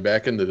 Shannon.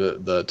 Back in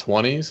the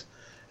 20s,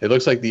 it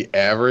looks like the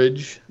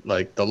average,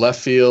 like the left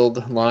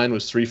field line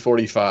was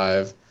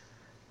 345,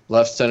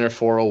 left center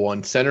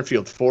 401, center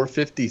field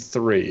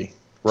 453,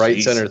 right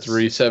Jesus. center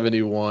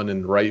 371,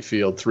 and right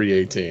field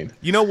 318.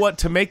 You know what?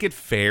 To make it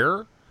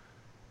fair,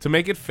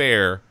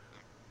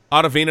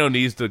 Ottavino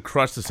needs to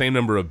crush the same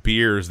number of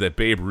beers that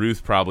Babe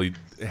Ruth probably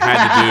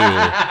had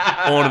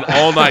to do on an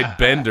all-night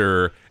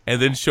bender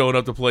and then showing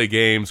up to play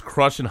games,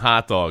 crushing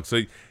hot dogs.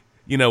 So,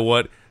 you know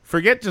what?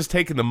 Forget just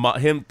taking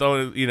bringing him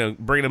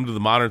to the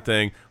modern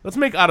thing. Let's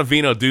make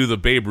Ottavino do the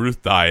Babe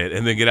Ruth diet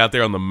and then get out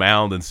there on the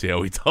mound and see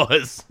how he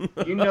does.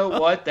 You know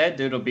what? That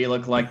dude will be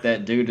look like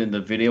that dude in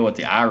the video with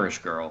the Irish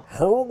girl.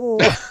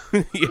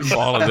 He's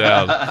falling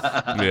down.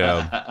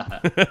 Yeah.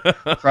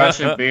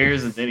 Crushing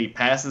beers and then he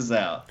passes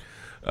out.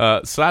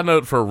 Side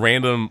note for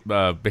random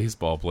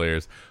baseball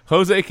players: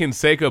 Jose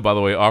Canseco, by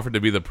the way, offered to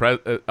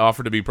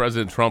be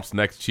President Trump's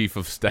next chief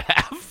of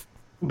staff.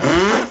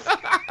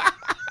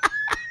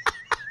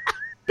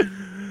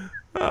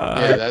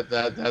 Yeah,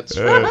 that's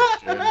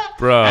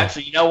bro.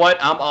 Actually, you know what?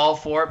 I'm all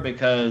for it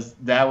because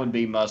that would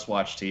be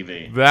must-watch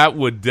TV. That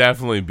would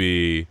definitely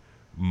be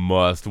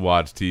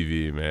must-watch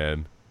TV,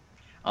 man.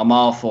 I'm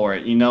all for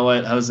it. You know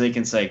what? Jose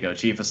Canseco,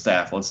 chief of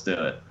staff. Let's do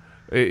it.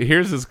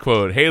 Here's his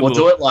quote. Hey, we'll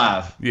do it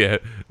live. Yeah.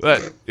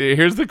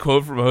 Here's the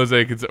quote from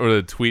Jose or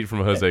the tweet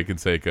from Jose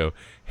Canseco.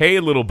 Hey,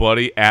 little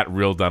buddy, at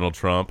real Donald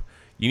Trump.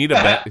 You need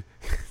a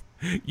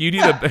you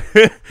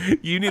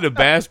need a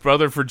bass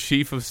brother for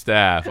chief of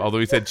staff. Although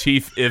he said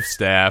chief if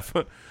staff.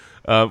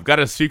 Got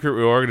a secret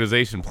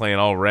reorganization plan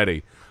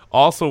already.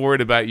 Also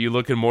worried about you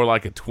looking more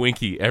like a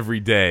Twinkie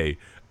every day.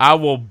 I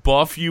will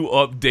buff you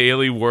up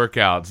daily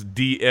workouts.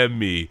 DM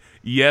me.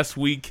 Yes,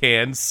 we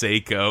can,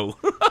 Seiko.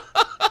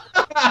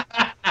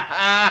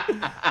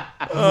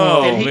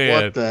 Oh,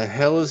 man. What the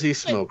hell is he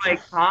smoking?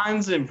 Like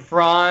Hans and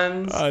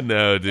Franz. I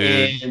know,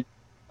 dude.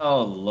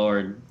 Oh,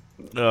 Lord.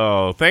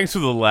 Oh, thanks for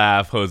the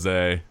laugh,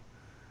 Jose.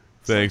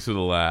 Thanks for the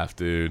laugh,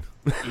 dude.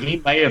 He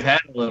may have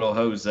had a little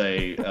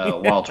Jose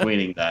while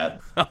tweeting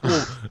that.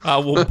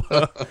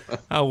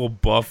 I will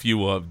buff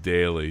you up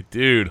daily.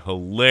 Dude,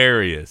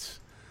 hilarious.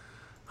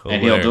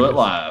 And he'll do it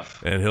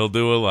live. And he'll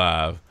do it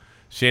live.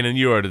 Shannon,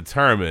 you are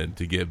determined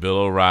to get Bill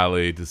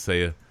O'Reilly to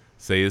say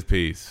his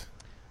piece.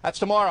 That's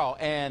tomorrow,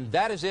 and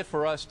that is it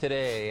for us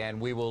today.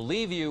 And we will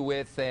leave you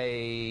with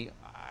I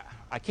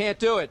can't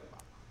do it.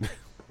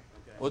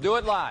 We'll do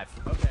it live.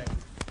 Okay.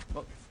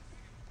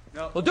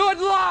 We'll do it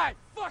live.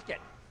 Fuck it.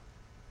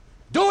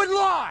 Do it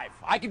live.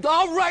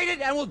 I'll write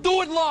it, and we'll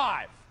do it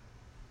live.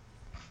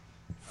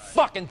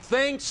 Fucking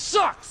thing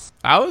sucks.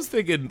 I was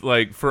thinking,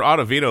 like, for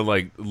Ottavino,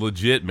 like,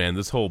 legit, man,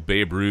 this whole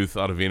Babe Ruth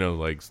Ottavino,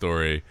 like,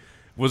 story.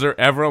 Was there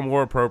ever a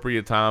more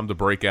appropriate time to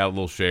break out a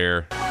little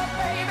share?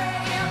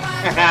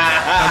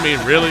 I mean,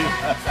 really?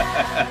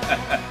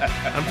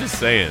 I'm just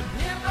saying.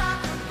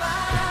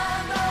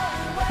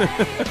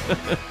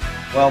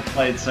 Well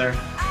played, sir.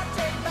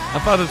 I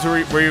thought that's where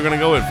you were going to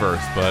go at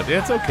first, but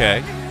it's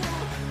okay.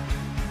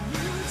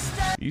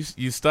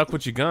 You stuck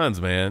with your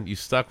guns, man. You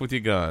stuck with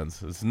your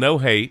guns. It's no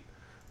hate.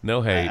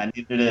 No hate. I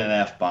needed an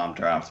F-bomb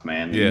drops,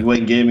 man. Yeah. You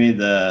wouldn't give me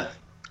the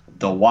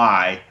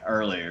why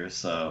earlier,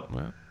 so.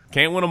 Well,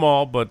 can't win them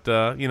all, but,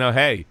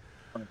 hey.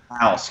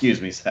 How?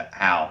 Excuse me,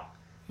 how?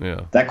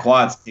 Yeah. That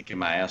quad's kicking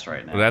my ass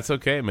right now. Well, that's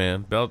okay,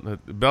 man.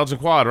 Belgian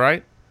quad,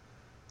 right?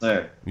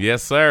 Sir.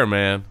 Yes, sir,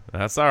 man.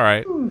 That's all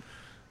right.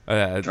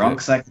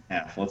 Drunk second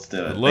half. Let's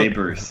do it. Look, Babe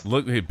Ruth.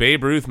 Look,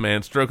 Babe Ruth,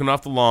 man, stroking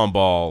off the lawn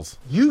balls.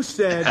 You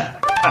said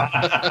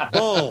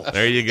balls.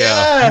 There you go.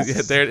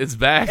 Yes! There, it's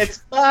back. It's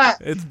back.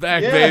 It's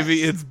back, Yes.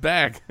 baby. It's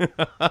back.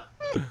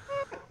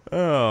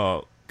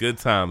 Oh, good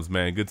times,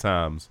 man. Good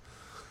times.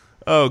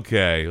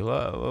 Okay,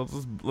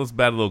 let's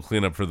bat a little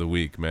cleanup for the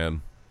week,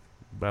 man.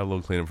 Bat a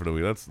little cleanup for the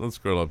week. Let's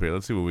scroll up here.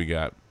 Let's see what we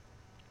got.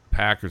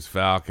 Packers,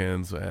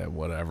 Falcons,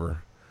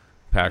 whatever.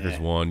 Packers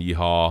won.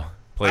 Yeehaw.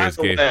 Players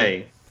game.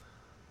 Hey,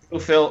 Joe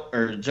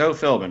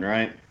Philbin,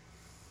 right?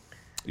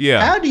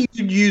 Yeah. How do you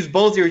use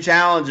both your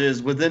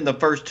challenges within the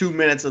first 2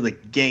 minutes of the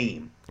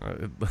game?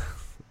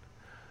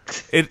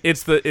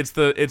 It's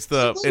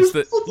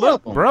the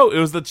look, bro. It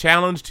was the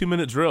challenge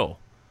 2-minute drill.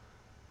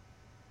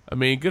 I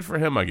mean, good for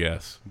him, I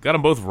guess. Got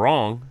them both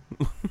wrong.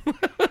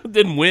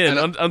 Didn't win.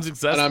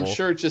 Unsuccessful. And I'm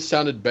sure it just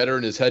sounded better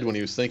in his head when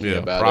he was thinking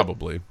about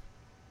probably. it.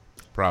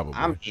 Probably.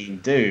 I mean,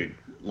 dude,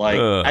 like,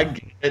 I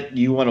get it,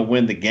 you want to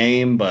win the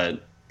game,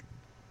 but,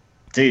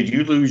 dude,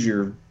 you lose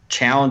your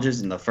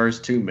challenges in the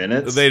first 2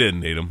 minutes. They didn't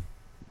need them.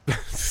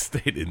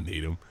 They didn't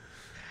need them.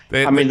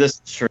 This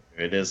is true.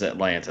 It is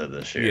Atlanta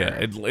this year. Yeah,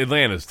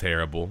 Atlanta's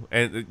terrible.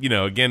 And,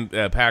 again,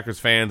 Packers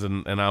fans,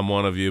 and I'm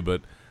one of you,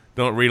 but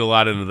don't read a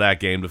lot into that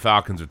game. The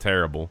Falcons are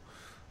terrible.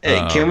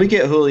 Hey, can we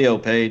get Julio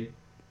paid?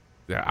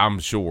 Yeah, I'm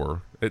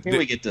sure. Can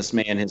we get this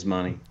man his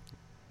money?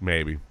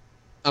 Maybe.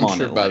 I'm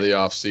sure by the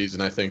offseason,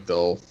 I think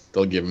they'll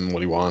give him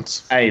what he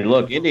wants. Hey,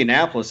 look,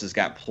 Indianapolis has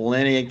got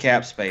plenty of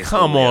cap space.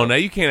 Come on, now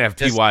you can't have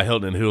T.Y.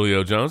 Hilton and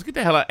Julio Jones. Get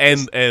the hell out.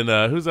 And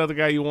who's the other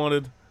guy you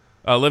wanted?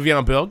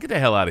 Le'Veon Bell. Get the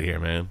hell out of here,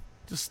 man.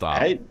 Just stop.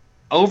 Hey,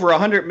 over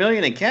 $100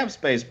 million in cap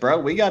space, bro.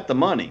 We got the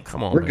money.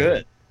 Come on, we're man.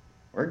 good.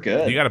 We're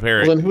good. You got to pair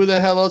it. Well, then who the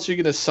hell else are you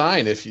going to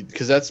sign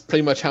because that's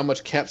pretty much how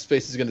much cap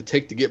space is going to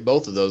take to get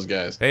both of those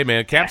guys. Hey,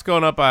 man, cap's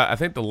going up. I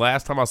think the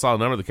last time I saw a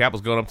number, the cap was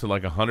going up to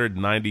like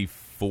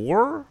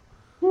 194.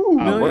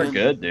 We're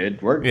good,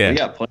 dude. We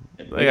got plenty.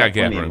 They got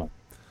cap room.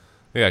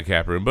 They got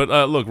cap room.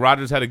 But look,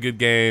 Rodgers had a good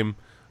game.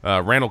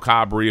 Randall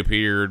Cobb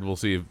reappeared. We'll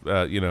see if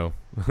we'll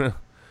see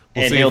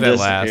if that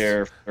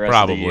lasts.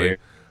 Probably.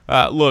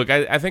 Look,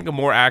 I think a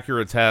more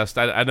accurate test.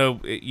 I know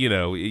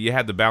you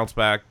had the bounce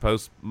back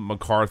post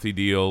McCarthy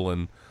deal,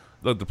 and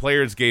look, the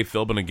players gave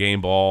Philbin a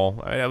game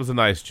ball. That was a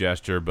nice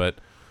gesture, but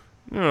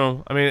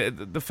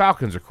the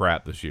Falcons are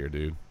crap this year,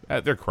 dude.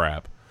 They're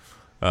crap.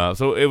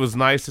 So it was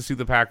nice to see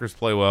the Packers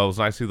play well. It was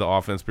nice to see the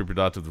offense be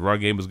productive. The run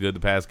game was good.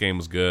 The pass game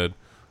was good.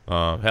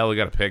 Hell, they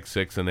got a pick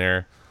six in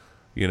there.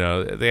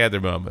 They had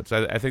their moments.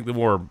 I think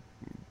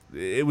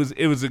it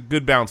was a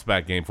good bounce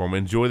back game for them.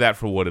 Enjoy that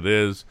for what it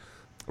is.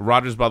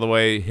 Rodgers, by the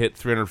way, hit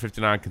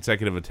 359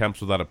 consecutive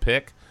attempts without a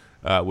pick,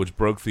 which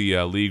broke the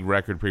league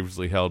record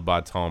previously held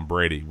by Tom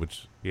Brady,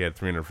 which he had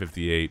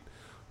 358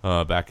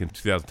 back in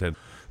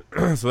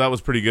 2010. So that was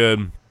pretty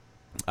good.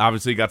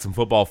 Obviously, got some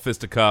football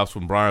fisticuffs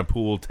when Brian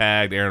Poole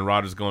tagged Aaron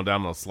Rodgers going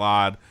down on a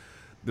slide.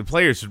 The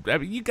players,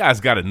 you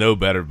guys got to know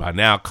better by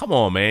now. Come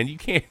on, man. You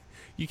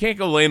can't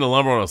go laying the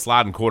lumber on a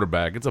sliding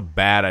quarterback. It's a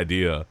bad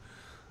idea.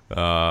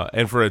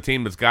 And for a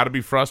team that's got to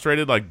be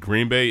frustrated like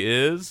Green Bay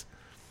is,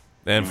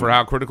 and for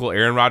how critical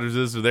Aaron Rodgers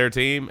is to their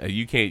team,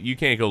 you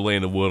can't go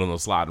laying the wood on a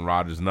sliding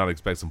Rodgers and not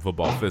expect some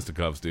football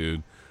fisticuffs,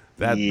 dude.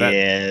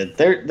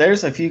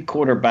 There's a few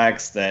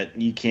quarterbacks that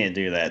you can't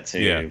do that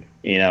to.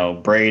 Yeah.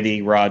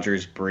 Brady,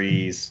 Rodgers,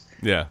 Breeze,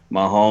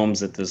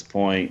 Mahomes at this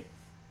point.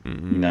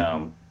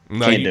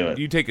 No, Can't do it.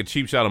 You take a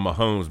cheap shot of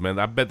Mahomes, man.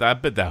 I bet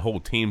that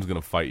whole team's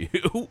gonna fight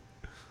you.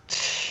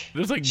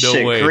 There's like no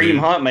way. Kareem dude.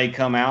 Hunt may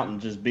come out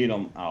and just beat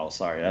him. Oh,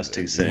 sorry, that's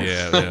too soon.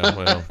 Yeah.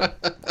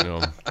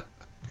 Well,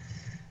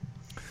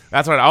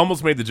 that's right. I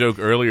almost made the joke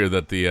earlier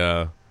that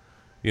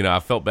I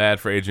felt bad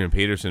for Adrian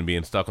Peterson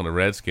being stuck on the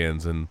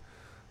Redskins, and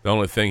the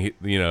only thing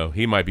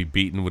he might be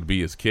beaten would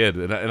be his kid.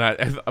 But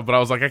I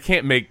was like, I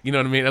can't make. You know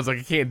what I mean? I was like,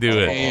 I can't do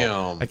it.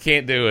 Damn. I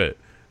can't do it.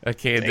 Do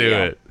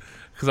it.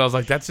 Because I was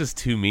like, that's just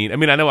too mean. I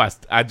mean, I know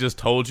I just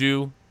told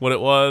you what it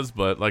was,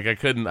 but like I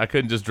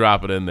couldn't just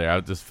drop it in there. I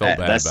just felt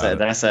bad about it.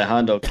 That's that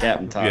Hundo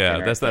Captain talking. Yeah,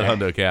 right that's there. that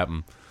Hundo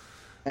Captain.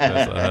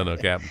 That's that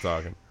Hundo Captain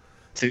talking.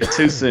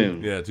 Too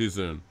soon. Yeah, too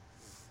soon.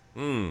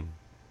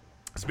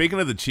 Speaking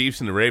of the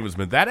Chiefs and the Ravens,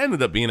 man, that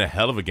ended up being a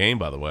hell of a game,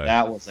 by the way.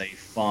 That was a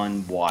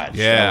fun watch.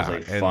 Yeah, that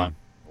was a fun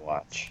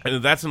watch.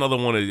 And that's another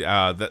one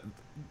that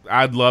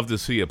I'd love to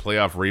see a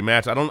playoff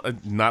rematch. I'm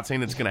not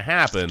saying it's going to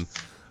happen.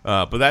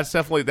 But that's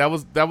definitely that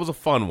was a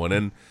fun one,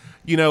 and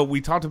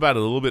we talked about it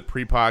a little bit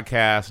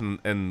pre-podcast,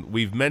 and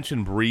we've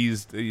mentioned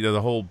Breeze,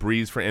 the whole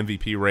Breeze for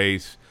MVP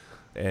race,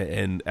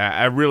 and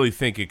I really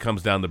think it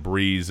comes down to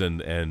Breeze and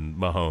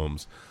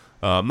Mahomes.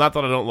 Not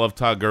that I don't love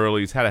Todd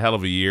Gurley; he's had a hell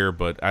of a year,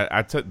 but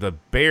I took the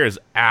Bears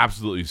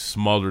absolutely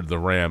smothered the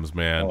Rams,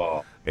 man.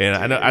 Oh,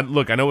 and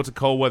I know it's a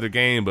cold weather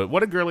game, but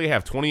what did Gurley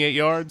have? 28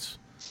 yards.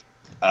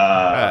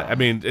 I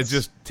mean, it's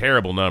just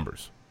terrible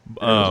numbers.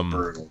 It was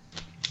brutal.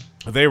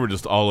 They were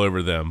just all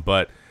over them.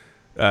 But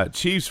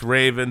Chiefs,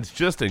 Ravens,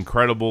 just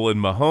incredible. And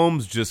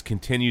Mahomes just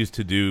continues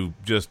to do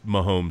just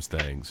Mahomes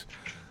things.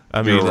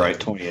 I mean, You're right,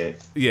 28.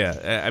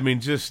 Yeah. I mean,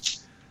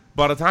 just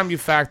by the time you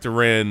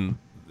factor in,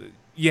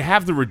 you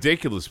have the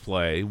ridiculous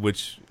play,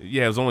 which,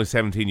 it was only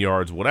 17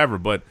 yards, whatever.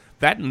 But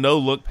that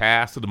no-look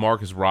pass to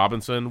DeMarcus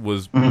Robinson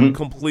was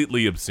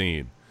completely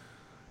obscene.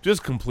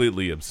 Just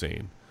completely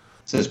obscene.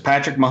 Says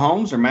Patrick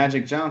Mahomes or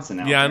Magic Johnson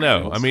out Yeah, I there?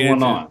 know. What's I mean,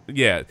 going on?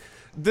 Yeah.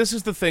 This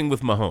is the thing with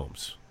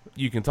Mahomes.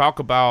 You can talk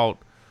about,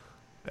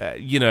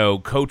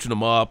 coaching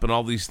him up and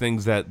all these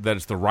things that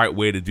it's the right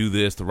way to do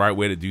this, the right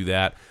way to do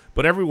that.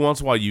 But every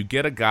once in a while, you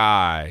get a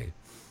guy,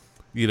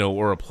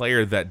 or a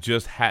player that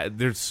just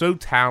they're so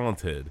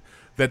talented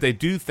that they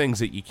do things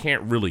that you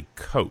can't really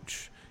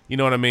coach. You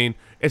know what I mean?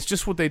 It's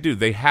just what they do.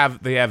 They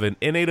have an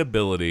innate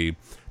ability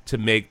to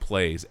make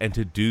plays and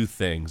to do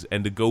things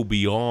and to go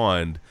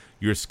beyond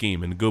your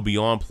scheme and to go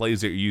beyond plays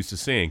that you're used to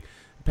seeing.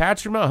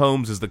 Patrick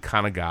Mahomes is the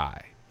kind of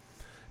guy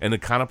and the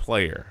kind of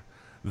player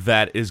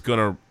that is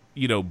going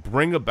to,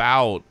 bring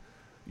about,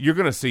 you're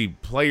going to see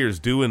players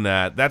doing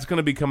that. That's going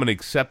to become an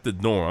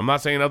accepted norm. I'm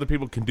not saying other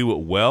people can do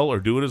it well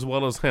or do it as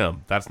well as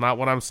him. That's not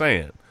what I'm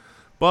saying.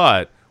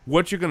 But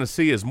what you're going to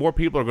see is more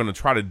people are going to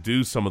try to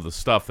do some of the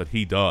stuff that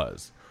he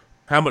does.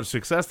 How much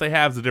success they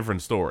have is a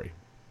different story.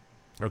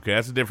 Okay,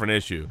 that's a different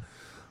issue.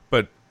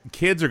 But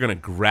kids are going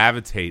to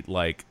gravitate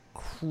like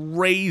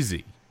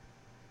crazy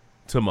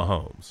to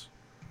Mahomes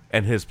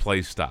and his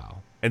play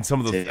style, and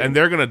and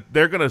they're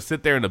gonna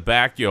sit there in the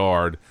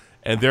backyard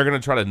and they're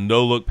gonna try to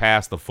no look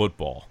past the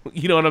football.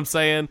 You know what I'm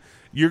saying?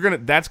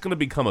 That's gonna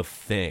become a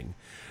thing.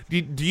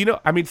 Do you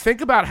know? I mean,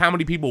 think about how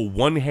many people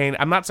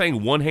I'm not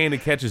saying one-handed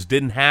catches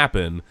didn't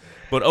happen,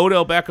 but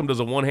Odell Beckham does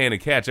a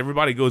one-handed catch.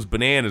 Everybody goes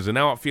bananas, and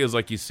now it feels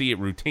like you see it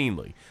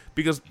routinely.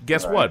 Because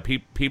guess what?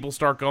 People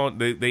start going.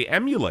 They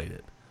emulate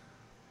it.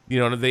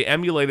 They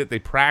emulate it. They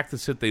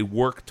practice it. They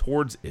work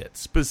towards it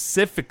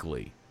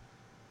specifically.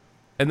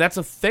 And that's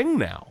a thing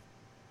now.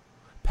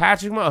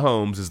 Patrick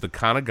Mahomes is the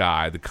kind of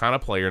guy, the kind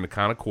of player, and the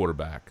kind of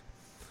quarterback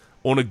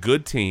on a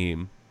good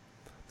team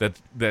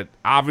that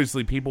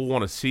obviously people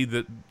want to see,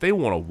 that they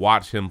want to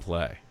watch him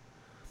play.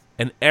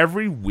 And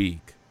every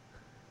week,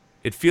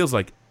 it feels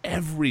like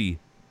every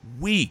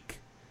week,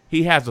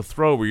 he has a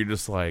throw where you're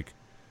just like,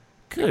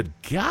 good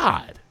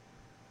God.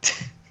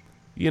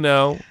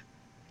 The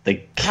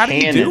how do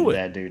you do it?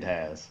 that dude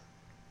has.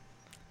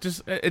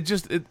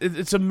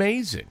 It's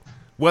amazing.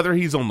 Whether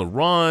he's on the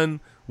run,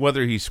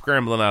 whether he's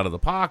scrambling out of the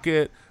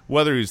pocket,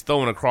 whether he's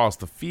throwing across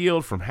the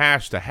field from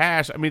hash to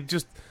hash. I mean,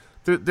 just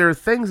there are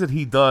things that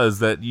he does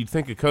that you'd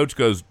think a coach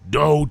goes,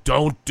 no,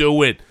 don't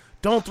do it.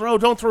 Don't throw.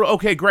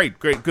 Okay, great,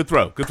 good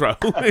throw. I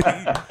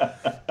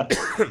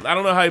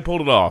don't know how he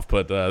pulled it off,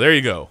 but there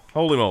you go.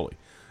 Holy moly.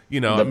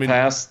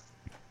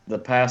 The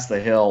pass the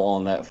hill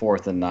on that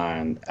 4th and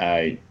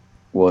 9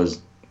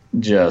 was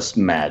just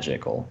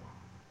magical.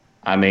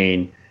 I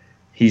mean,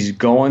 he's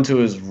going to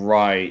his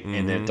right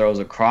and then throws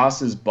across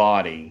his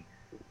body,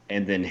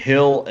 and then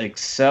Hill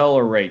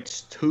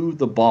accelerates to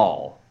the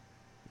ball.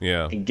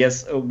 Yeah. And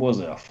guess it was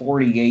a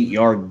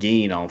 48-yard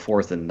gain on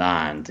 4th and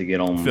 9 to get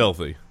on.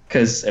 Filthy.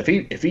 Because if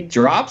he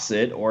drops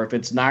it or if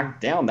it's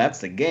knocked down, that's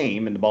the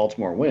game, and the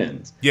Baltimore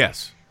wins.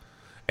 Yes.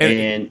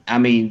 And I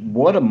mean,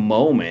 what a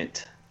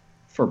moment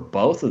for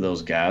both of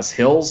those guys.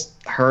 Hill's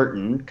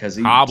hurting because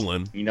he's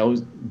hobbling,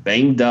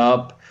 banged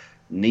up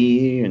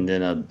knee, and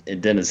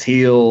then his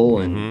heel,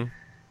 and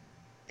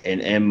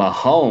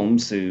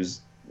Mahomes,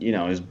 who's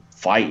is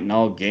fighting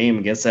all game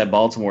against that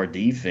Baltimore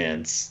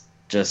defense.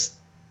 Just,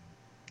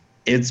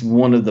 it's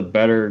one of the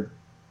better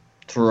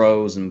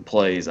throws and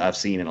plays I've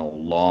seen in a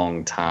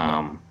long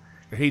time.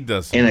 He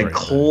does in a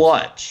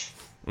clutch.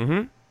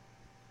 Mm-hmm.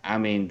 I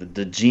mean,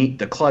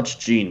 the clutch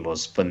gene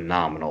was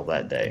phenomenal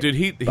that day. Dude,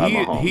 he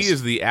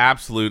is the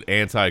absolute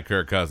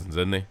anti-Kirk Cousins,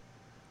 isn't he?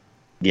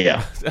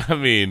 Yeah. I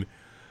mean,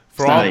 it's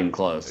not even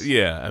close.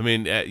 Yeah, I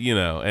mean,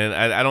 and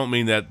I don't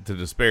mean that to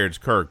disparage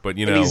Kirk, but,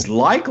 and he's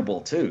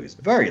likable, too. He's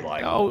very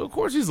likable. Oh, of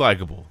course he's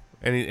likable.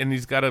 And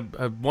he's got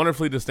a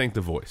wonderfully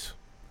distinctive voice,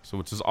 so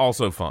which is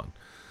also fun.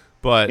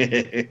 But,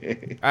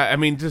 I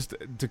mean, just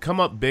to come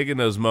up big in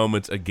those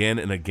moments again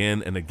and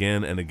again and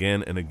again and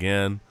again and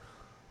again.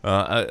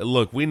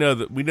 Look, we know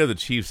the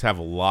Chiefs have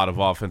a lot of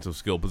offensive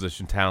skill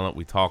position talent.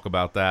 We talk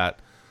about that.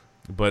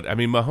 But, I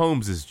mean,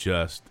 Mahomes is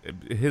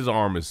his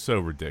arm is so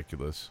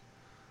ridiculous.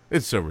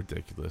 It's so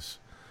ridiculous.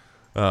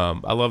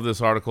 I love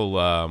this article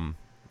I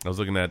was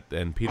looking at,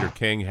 and Peter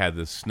King had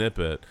this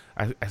snippet.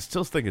 I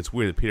still think it's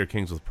weird that Peter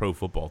King's with Pro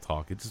Football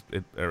Talk.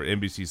 Or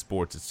NBC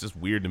Sports. It's just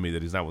weird to me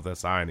that he's not with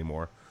SI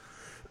anymore.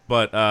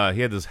 But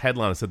he had this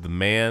headline that said,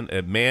 Man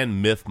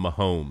Myth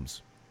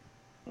Mahomes.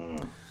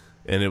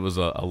 And it was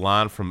a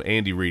line from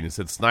Andy Reid. It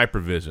said, Sniper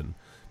Vision.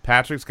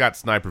 Patrick's got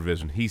sniper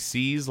vision. He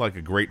sees like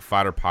a great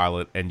fighter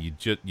pilot, and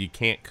you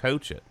can't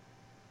coach it.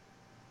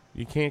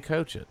 You can't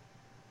coach it.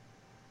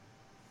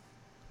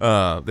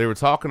 They were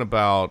talking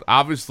about,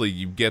 obviously,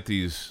 you get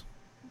these,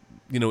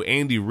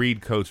 Andy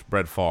Reid coached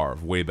Brett Favre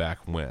way back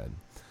when.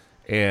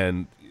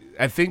 And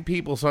I think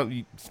people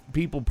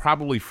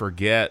probably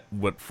forget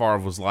what Favre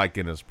was like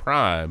in his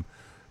prime.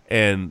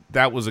 And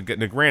that was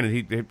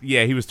granted,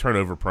 he was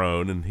turnover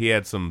prone, and he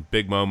had some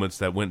big moments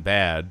that went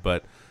bad.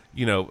 But,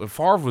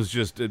 Favre was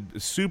just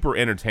super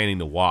entertaining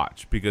to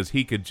watch because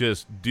he could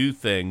just do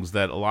things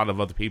that a lot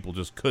of other people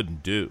just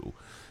couldn't do.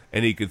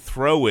 And he could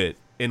throw it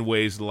in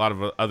ways that a lot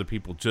of other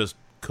people just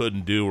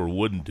couldn't do or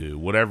wouldn't do,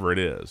 whatever it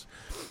is.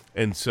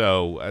 And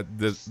so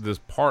this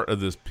part of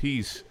this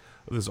piece,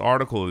 this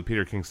article that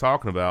Peter King's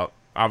talking about,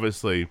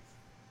 obviously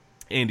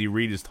Andy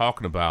Reid is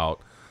talking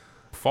about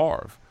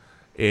Favre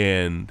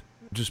and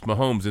just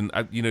Mahomes,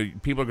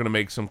 and people are going to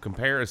make some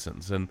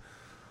comparisons. And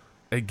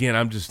again,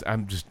 I'm just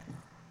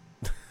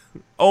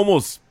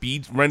almost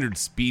rendered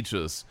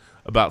speechless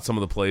about some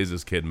of the plays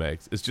this kid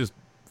makes. It's just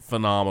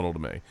phenomenal to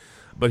me.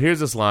 But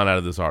here's this line out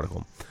of this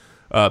article.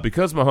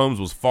 Because Mahomes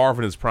was far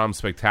from his prime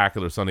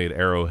spectacular Sunday at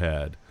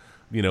Arrowhead,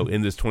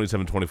 in this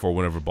 27-24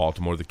 win over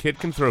Baltimore, the kid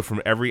can throw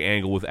from every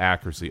angle with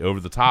accuracy, over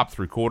the top,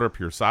 three-quarter,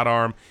 pure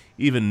sidearm,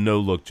 even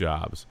no-look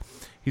jobs.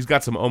 He's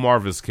got some Omar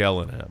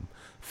Vizquel in him.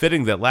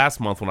 Fitting that last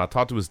month when I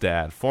talked to his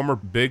dad, former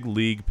big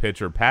league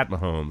pitcher Pat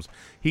Mahomes,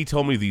 he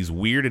told me these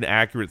weird and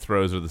accurate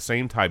throws are the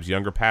same types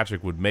younger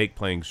Patrick would make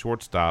playing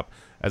shortstop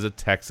as a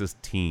Texas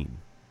teen.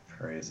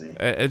 Crazy.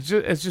 It's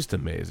just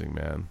amazing,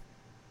 man.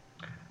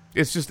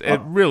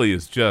 It really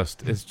is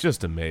it's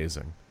just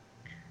amazing.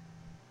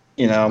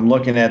 I'm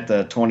looking at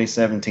the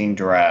 2017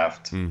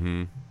 draft.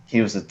 Mm-hmm.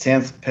 He was the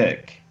 10th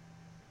pick.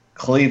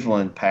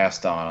 Cleveland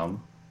passed on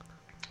him.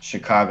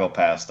 Chicago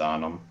passed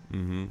on him.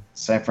 Mm-hmm.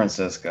 San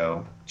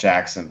Francisco,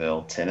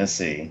 Jacksonville,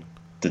 Tennessee,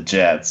 the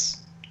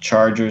Jets,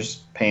 Chargers,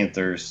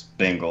 Panthers,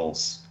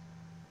 Bengals,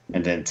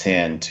 and then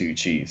 2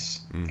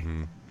 Chiefs.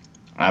 Mm-hmm.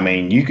 I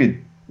mean, you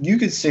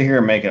could sit here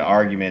and make an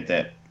argument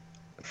that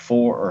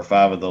 4 or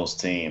 5 of those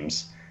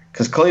teams,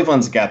 because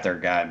Cleveland's got their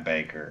guy in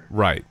Baker,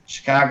 right?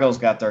 Chicago's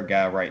got their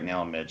guy right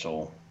now in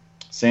Mitchell.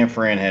 San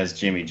Fran has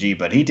Jimmy G,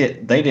 but they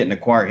didn't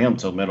acquire him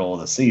till middle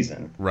of the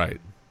season, right?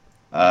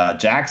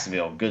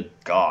 Jacksonville, good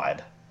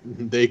God.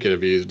 They could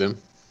have used him.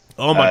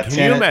 Oh my!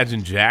 Can you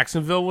imagine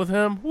Jacksonville with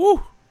him?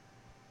 Woo!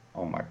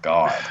 Oh my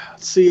God!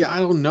 See, I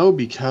don't know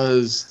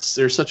because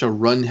they're such a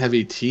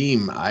run-heavy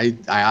team. I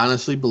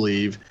honestly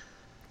believe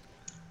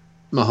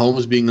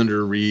Mahomes being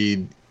under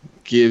Reid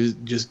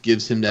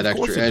gives him that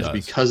extra edge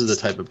because of the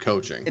type of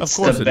coaching. It's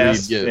the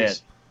best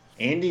fit.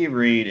 Andy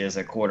Reid is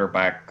a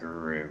quarterback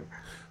guru,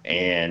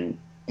 and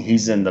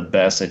he's in the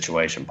best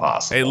situation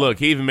possible. Hey, look,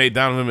 he even made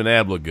Donovan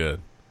McNabb look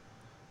good.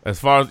 As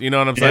far as what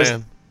I'm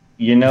saying.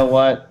 You know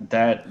what?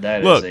 That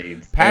is a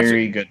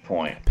very good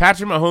point.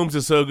 Patrick Mahomes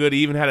is so good, he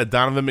even had a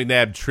Donovan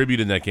McNabb tribute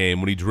in that game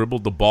when he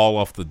dribbled the ball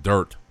off the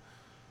dirt.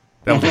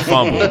 That was a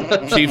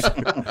fumble.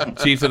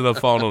 Chiefs ended up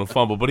falling on a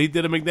fumble. But he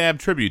did a McNabb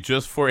tribute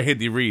just for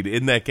Andy Reid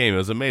in that game. It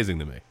was amazing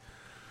to me.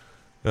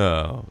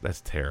 Oh,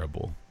 that's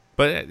terrible.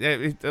 But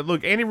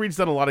look, Andy Reid's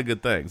done a lot of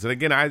good things. And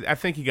again, I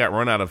think he got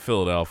run out of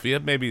Philadelphia.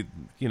 Maybe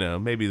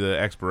the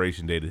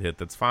expiration date had hit.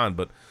 That's fine.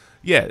 But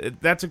yeah,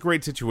 that's a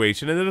great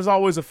situation. And it is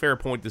always a fair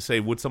point to say,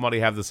 would somebody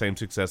have the same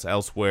success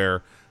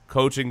elsewhere?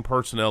 Coaching,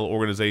 personnel,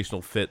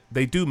 organizational fit,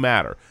 they do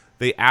matter.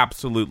 They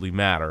absolutely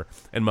matter.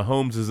 And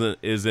Mahomes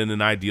is in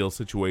an ideal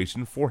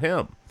situation for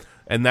him.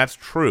 And that's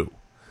true.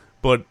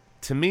 But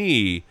to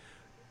me,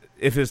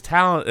 if his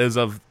talent is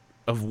of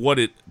what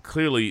it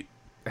clearly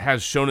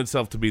has shown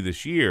itself to be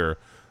this year,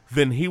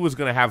 then he was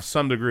going to have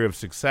some degree of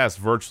success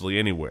virtually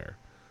anywhere.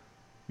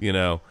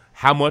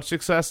 How much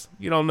success?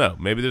 You don't know.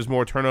 Maybe there's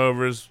more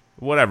turnovers,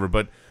 whatever.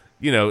 But,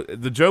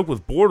 the joke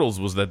with Bortles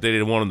was that they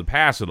didn't want him to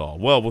pass it all.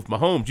 Well, with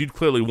Mahomes, you'd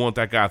clearly want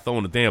that guy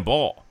throwing the damn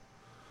ball.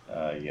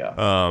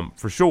 Yeah.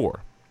 For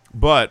sure.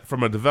 But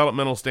from a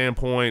developmental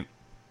standpoint,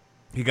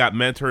 he got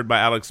mentored by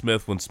Alex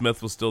Smith when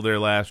Smith was still there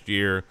last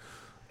year.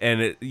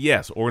 And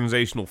yes,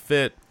 organizational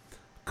fit,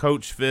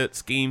 coach fit,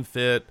 scheme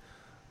fit,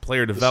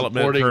 player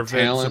development curve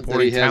fit,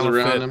 supporting talent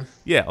fit. Him.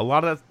 Yeah, a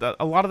lot of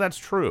that's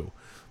true.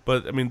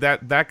 But I mean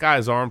that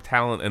guy's arm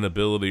talent and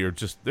ability are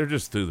just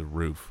through the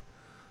roof.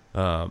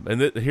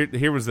 And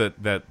here was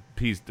that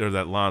piece or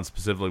that line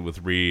specifically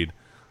with Reed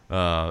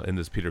in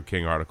this Peter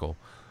King article.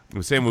 He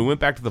was saying we went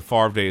back to the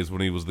Favre days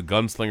when he was the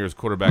Gunslingers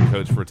quarterback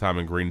coach for a time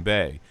in Green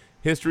Bay.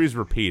 History is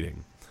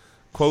repeating.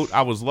 Quote,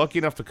 I was lucky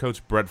enough to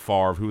coach Brett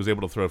Favre, who was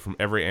able to throw from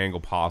every angle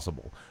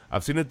possible.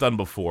 I've seen it done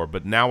before,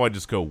 but now I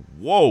just go,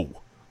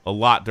 whoa, a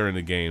lot during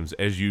the games,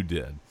 as you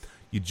did.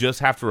 You just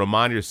have to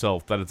remind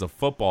yourself that it's a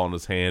football in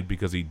his hand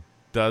because he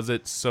does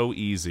it so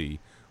easy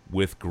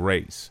with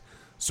grace.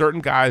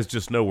 Certain guys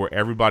just know where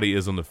everybody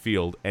is on the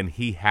field, and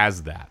he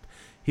has that.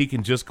 He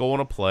can just go on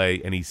a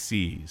play, and he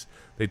sees.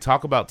 They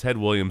talk about Ted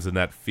Williams in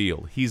that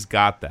field. He's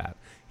got that.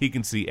 He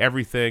can see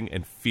everything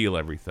and feel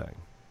everything.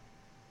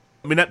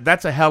 I mean,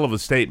 that's a hell of a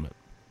statement.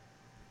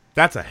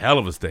 That's a hell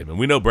of a statement.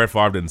 We know Brett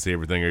Favre didn't see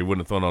everything or he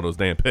wouldn't have thrown all those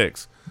damn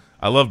picks.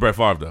 I love Brett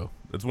Favre, though.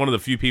 It's one of the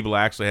few people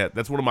I actually have.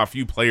 That's one of my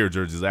few player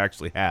jerseys I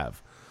actually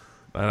have.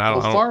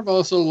 And Favre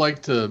also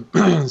liked to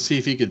see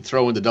if he could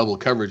throw into double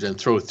coverage and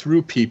throw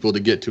through people to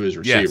get to his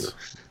receiver.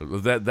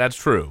 Yes, that's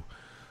true.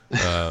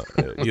 There's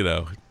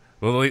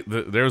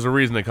a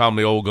reason they call him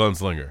the old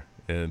gunslinger.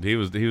 And he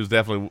was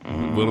definitely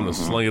willing to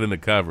sling it into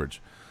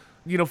coverage.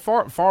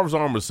 Favre's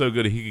arm was so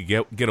good he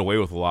could get away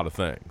with a lot of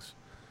things.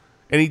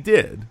 And he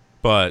did,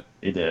 but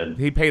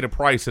he paid a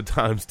price at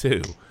times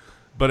too.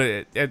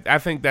 But I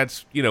think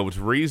that's, it's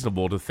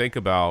reasonable to think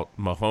about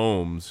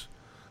Mahomes,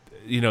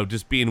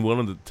 just being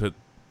willing to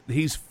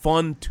he's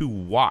fun to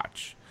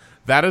watch.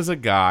 That is a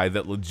guy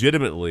that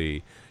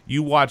legitimately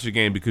you watch a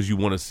game because you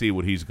want to see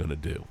what he's going to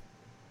do.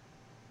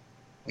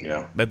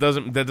 Yeah. That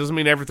doesn't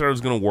mean every throw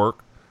is going to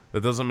work.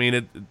 That doesn't mean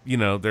it.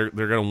 They're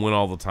going to win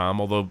all the time.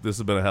 Although this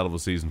has been a hell of a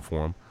season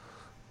for him.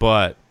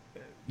 But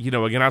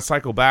again, I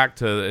cycle back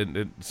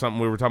to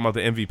something we were talking about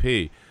the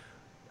MVP.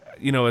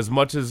 As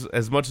much as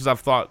I've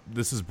thought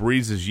this is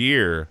Breeze's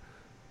year,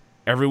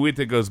 every week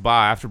that goes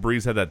by after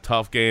Breeze had that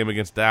tough game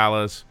against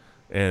Dallas,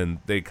 and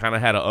they kind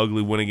of had an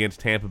ugly win against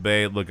Tampa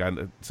Bay. Look,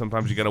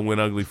 sometimes you got to win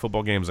ugly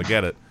football games. I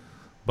get it,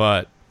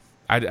 but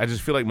I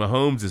just feel like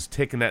Mahomes is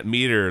ticking that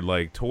meter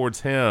like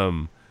towards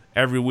him.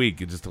 Every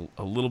week, just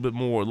a little bit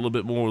more, a little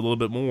bit more, a little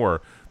bit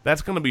more.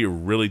 That's going to be a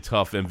really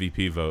tough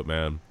MVP vote,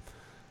 man.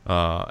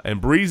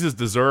 And Breeze is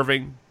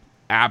deserving.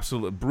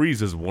 Absolutely.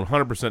 Breeze is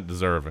 100%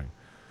 deserving.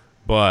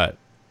 But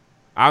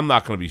I'm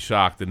not going to be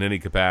shocked in any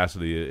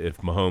capacity if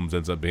Mahomes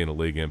ends up being a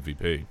league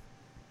MVP.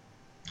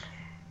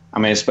 I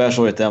mean,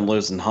 especially with them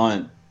losing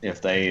Hunt,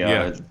 if they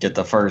get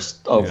the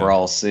first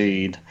overall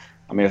seed.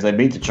 I mean, if they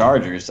beat the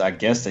Chargers, I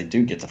guess they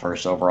do get the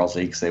first overall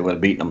seed because they would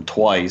have beaten them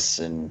twice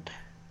and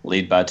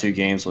lead by 2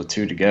 games with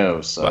 2 to go.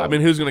 So I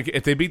mean,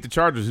 if they beat the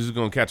Chargers, who's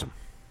going to catch them?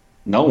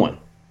 No one.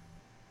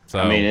 So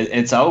I mean,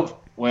 it's over.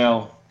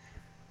 Well,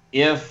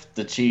 if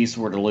the Chiefs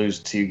were to lose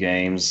 2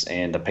 games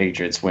and the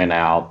Patriots went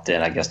out,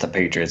 then I guess the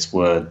Patriots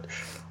would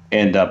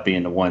end up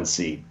being the 1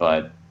 seed.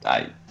 But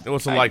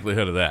what's the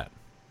likelihood of that?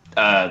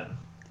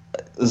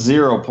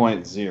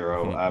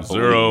 0.0. I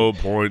believe.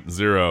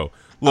 0.0.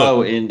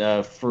 Look. And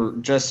for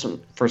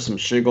some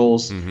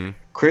shiggles. Mm-hmm.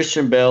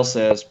 Christian Bale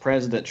says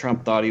President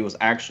Trump thought he was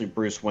actually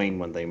Bruce Wayne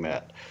when they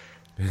met.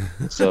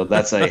 So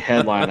that's a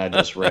headline I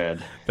just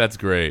read. That's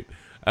great.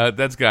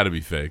 That's got to be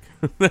fake.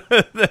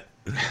 That's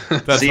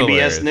CBS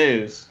hilarious.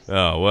 News.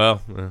 Oh,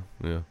 well,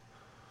 yeah.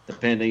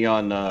 Depending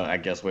on, I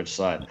guess, which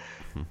side.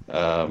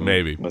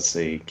 Maybe. Let's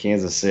see.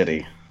 Kansas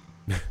City.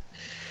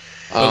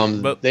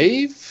 But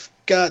they've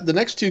got the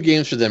next 2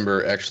 games for them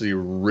are actually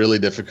really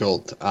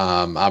difficult.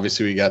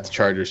 Obviously, we got the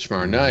Chargers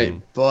tomorrow night,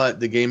 but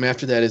the game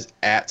after that is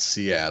at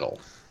Seattle.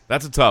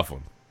 That's a tough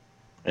one.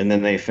 And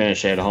then they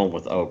finish at home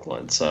with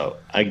Oakland. So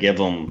I give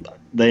them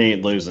 – they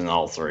ain't losing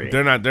all 3.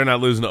 They're not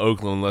losing to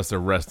Oakland unless they're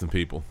resting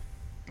people.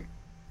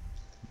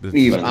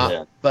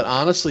 But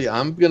honestly,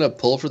 I'm going to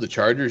pull for the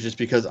Chargers just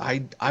because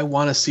I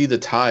want to see the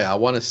tie. I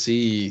want to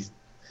see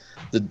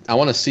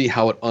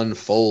how it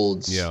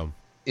unfolds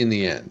in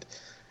the end.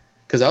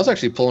 Because I was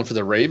actually pulling for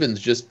the Ravens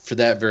just for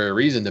that very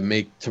reason, to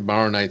make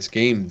tomorrow night's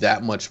game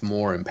that much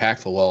more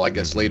impactful. Well, I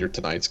guess later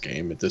tonight's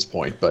game at this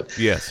point. But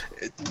yes,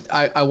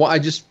 I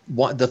just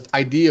want the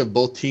idea of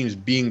both teams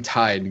being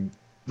tied,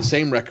 the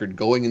same record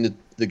going into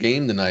the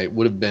game tonight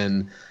would have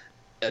been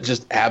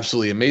just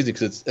absolutely amazing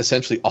because it's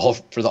essentially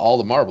all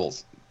the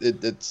marbles.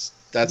 That's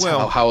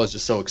how I was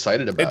just so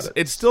excited about it.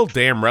 It's still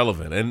damn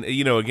relevant. And,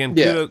 again,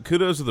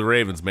 kudos to the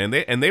Ravens, man.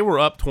 They were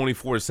up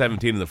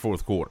 24-17 in the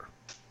fourth quarter.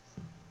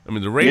 I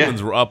mean, the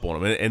Ravens were up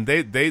on them, and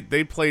they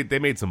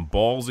made some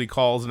ballsy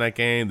calls in that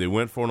game. They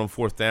went for it on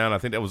 4th down. I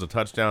think that was a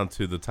touchdown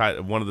to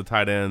one of the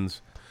tight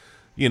ends.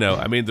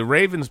 I mean, the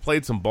Ravens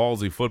played some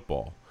ballsy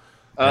football.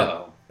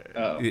 Uh-oh.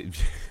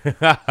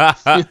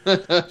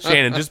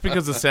 Shannon, just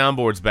because the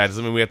soundboard's bad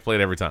doesn't mean we have to play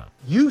it every time.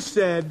 You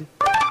said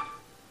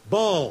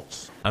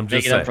balls. I'm just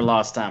Make it saying. up for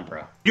lost time,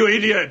 bro. You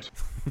idiot.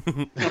 Are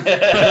you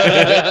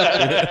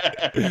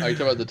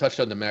talking about the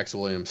touchdown to Max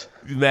Williams?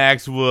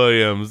 Max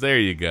Williams. There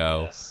you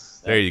go.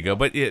 Yes. There you go.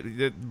 But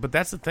but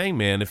that's the thing,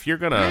 man. If you're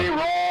gonna,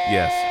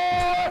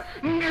 yes,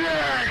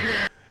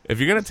 if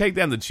you're gonna take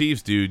down the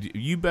Chiefs, dude,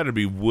 you better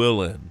be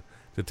willing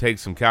to take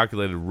some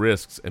calculated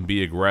risks and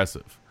be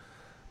aggressive,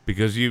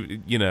 because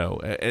you know,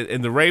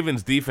 and the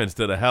Ravens defense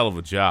did a hell of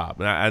a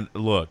job. And I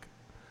look,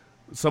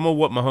 some of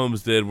what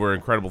Mahomes did were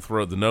incredible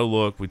throw. The no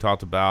look we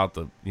talked about,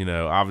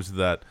 obviously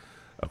that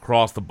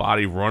across the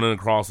body, running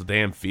across the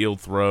damn field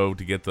throw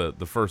to get the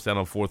first down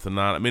on 4th and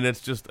 9. I mean,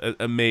 it's just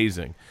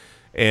amazing.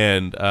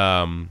 And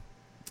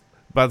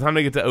by the time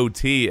they get to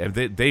OT,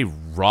 they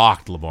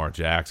rocked Lamar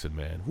Jackson,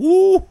 man.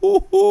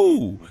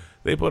 Woo-hoo-hoo.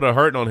 They put a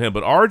hurting on him.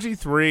 But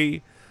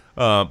RG3,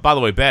 by the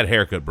way, bad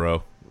haircut,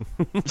 bro.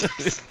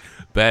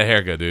 Bad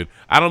haircut, dude.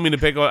 I don't mean to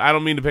pick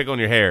on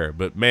your hair,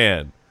 but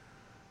man,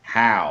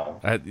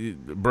 How?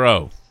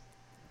 bro,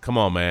 come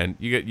on, man.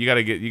 You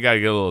gotta get a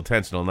little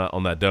attention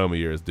on that dome of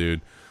yours,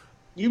 dude.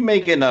 You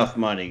make enough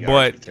money,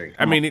 But RG3.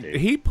 I mean,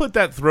 he put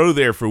that throw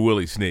there for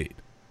Willie Snead.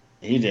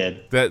 He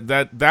did.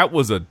 That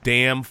was a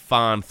damn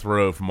fine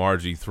throw from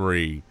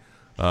RG3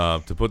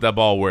 to put that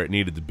ball where it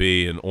needed to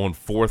be, and on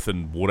 4th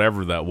and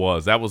whatever that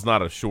was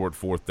not a short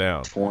 4th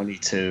down.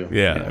 22.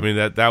 Yeah, I mean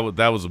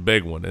that was a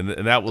big one,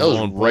 and that was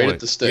on right point. at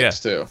the sticks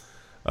too.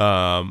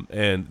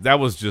 And that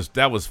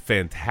was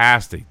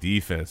fantastic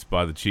defense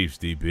by the Chiefs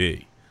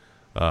DB.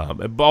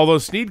 Although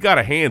Snead got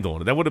a hand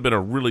on it, that would have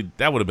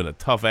been a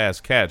tough ass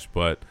catch,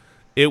 but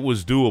it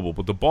was doable.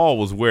 But the ball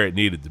was where it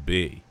needed to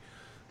be.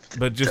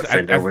 But just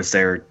Defender was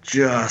there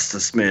just a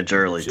smidge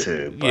early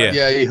too. But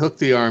Yeah, he hooked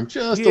the arm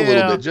just a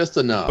little bit, just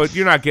enough. But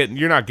you're not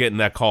getting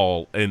that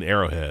call in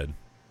Arrowhead.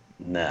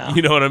 No.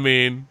 You know what I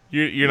mean?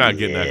 You're not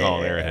getting that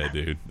call in Arrowhead,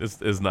 dude.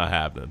 It's not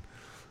happening.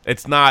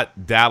 It's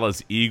not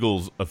Dallas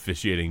Eagles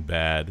officiating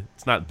bad.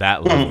 It's not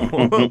that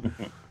level.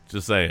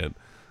 Just saying.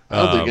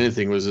 I don't think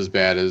anything was as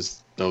bad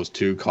as those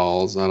 2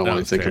 calls. I don't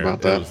want to think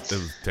about that. It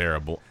was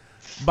terrible.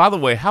 By the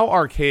way,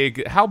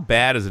 how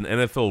bad is an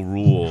NFL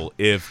rule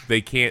if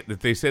they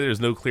say there's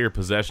no clear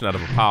possession out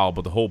of a pile,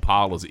 but the whole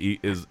pile is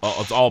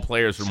it's all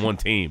players from one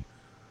team?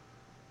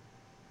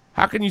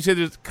 How can you say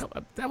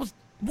that was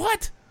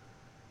what?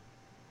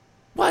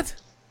 What?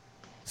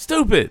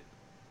 Stupid.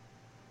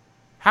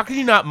 How can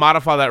you not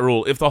modify that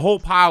rule if the whole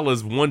pile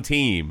is one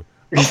team?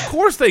 Of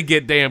course they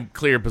get damn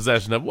clear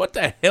possession of. What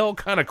the hell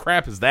kind of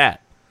crap is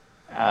that?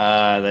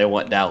 They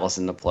want Dallas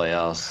in the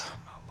playoffs.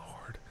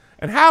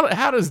 And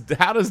how does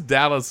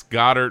Dallas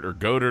Goddard?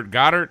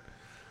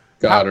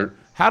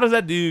 How does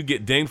that dude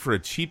get dinged for a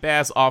cheap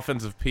ass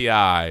offensive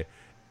PI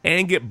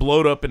and get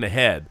blowed up in the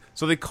head?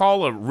 So they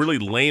call a really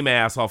lame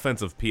ass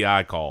offensive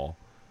PI call,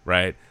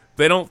 right?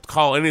 They don't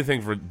call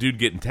anything for dude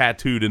getting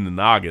tattooed in the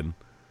noggin.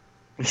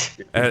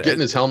 Getting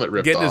his helmet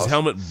ripped off. Getting his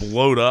helmet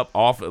blowed up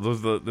off. What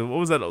was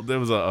that? There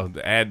was a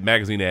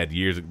magazine ad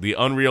years ago. The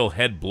Unreal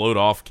Head Blowed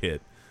Off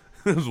Kit.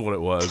 Is what it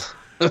was.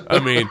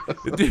 I mean,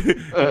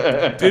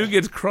 dude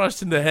gets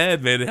crushed in the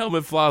head, man. The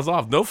helmet flies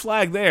off. No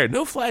flag there.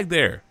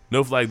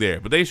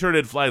 But they sure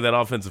did flag that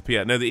offensive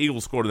PI. Now, the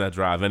Eagles scored in that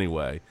drive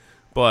anyway.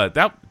 But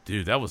that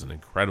was an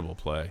incredible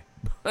play.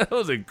 That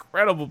was an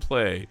incredible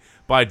play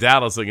by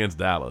Dallas against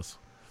Dallas.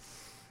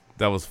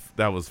 That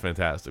was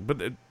fantastic.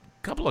 But a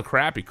couple of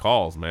crappy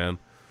calls, man.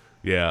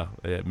 Yeah,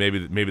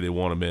 maybe they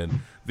want them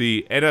in.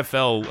 The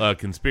NFL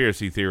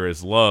conspiracy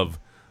theorists love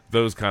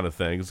those kind of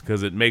things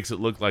because it makes it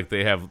look like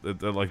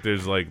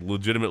there's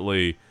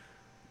legitimately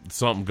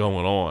something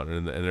going on,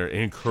 and they're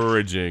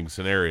encouraging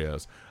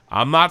scenarios.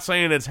 I'm not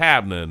saying it's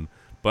happening,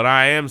 but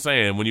I am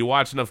saying when you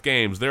watch enough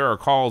games, there are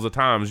calls at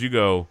times you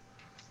go,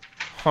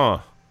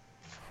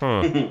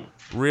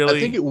 really? I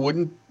think it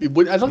wouldn't. I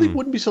don't think it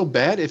wouldn't be so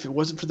bad if it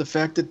wasn't for the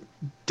fact that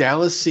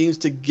Dallas seems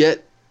to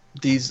get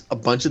a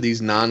bunch of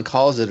these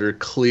non-calls that are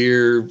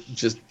clear,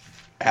 just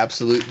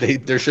absolute.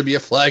 There should be a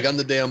flag on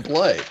the damn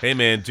play. Hey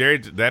man,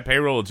 that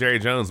payroll of Jerry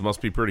Jones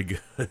must be pretty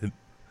good.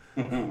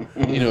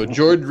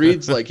 Jordan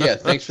Reed's like, yeah,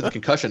 thanks for the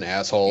concussion,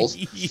 assholes.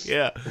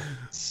 Yeah,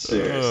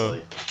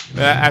 Seriously.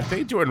 I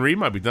think Jordan Reed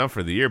might be done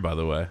for the year. By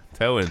the way,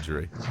 toe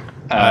injury.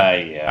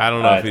 Yeah. I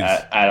don't know if he's.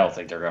 I don't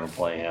think they're going to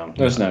play him.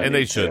 There's no. And need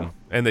they shouldn't.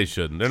 to. And they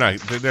shouldn't. They're not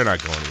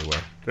going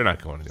anywhere. They're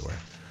not going anywhere.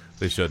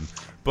 They shouldn't.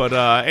 But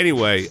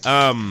anyway,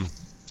 and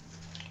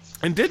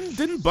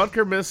didn't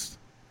Butker miss?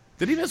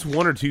 Did he miss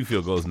 1 or 2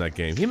 field goals in that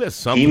game? He missed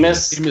something. He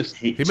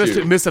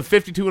missed a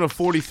 52 and a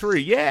 43.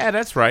 Yeah,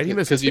 that's right. He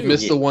missed because he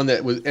missed the one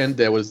that was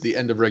the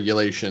end of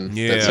regulation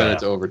that sent it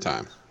to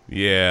overtime.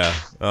 Yeah.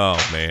 Oh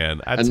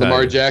man. And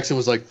Lamar Jackson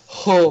was like,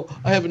 "Oh,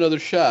 I have another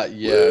shot."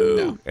 Yeah.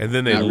 No. And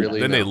then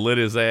they lit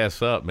his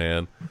ass up,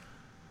 man.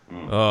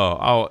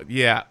 Oh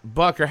yeah,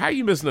 Bucker. How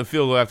you missing a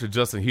field goal after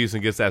Justin Houston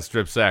gets that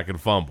strip sack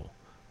and fumble?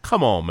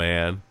 Come on,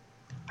 man.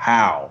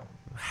 How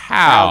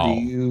do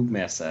you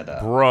mess that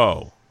up,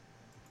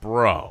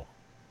 Bro,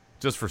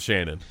 just for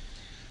Shannon.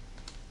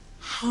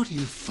 How do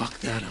you fuck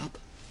that up?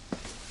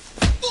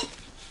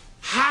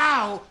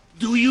 How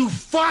do you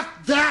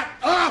fuck that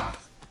up?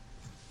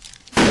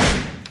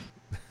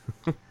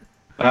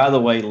 By the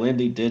way,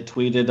 Lindy did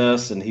tweet at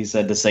us, and he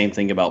said the same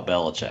thing about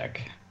Belichick.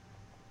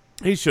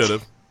 He should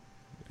have.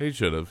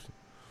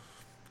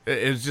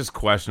 It's just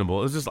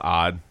questionable. It's just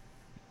odd.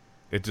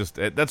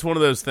 That's one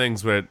of those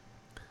things where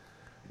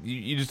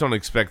you just don't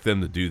expect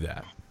them to do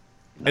that.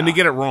 Nah. And to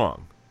get it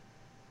wrong.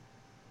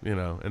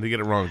 And to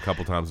get it wrong a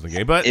couple times in the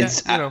game. But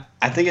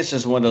I think it's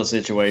just one of those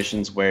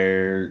situations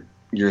where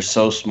you're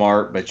so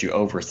smart, but you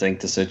overthink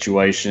the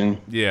situation.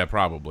 Yeah,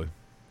 probably.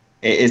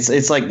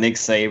 It's like Nick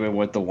Saban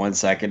with the 1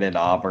 second at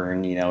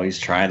Auburn. He's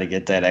trying to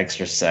get that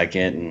extra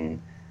second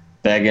and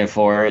begging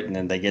for it, and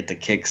then they get the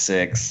kick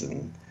six,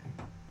 and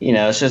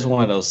it's just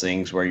one of those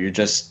things where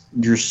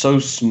you're so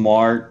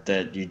smart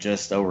that you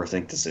just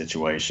overthink the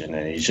situation,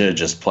 and you should have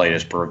just played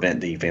his prevent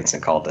defense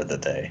and called it a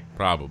day.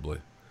 Probably.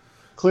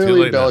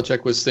 Clearly,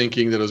 Belichick was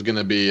thinking that it was going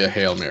to be a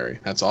Hail Mary.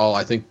 That's all.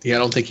 I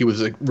don't think he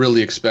was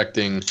really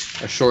expecting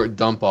a short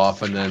dump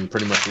off and then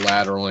pretty much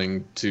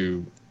lateraling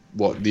to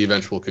the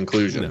eventual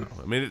conclusion. No,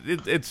 I mean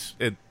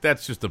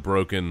that's just a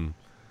broken,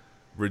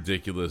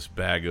 ridiculous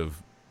bag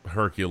of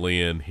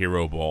Herculean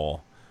hero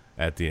ball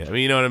at the end. I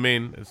mean, you know what I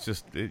mean? It's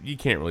just you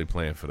can't really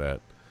plan for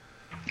that.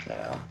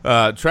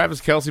 Yeah. Travis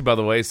Kelce, by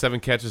the way, 7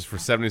 catches for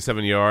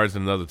 77 yards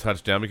and another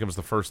touchdown, becomes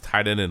the first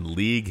tight end in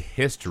league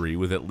history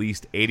with at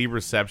least 80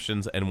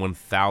 receptions and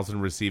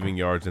 1,000 receiving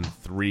yards in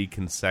 3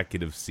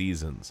 consecutive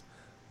seasons.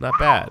 Not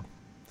bad.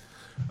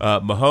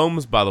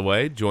 Mahomes, by the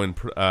way, joined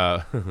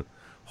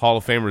Hall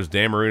of Famers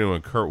Dan Marino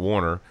and Kurt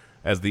Warner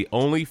as the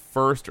only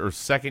first or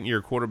second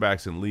year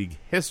quarterbacks in league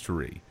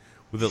history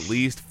with at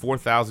least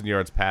 4,000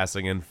 yards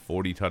passing and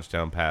 40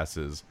 touchdown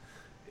passes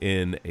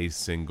in a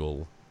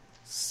single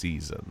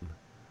season.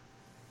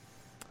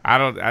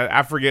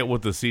 I forget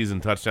what the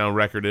season touchdown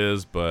record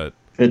is, but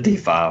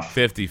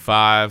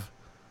 55.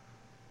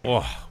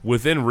 Oh,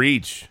 within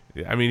reach.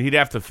 I mean, he'd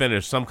have to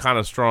finish some kind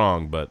of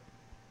strong, but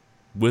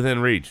within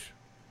reach.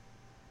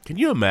 Can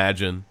you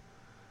imagine?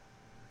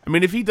 I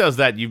mean, if he does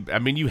that, you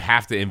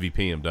have to MVP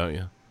him, don't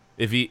you?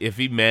 If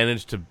he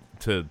managed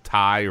to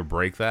tie or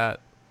break that,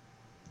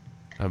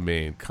 I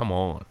mean, come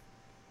on.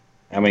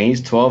 I mean,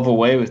 he's 12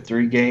 away with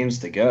 3 games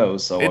to go,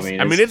 so it's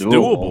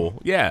doable.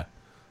 Yeah,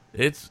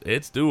 it's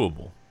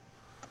doable.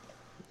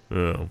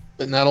 Yeah.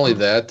 But not only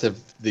that,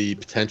 the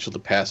potential to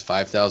pass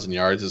 5,000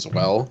 yards as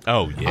well.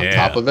 Oh yeah. On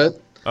top of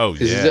it. Oh yeah.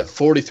 He's at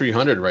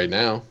 4,300 right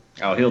now.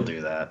 Oh, he'll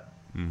do that.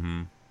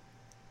 Mm-hmm.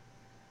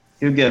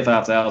 He'll get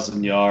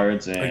 5,000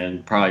 yards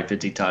and probably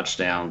 50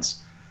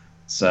 touchdowns.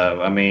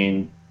 So I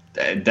mean,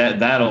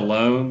 that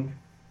alone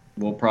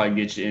will probably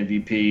get you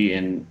MVP,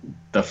 and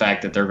the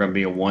fact that they're going to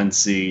be a 1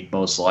 seed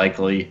most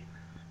likely.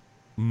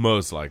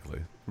 Most likely.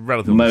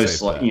 Relatively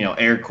safe bet.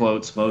 Air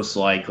quotes, most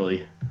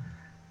likely.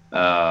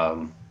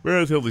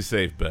 Relatively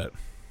safe bet.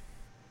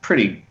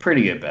 Pretty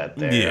good bet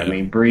there. Yeah. I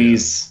mean,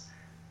 Breeze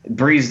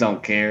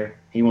don't care.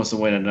 He wants to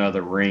win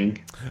another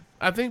ring.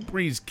 I think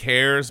Breeze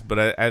cares,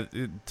 but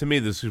to me,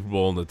 the Super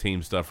Bowl and the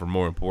team stuff are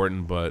more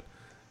important. But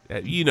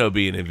being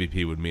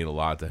MVP would mean a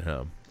lot to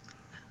him.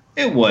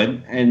 It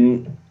would,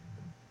 and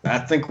I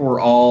think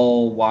we're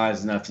all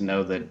wise enough to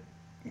know that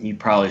he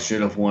probably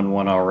should have won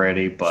one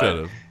already.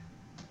 But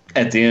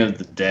at the end of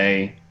the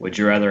day, would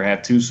you rather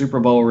have 2 Super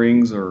Bowl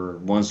rings or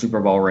 1 Super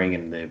Bowl ring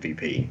and the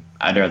MVP?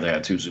 I'd rather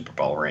have 2 Super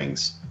Bowl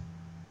rings.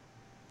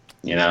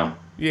 Yeah,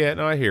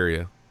 no, I hear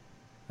you.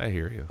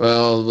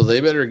 Well, they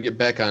better get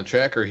back on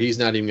track, or he's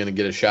not even going to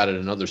get a shot at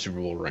another Super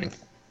Bowl ring.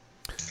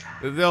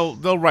 They'll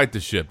right the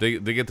ship. They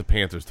get the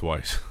Panthers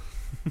twice.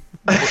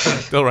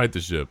 They'll right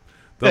the ship.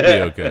 They'll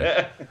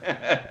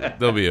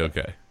be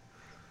okay.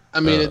 I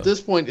mean, at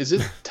this point, is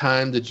it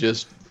time to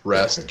just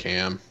rest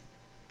Cam?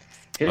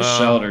 His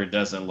shoulder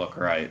doesn't look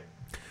right.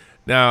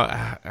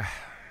 Now,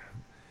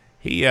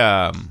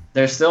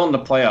 they're still in the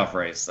playoff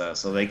race, though,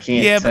 so they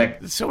can't. Yeah,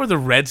 but so are the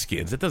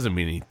Redskins. That doesn't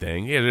mean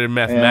anything. Yeah, they're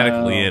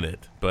mathematically in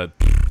it, but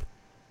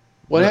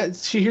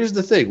here's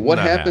the thing: what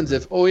happens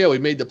if? Oh yeah, we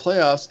made the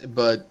playoffs,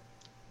 but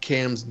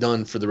Cam's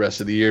done for the rest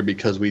of the year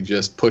because we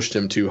just pushed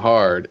him too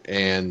hard,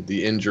 and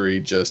the injury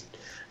just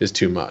is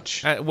too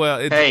much.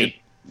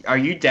 Are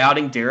you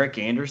doubting Derek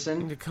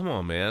Anderson? Come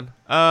on, man.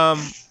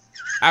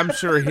 I'm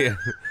sure he.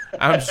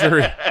 I'm sure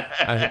he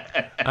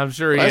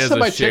Last has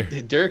time a I share.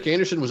 checked, Derek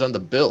Anderson was on the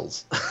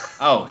Bills.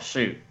 Oh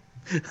shoot!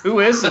 Who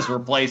is this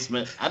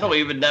replacement? I don't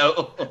even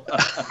know.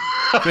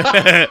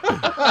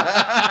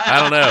 I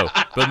don't know,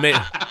 but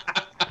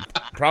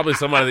probably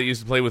somebody that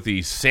used to play with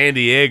the San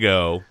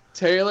Diego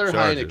Taylor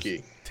Chargers.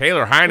 Heineke.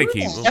 Taylor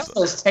Heineke. Who the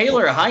hell is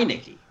Taylor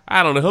Heineke?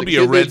 I don't know. He'll be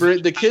a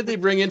the kid they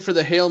bring in for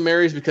the Hail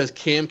Marys because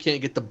Cam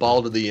can't get the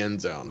ball to the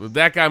end zone.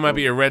 That guy might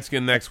be a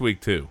Redskin next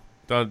week too.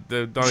 Don't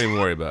even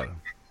worry about him.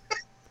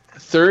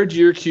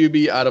 3rd-year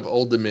QB out of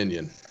Old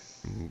Dominion.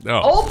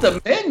 Oh. Old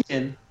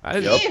Dominion?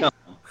 Damn.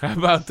 How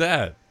about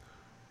that?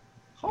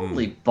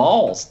 Holy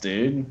balls,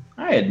 dude.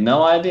 I had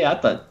no idea. I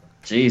thought,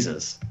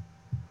 Jesus.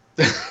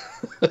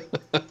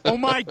 Oh,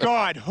 my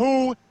God.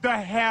 Who the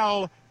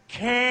hell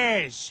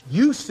cares?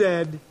 You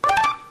said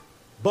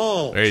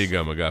balls. There you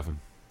go, McGuffin.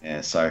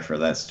 Yeah, sorry for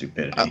that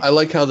stupidity. I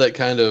like how that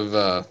kind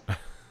of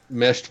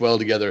meshed well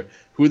together.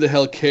 Who the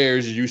hell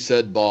cares? You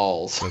said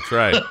balls. That's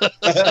right.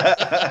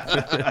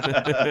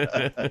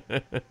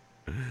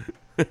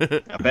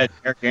 I bet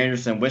Eric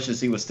Anderson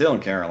wishes he was still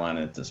in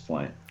Carolina at this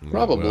point.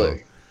 Probably. Well,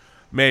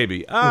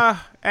 maybe.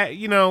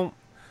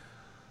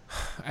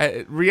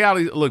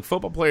 Reality. Look,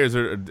 football players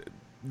they're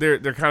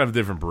kind of a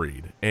different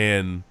breed,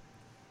 and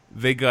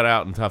they gut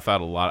out and tough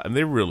out a lot, and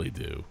they really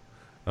do.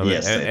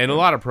 Yes, and a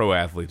lot of pro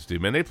athletes do.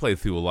 Man, they play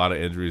through a lot of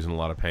injuries and a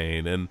lot of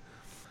pain, and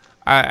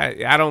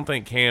I don't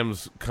think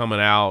Cam's coming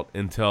out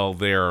until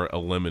they're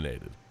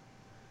eliminated.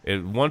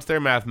 Once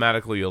they're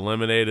mathematically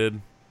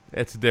eliminated,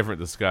 it's a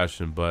different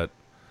discussion. But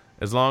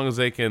as long as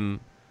they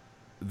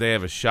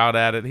have a shot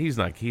at it, he's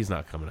not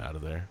coming out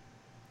of there.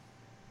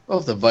 Well,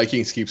 if the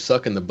Vikings keep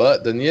sucking the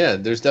butt, then yeah,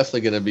 there's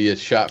definitely going to be a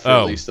shot for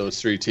at least those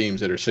 3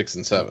 teams that are 6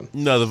 and 7.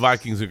 No, the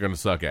Vikings are going to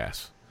suck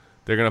ass.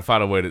 They're going to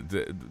find a way to.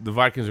 The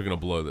Vikings are going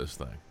to blow this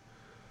thing.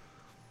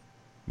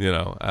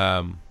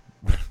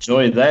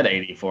 Enjoy that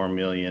 $84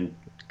 million,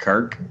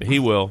 Kirk. He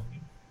will.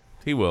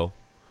 He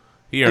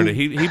earned it.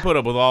 He put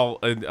up with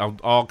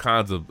all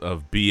kinds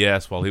of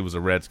BS while he was a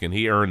Redskin.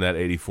 He earned that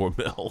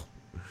 $84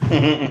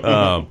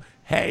 million.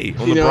 Hey,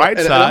 on the bright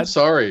side, I'm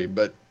sorry,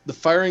 but the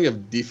firing of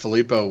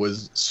DeFilippo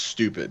was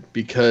stupid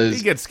because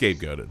he gets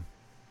scapegoated.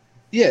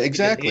 Yeah,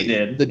 exactly. He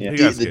did.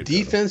 The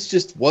defense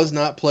just was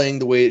not playing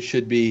the way it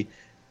should be,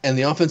 and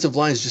the offensive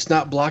line is just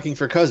not blocking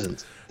for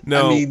Cousins.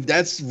 No, I mean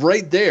that's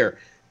right there.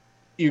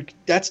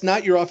 That's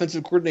not your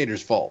offensive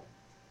coordinator's fault.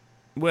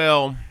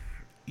 Well,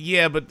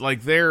 yeah, but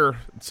like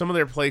some of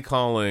their play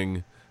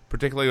calling,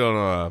 particularly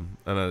on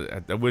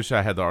I wish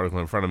I had the article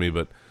in front of me,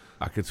 but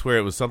I could swear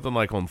it was something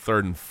like on 3rd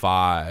and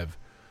 5.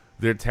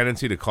 Their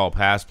tendency to call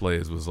pass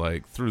plays was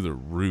like through the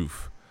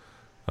roof,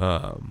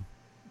 and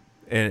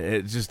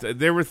it just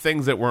there were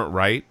things that weren't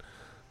right,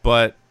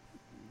 but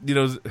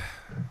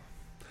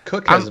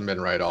Cook hasn't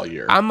been right all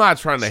year. I'm not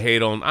trying to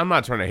hate on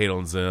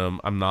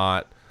Zim. I'm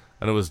not.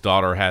 I know his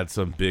daughter had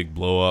some big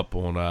blow up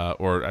on,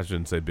 or I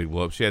shouldn't say big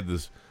blow up. She had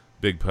this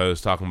big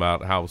post talking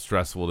about how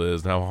stressful it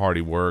is and how hard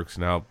he works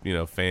and how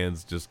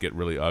fans just get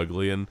really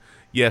ugly. And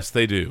yes,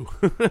 they do.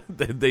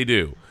 They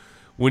do.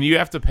 When you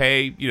have to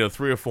pay $300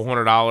 or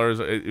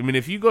 $400, I mean,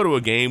 if you go to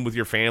a game with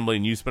your family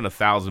and you spend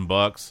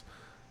 $1,000,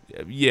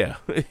 yeah,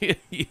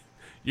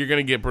 you're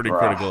gonna get pretty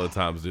critical at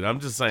times, dude. I'm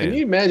just saying. Can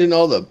you imagine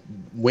all the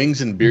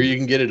wings and beer you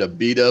can get at a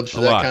B-Dubs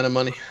for that kind of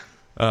money?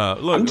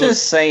 I'm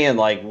just saying,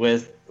 like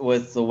with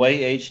the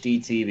way HD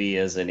TV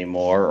is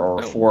anymore,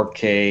 or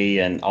 4K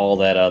and all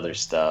that other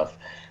stuff,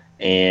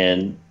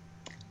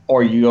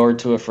 or you go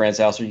to a friend's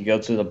house or you go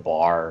to the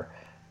bar,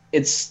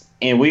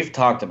 and we've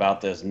talked about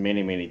this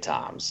many, many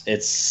times.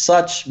 It's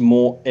such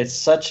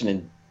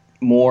an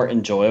more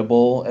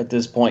enjoyable at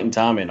this point in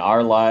time in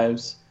our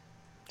lives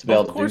to be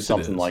able to do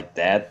something like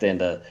that than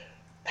to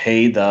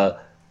pay the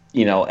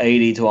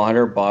 $80 to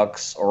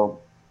 $100 or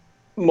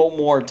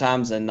more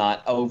times than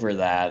not over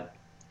that,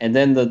 and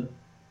then the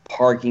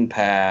parking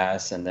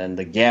pass, and then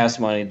the gas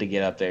money to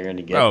get up there and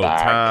to get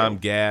back. Time,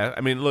 gas.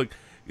 I mean, look,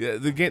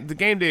 the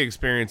game day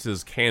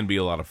experiences can be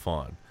a lot of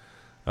fun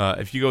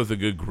if you go with a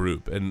good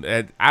group. And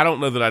I don't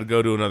know that I'd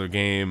go to another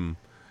game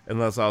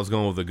unless I was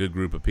going with a good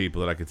group of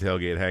people that I could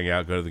tailgate, hang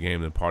out, go to the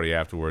game, then party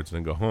afterwards, and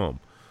then go home.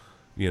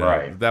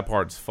 That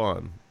part's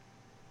fun.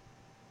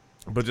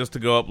 But just to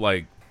go up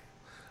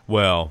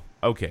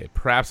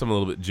perhaps I'm a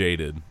little bit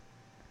jaded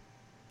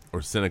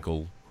or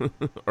cynical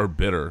or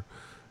bitter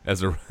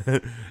as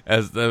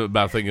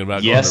about thinking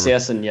about yes,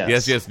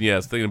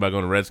 thinking about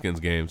going to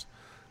Redskins games.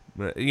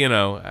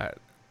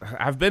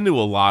 I've been to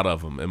a lot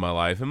of them in my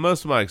life, and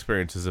most of my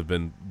experiences have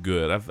been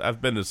good.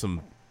 I've been to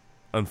some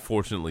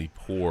unfortunately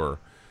poor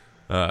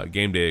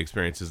game day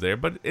experiences there,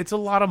 but it's a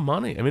lot of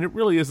money. I mean, it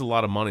really is a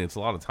lot of money. It's a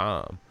lot of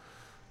time,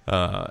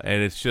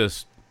 and it's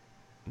just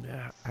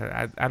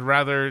I'd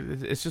rather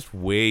it's just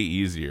way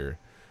easier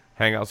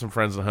hang out with some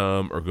friends at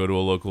home or go to a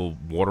local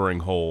watering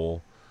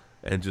hole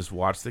and just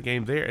watch the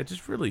game there. It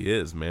just really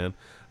is, man.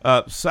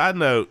 Side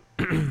note,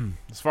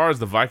 as far as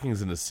the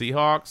Vikings and the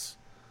Seahawks,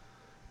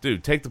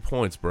 dude, take the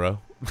points, bro.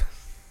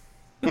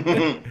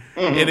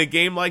 In a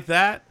game like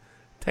that,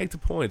 take the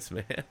points,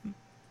 man.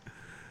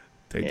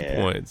 Take the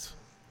points.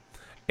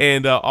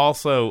 And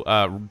also,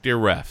 dear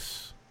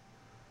refs,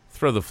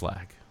 throw the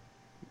flag.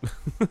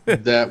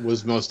 That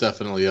was most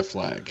definitely a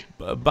flag.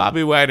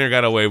 Bobby Wagner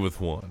got away with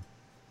one.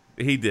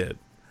 He did.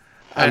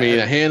 I mean,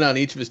 a hand on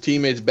each of his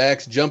teammates'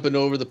 backs, jumping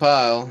over the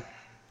pile.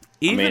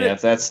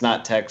 If that's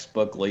not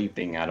textbook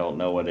leaping, I don't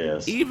know what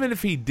is. Even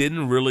if he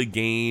didn't really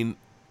gain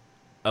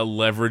a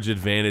leverage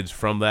advantage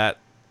from that,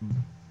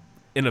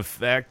 in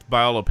effect,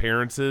 by all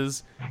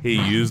appearances,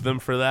 he used them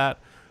for that.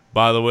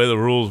 By the way, the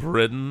rule's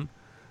written,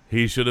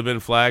 he should have been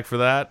flagged for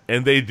that.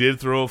 And they did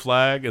throw a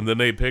flag, and then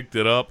they picked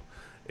it up.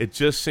 It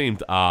just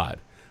seemed odd.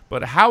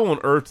 But how on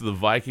earth do the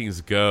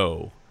Vikings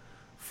go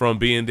from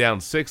being down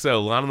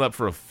 6-0, lining up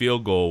for a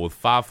field goal with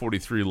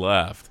 5:43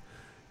 left?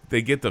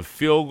 They get the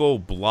field goal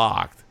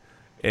blocked,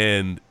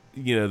 and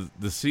the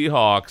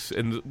Seahawks,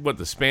 in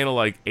the span of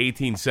like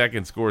 18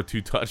 seconds, score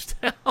 2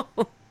 touchdowns.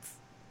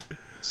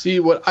 See,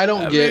 what I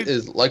don't get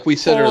is, like we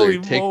said earlier,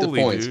 take the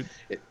points. Dude.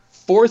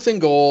 4th and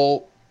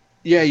goal,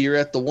 yeah, you're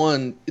at the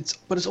 1.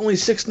 But it's only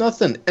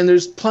 6-0, and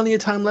there's plenty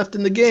of time left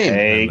in the game.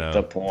 Take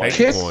the points.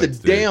 Kick the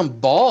damn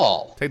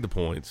ball. Take the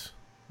points.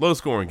 Low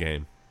scoring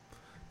game.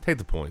 Take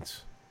the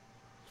points.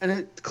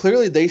 And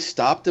clearly they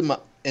stopped him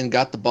and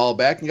got the ball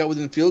back and got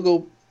within field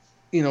goal,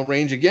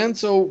 range again.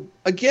 So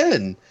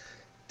again,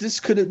 this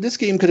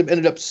game could have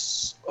ended up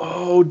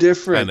so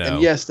different. I know.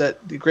 And yes,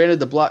 granted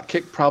the block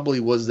kick probably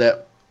was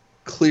that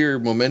clear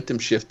momentum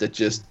shift that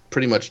just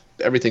pretty much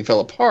everything fell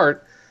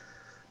apart.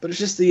 But it's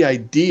just the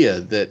idea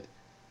that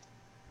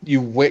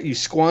you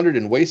squandered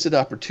and wasted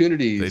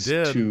opportunities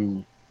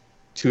to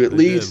at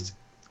least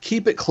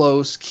keep it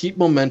close, keep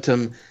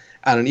momentum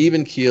on an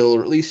even keel,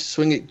 or at least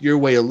swing it your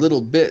way a little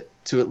bit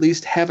to at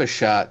least have a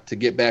shot to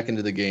get back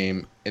into the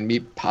game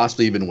and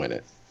possibly even win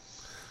it.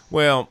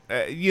 Well,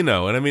 and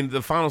I mean,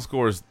 the final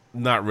score is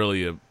not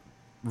really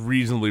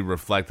reasonably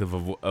reflective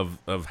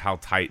of how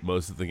tight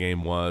most of the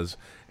game was.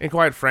 And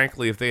quite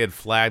frankly, if they had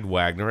flagged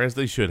Wagner, as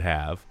they should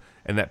have,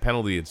 and that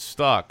penalty had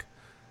stuck,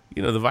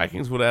 the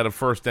Vikings would have had a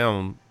first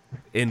down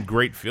in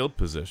great field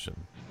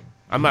position.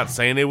 I'm not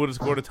saying they would have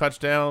scored a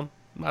touchdown.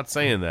 I'm not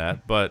saying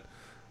that, but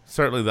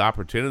certainly the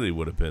opportunity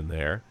would have been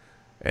there.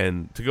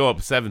 And to go up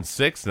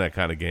 7-6 in that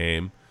kind of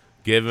game,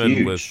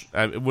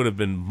 it would have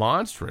been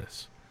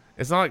monstrous.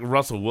 It's not like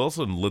Russell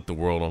Wilson lit the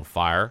world on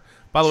fire.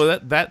 By the way,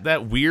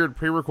 that weird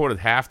pre-recorded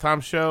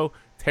halftime show,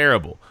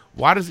 terrible.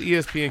 Why does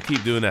ESPN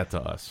keep doing that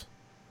to us?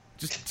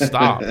 Just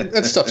stop.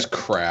 That stuff's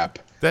crap.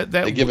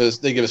 They give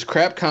us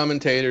crap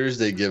commentators.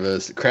 They give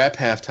us crap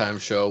halftime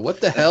show. What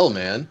the hell,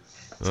 man?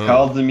 It's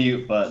called the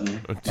mute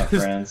button, my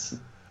friends.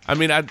 I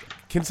mean,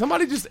 can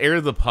somebody just air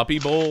the Puppy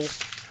Bowl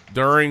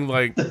during,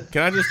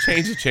 can I just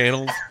change the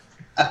channels?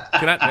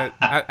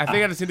 I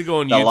think I just need to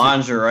go on YouTube. The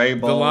lingerie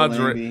bowl, the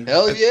lingerie. maybe.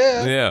 Hell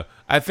yeah. Yeah.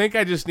 I think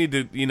I just need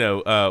to,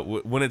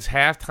 when it's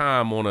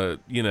halftime on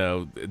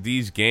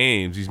these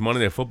games, these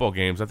Monday Night Football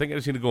games, I think I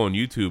just need to go on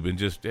YouTube and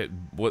just,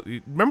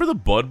 remember the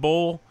Bud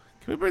Bowl?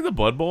 Can we bring the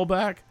Bud Bowl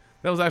back?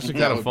 That was actually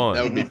kind of fun.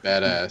 That would be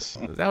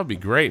badass. That would be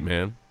great,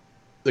 man.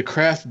 The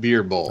Craft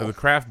Beer Bowl. The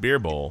Craft Beer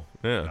Bowl.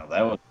 Yeah. Oh,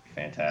 that would be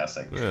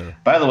fantastic. Yeah.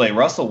 By the way,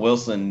 Russell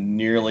Wilson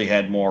nearly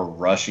had more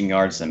rushing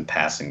yards than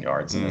passing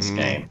yards in this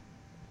game.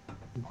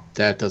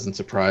 That doesn't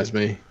surprise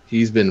me.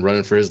 He's been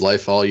running for his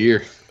life all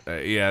year.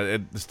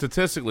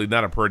 Statistically,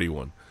 not a pretty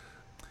one.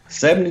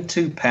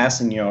 72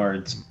 passing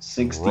yards,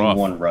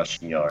 61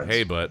 rushing yards.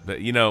 Hey, but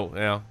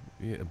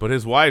but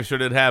his wife sure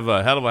did have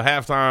a hell of a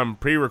halftime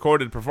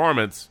pre-recorded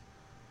performance.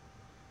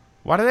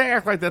 Why do they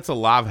act like that's a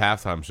live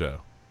halftime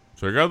show?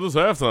 Check out this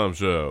halftime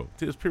show.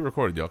 Dude, it's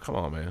pre-recorded, y'all. Come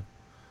on, man.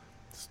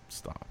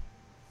 Stop.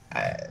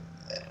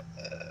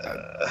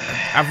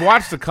 I've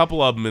watched a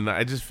couple of them, and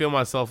I just feel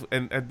myself,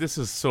 and this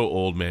is so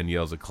old man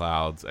yells at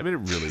clouds. I mean, it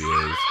really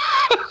is.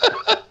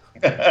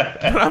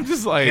 But I'm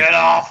just like, get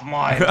off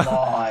my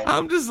lawn.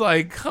 I'm just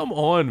like, come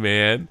on,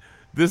 man.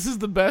 This is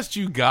the best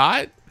you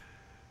got?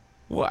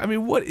 Well, I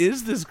mean, what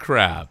is this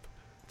crap?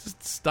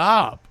 Just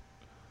stop.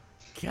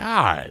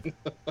 God.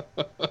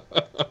 Get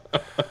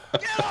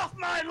off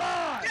my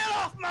lawn! Get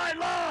off my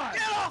lawn!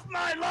 Get off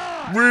my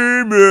lawn!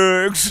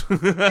 Remix.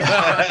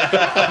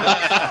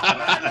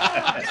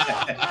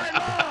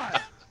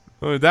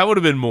 That would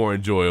have been more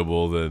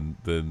enjoyable than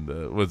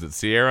was it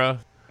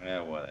Sierra?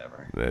 Yeah,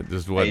 whatever. That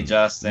just wasn't. Hey,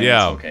 Justin,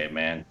 yeah. it's okay,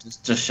 man.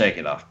 Just shake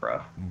it off,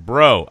 bro.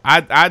 Bro,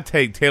 I'd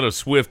take Taylor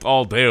Swift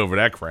all day over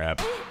that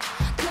crap.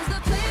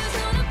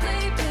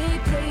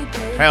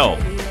 Hell.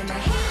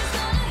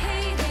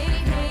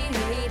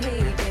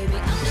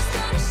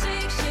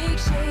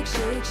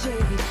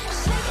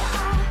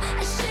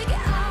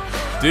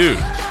 Dude,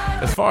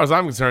 as far as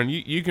I'm concerned,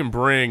 you can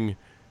bring,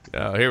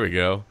 here we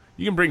go.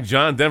 You can bring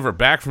John Denver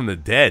back from the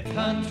dead.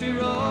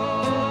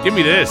 Give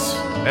me this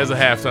as a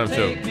halftime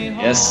show.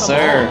 Yes,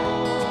 sir.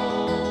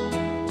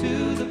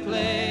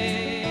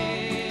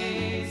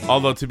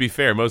 Although, to be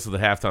fair, most of the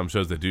halftime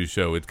shows that do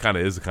show, it kind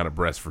of is a kind of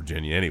Breast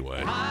Virginia anyway.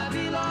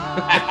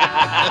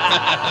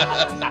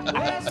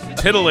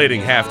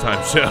 Titillating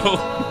halftime show.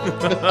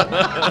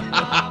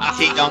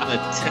 Keep on the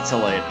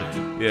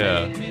titillated.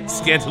 Yeah,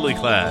 scantily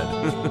clad.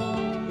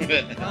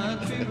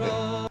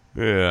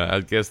 Yeah,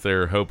 I guess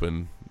they're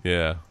hoping,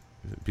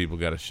 people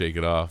got to shake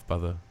it off by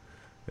the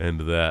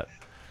end of that.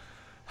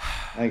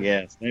 I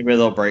guess. Maybe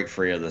they'll break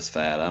free of this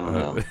fad. I don't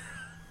know.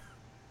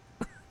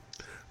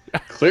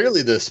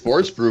 Clearly the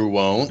Sports Brew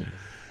won't.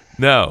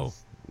 No,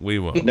 we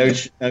won't. No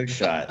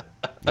shot.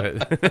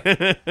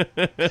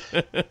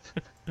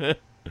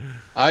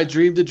 I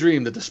dreamed a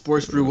dream that the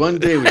Sports Brew one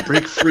day would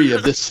break free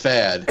of this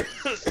fad.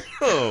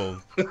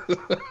 Oh,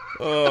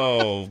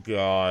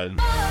 God.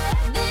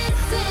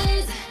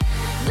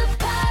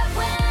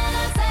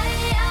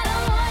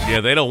 Yeah,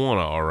 they don't want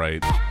to, all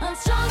right.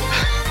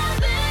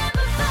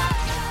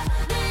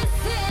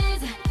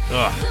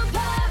 Ugh.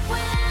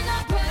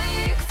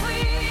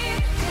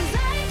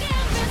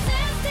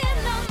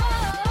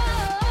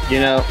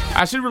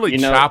 I should really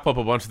chop up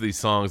a bunch of these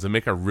songs and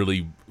make a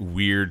really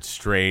weird,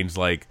 strange,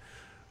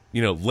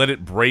 Let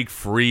It Break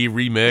Free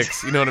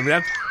remix. You know what I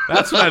mean?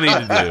 That's what I need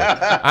to do.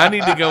 I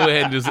need to go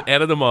ahead and just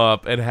edit them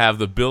up and have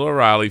the Bill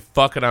O'Reilly,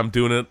 fuck it, I'm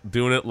doing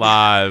it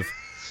live.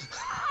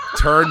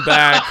 Turn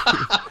back,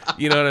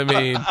 you know what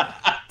I mean?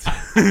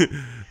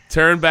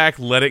 Turn back,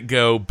 Let It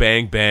Go,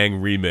 Bang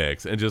Bang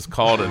remix, and just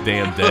call it a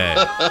damn day.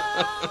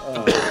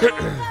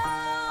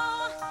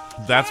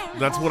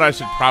 That's what I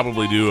should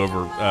probably do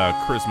over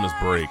Christmas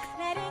break.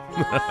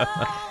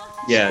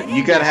 Yeah,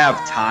 you gotta have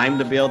time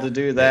to be able to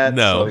do that.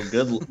 No.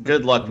 So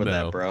good luck with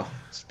that, bro.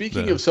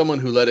 Speaking of someone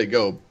who let it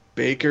go,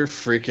 Baker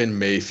freaking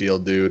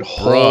Mayfield, dude.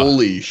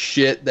 Holy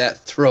shit, that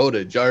throw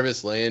to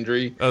Jarvis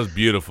Landry. That was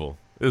beautiful.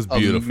 It was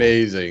beautiful.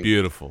 Amazing.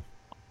 Beautiful.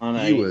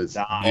 He was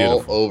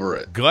all over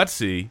it.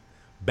 Gutsy,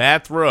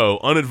 bad throw,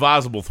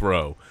 unadvisable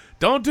throw.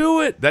 Don't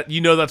do it.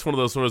 That's one of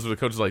those throws where the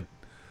coach is like,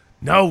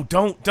 no,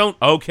 don't.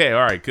 Okay,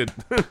 all right, good.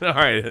 All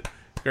right,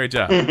 great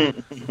job.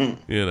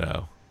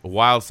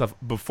 Wild stuff.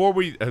 Before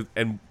we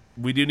and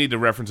we do need to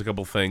reference a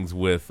couple things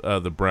with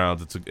the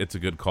Browns. It's a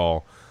good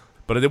call,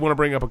 but I did want to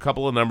bring up a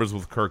couple of numbers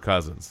with Kirk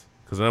Cousins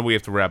because I know we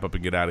have to wrap up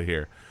and get out of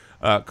here.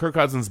 Kirk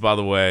Cousins, by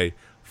the way,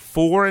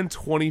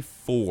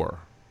 4-24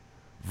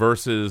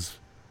 versus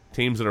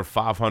teams that are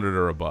 500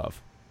 or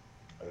above.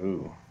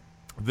 Ooh.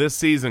 This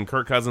season,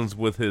 Kirk Cousins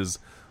with his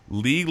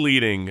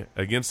league-leading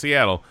against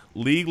Seattle,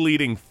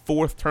 league-leading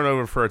 4th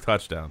turnover for a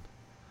touchdown.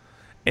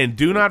 And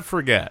do not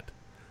forget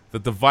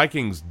that the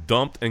Vikings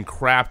dumped and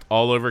crapped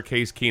all over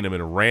Case Keenum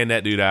and ran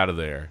that dude out of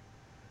there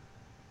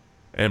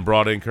and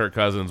brought in Kirk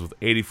Cousins with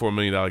 $84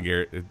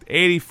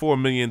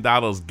 million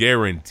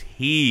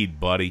guaranteed,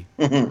 buddy.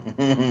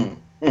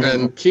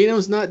 And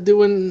Keenum's not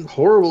doing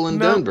horrible in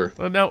Denver.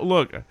 No,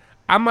 look,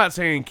 I'm not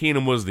saying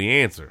Keenum was the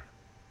answer,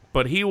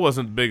 but he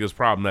wasn't the biggest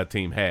problem that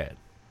team had.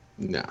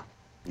 No.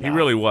 He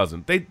really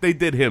wasn't. They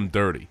did him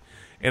dirty.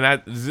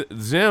 And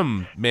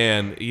Zim,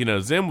 man,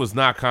 Zim was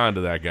not kind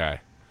to that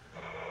guy.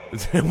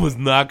 Zim was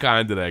not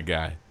kind to that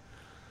guy.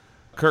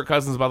 Kirk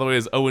Cousins, by the way,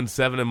 is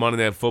 0-7 in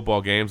Monday Night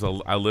Football games.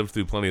 I lived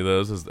through plenty of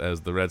those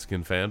as the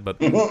Redskin fan, but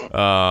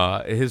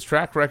his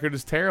track record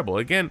is terrible.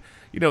 Again,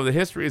 the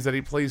history is that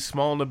he plays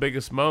small in the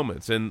biggest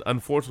moments, and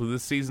unfortunately,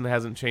 this season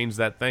hasn't changed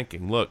that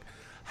thinking. Look,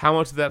 how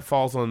much of that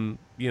falls on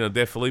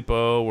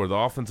DeFilippo or the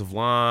offensive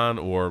line,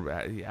 or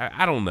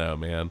I don't know,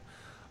 man.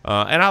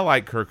 And I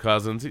like Kirk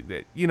Cousins.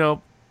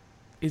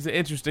 He's an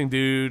interesting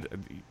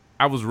dude.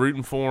 I was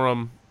rooting for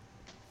him.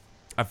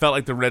 I felt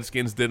like the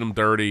Redskins did him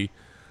dirty.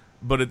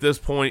 But at this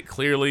point,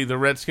 clearly, the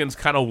Redskins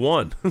kind of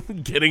won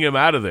getting him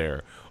out of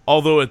there.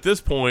 Although at this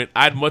point,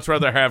 I'd much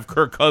rather have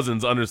Kirk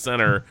Cousins under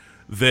center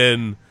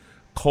than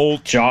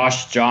Colt.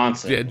 Josh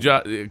Johnson.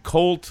 Yeah,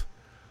 Colt,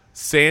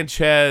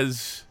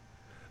 Sanchez.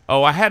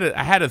 Oh, I had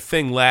a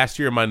thing last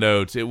year in my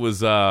notes. It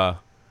was, I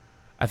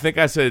think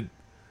I said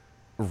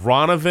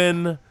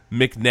Ronovan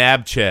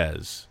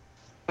McNabchez.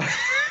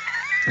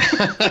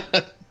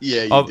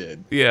 Yeah, you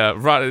did. Yeah,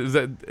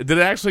 did it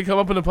actually come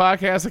up in the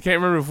podcast? I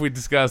can't remember if we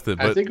discussed it.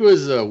 But, I think it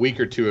was a week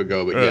or two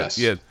ago, but yes.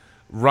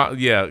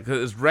 Yeah,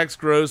 because Rex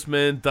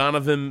Grossman,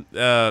 Donovan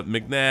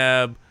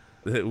McNabb.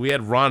 We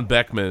had Ron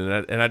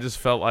Beckman, and I just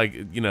felt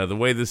like, the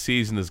way this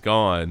season is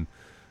gone,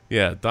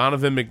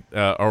 Ronovan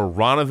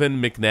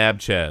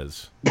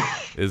McNabchez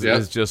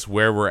is just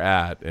where we're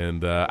at.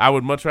 And I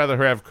would much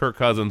rather have Kirk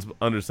Cousins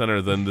under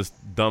center than this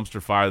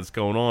dumpster fire that's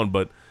going on,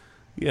 but,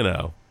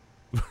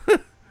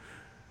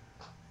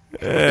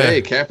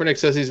 Hey, Kaepernick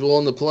says he's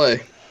willing to play.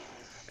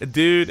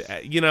 Dude,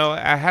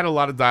 I had a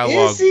lot of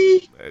dialogue. Is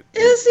he?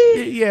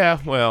 Yeah,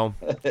 well,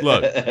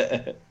 look,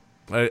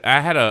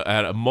 I had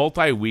a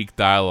multi-week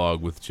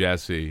dialogue with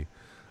Jesse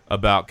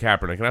about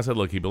Kaepernick, and I said,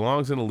 look, he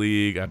belongs in the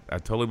league. I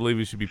totally believe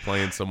he should be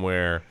playing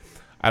somewhere.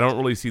 I don't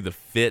really see the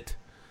fit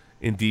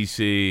in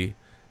D.C.,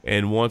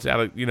 and once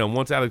Alex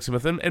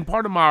Smith, and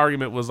part of my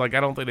argument was, like, I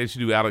don't think they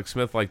should do Alex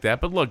Smith like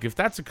that, but look, if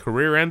that's a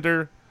career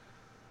ender,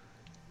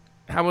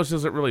 how much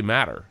does it really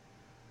matter?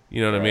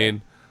 You know what I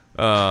mean?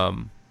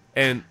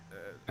 And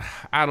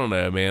I don't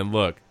know, man.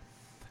 Look,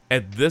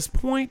 at this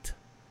point,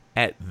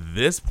 after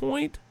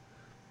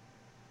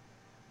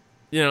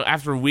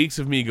weeks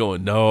of me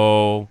going,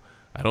 no,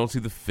 I don't see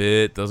the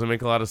fit, doesn't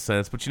make a lot of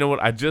sense. But you know what?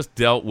 I just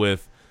dealt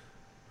with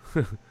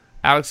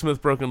Alex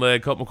Smith broken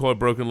leg, Colt McCoy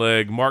broken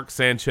leg, Mark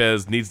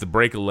Sanchez needs to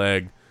break a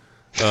leg.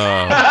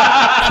 That's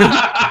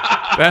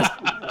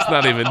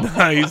not even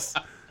nice.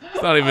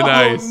 It's not even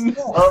nice.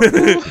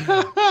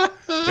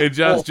 Hey,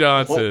 Josh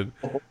Johnson.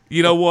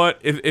 You know what?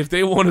 If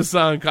they want to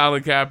sign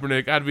Colin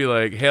Kaepernick, I'd be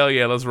like, hell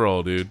yeah, let's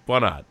roll, dude. Why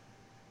not?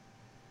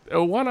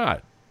 Why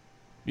not?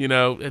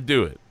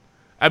 Do it.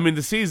 I mean,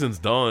 the season's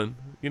done.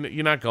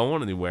 You're not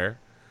going anywhere.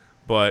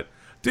 But,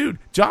 dude,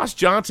 Josh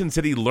Johnson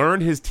said he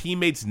learned his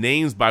teammates'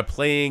 names by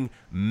playing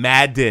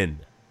Madden.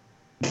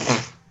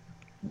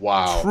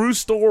 Wow. True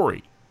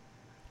story.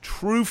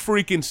 True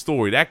freaking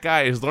story. That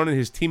guy is learning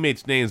his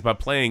teammates' names by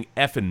playing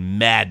effing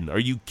Madden. Are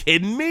you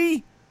kidding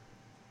me?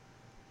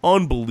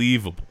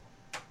 Unbelievable.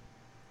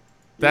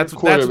 That's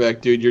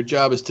quarterback, dude. Your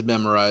job is to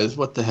memorize.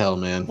 What the hell,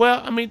 man?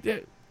 Well, I mean,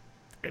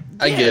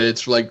 I get it.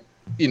 It's like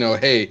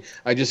hey,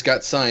 I just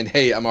got signed.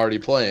 Hey, I'm already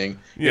playing.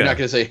 Yeah. You're not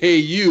going to say, hey,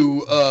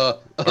 you,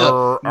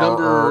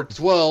 number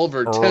 12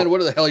 or 10,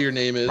 whatever the hell your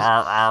name is.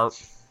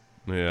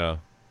 Yeah,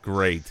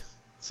 great.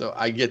 So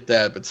I get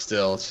that, but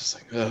still, it's just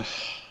like, ugh.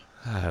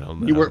 I don't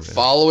know. You weren't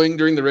following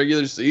during the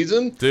regular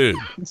season? Dude.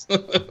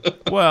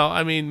 Well,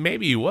 I mean,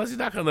 maybe he was. He's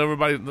not going to know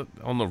everybody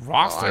on the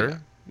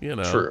roster.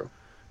 True.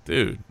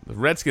 Dude, the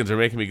Redskins are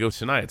making me go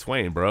Shania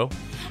Twain, bro.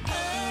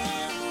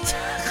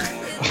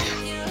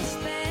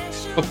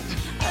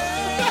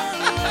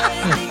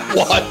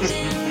 What?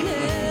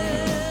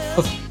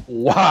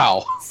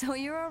 Wow. So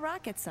you're a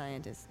rocket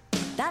scientist.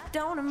 That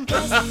don't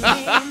impress me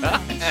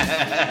much.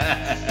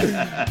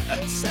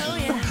 So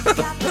you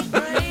got the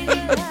brain.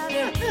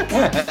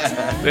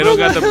 They don't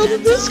got the. Where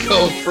did this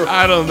come from?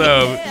 I don't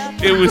know.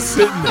 It was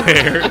sitting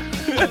there.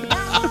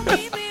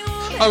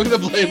 I'm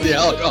going to blame the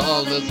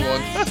alcohol on this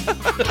one.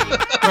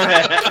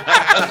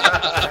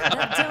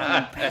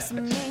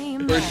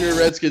 For sure,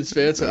 Redskins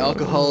fans, so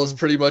alcohol is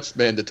pretty much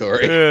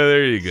mandatory. Yeah,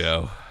 there you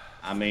go.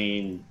 I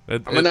mean,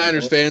 I'm a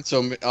Niners fan,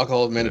 so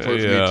alcohol is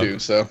mandatory for me too.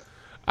 So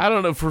I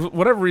don't know, for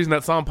whatever reason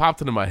that song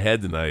popped into my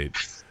head tonight,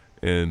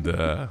 and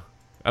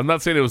I'm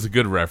not saying it was a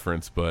good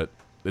reference, but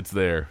it's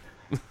there.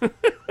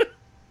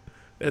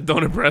 It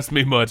don't impress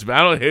me much, but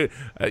I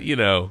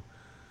don't.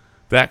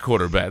 That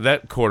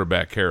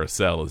quarterback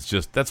carousel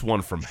is that's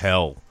one from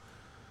hell.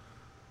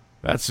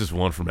 That's just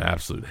one from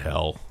absolute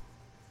hell.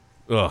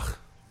 Ugh.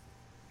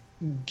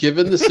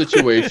 Given the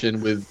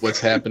situation with what's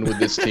happened with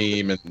this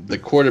team and the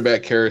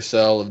quarterback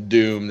carousel of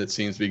doom that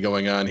seems to be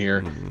going on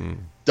here,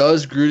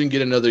 does Gruden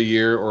get another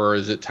year, or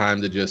is it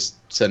time to just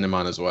send him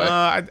on his way?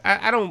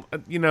 I don't.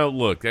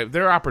 Look,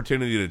 their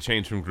opportunity to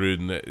change from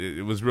Gruden,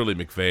 it was really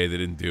McVay. They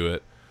didn't do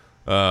it.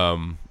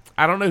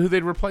 I don't know who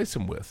they'd replace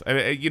him with.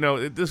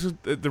 This is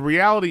the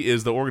reality.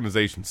 Is the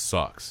organization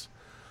sucks.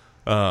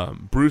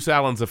 Bruce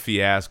Allen's a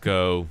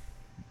fiasco.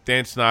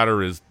 Dan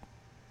Snyder is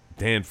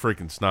Dan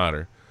freaking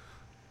Snyder.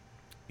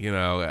 I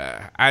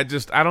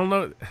don't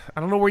know. I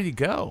don't know where you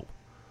go.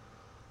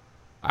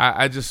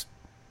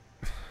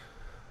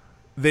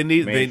 They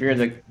need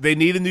they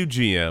need a new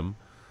GM,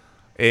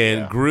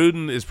 and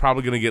Gruden is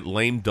probably going to get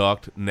lame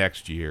ducked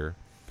next year,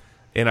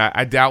 and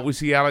I doubt we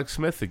see Alex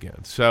Smith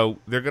again. So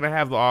they're going to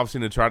have the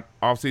offseason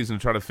to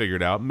try to figure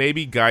it out.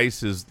 Maybe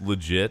Geis is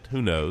legit.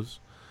 Who knows?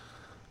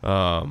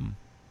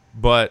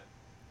 But.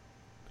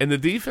 And the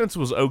defense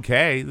was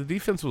okay. The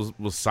defense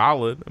was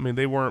solid. I mean,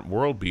 they weren't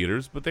world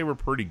beaters, but they were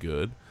pretty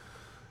good.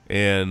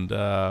 And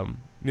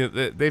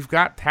they've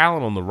got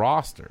talent on the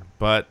roster,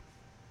 but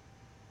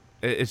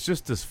it's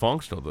just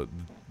dysfunctional.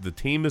 The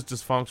team is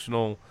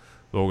dysfunctional.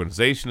 The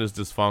organization is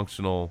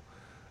dysfunctional.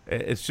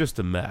 It's just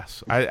a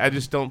mess. I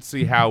just don't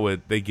see how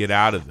they get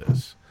out of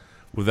this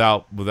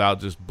without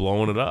just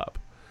blowing it up.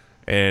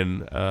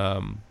 And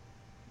I'm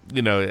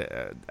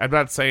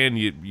not saying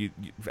you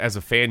as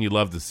a fan you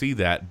love to see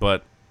that,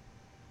 but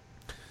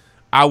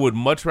I would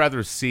much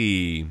rather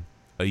see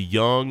a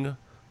young,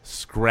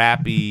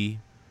 scrappy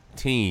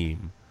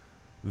team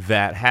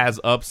that has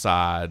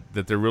upside,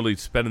 that they're really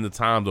spending the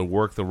time to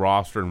work the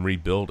roster and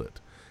rebuild it.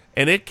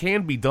 And it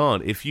can be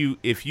done. If you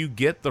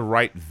get the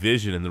right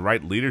vision and the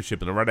right leadership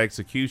and the right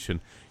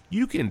execution,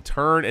 you can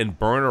turn and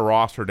burn a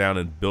roster down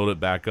and build it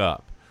back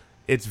up.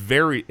 It's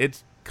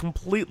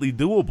completely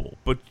doable.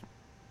 But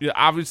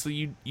obviously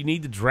you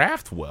need to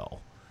draft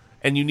well.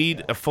 And you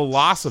need a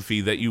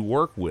philosophy that you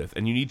work with,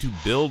 and you need to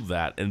build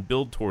that and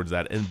build towards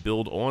that and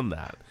build on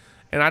that.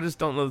 And I just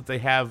don't know that they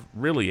have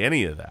really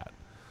any of that.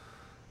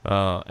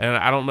 And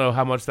I don't know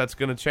how much that's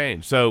going to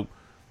change. So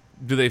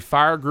do they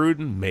fire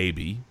Gruden?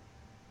 Maybe.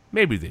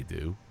 Maybe they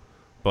do.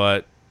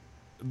 But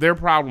their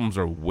problems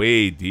are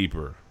way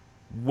deeper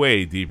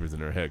than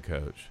their head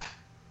coach.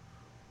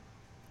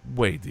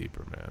 Way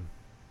deeper, man.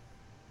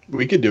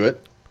 We could do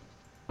it.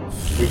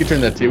 We could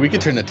turn that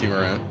team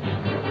around.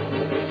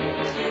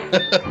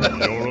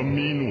 You're a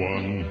mean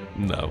one.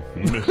 No.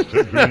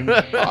 Mr.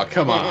 Grinch. Oh,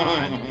 come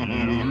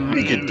on.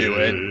 We could do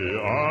it.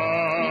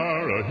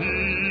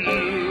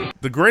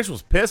 The Grinch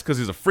was pissed because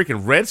he's a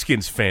freaking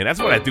Redskins fan. That's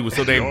what I do was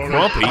so damn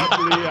grumpy. You're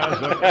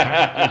as a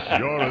cactus,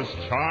 you're as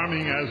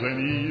charming as an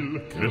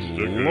eel.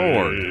 Mr.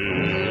 Lord.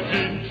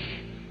 Grinch.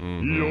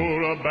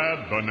 You're a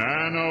bad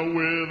banana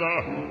with a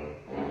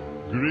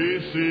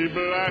greasy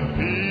black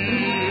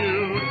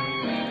peel.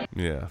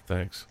 Yeah,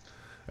 thanks.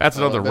 That's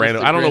another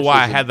random. I don't know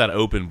why I had that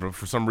open, but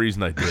for some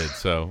reason I did,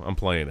 so I'm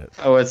playing it.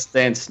 Oh, it's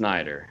Dan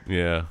Snyder.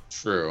 Yeah.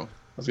 True. I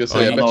was going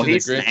to say,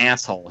 he's an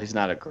asshole. He's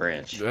not a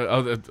Grinch.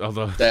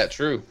 Although that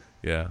true.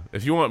 Yeah.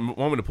 If you want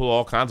me to pull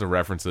all kinds of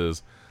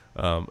references,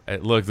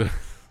 look,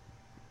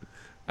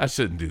 I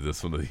shouldn't do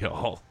this one to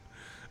y'all.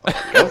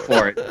 Go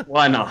for it.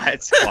 Why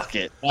not? Fuck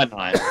it. Why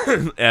not?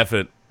 F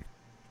it.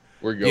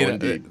 We're going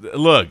deep.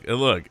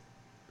 Look.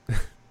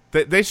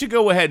 They should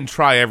go ahead and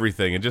try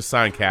everything and just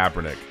sign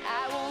Kaepernick.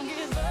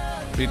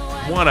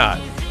 Why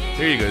not?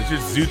 There you go. It's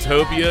just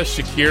Zootopia,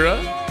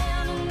 Shakira.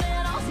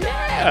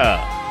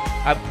 Yeah.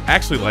 I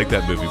actually like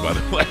that movie, by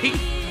the way.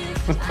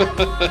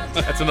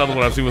 That's another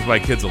one I've seen with my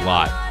kids a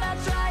lot.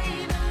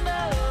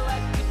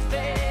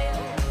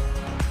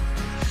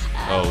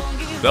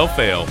 Oh, they'll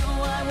fail.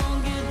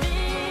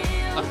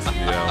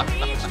 Yeah.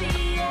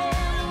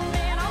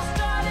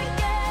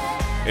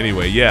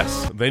 Anyway,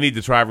 yes, they need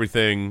to try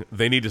everything.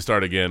 They need to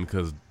start again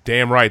because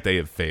damn right they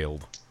have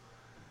failed.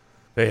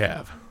 They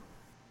have.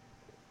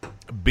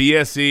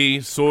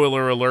 BSE,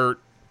 Soiler alert,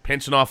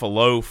 pinching off a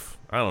loaf.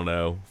 I don't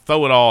know.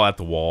 Throw it all at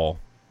the wall.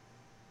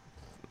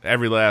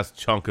 Every last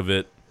chunk of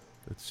it.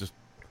 It's just.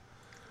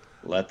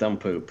 Let them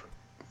poop.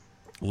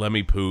 Let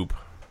me poop.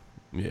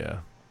 Yeah.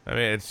 I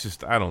mean, it's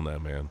just, I don't know,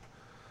 man.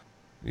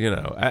 You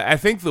know, I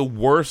think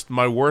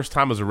my worst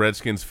time as a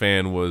Redskins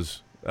fan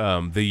was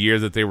the year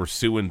that they were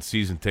suing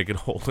season ticket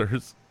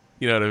holders.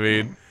 You know what I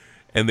mean?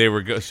 And they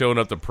were showing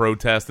up to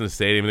protest in the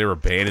stadium, and they were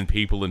banning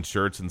people in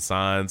shirts and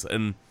signs.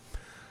 And,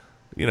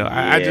 you know,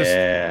 I just...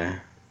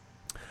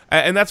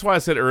 And that's why I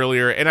said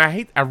earlier, and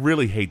I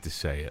really hate to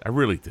say it. I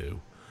really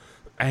do.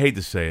 I hate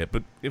to say it,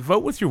 but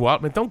vote with your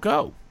wallet, man. Don't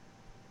go.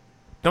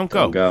 Don't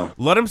go.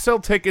 Let them sell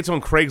tickets on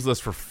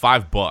Craigslist for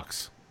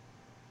 $5.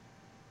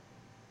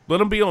 Let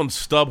them be on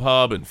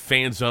StubHub and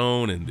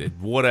FanZone and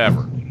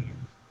whatever.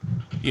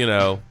 You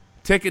know,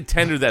 ticket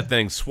tender that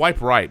thing. Swipe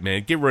right,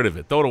 man. Get rid of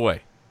it. Throw it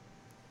away.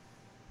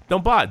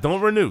 Don't buy it. Don't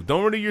renew.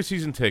 Don't renew your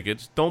season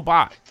tickets. Don't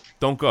buy.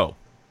 Don't go.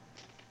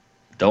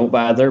 Don't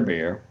buy their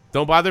beer.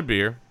 Don't buy their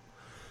beer.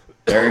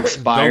 They're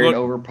expired,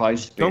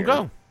 overpriced beer. Don't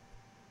go.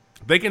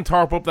 They can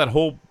tarp up that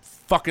whole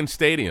fucking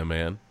stadium,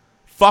 man.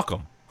 Fuck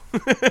them.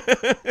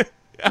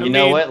 You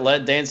know what?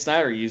 Let Dan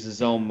Snyder use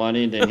his own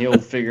money, and then he'll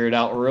figure it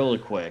out really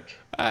quick.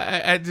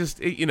 I just,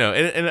 you know,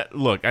 and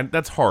look,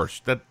 that's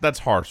harsh. That's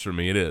harsh for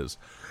me. It is,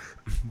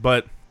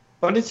 but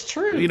it's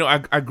true. You know,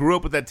 I grew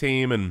up with that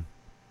team, and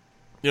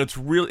you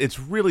know, it's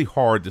really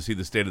hard to see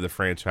the state of the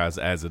franchise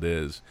as it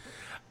is.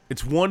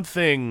 It's one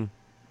thing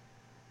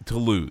to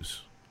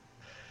lose,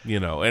 you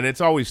know, and it's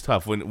always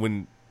tough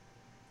when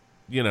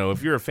you know,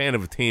 if you're a fan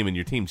of a team and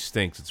your team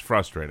stinks, it's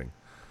frustrating.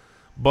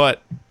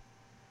 But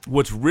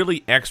what's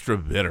really extra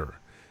bitter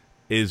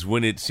is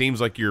when it seems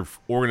like your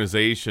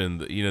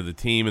organization, you know, the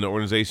team and the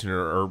organization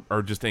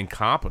are just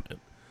incompetent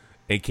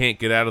and can't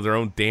get out of their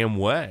own damn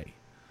way.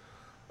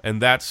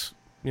 And that's,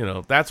 you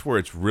know, that's where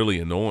it's really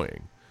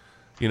annoying.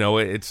 You know,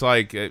 it's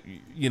like,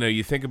 you know,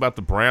 you think about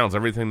the Browns,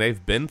 everything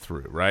they've been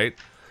through, right?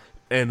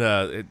 And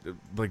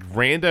like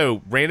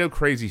rando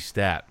crazy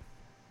stat.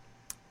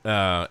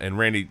 And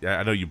Randy,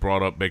 I know you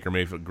brought up Baker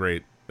Mayfield.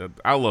 Great.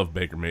 I love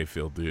Baker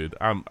Mayfield, dude.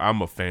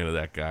 I'm a fan of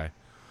that guy.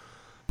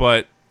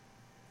 But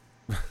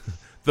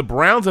the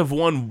Browns have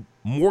won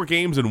more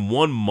games in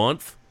 1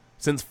 month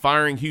since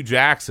firing Hugh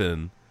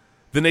Jackson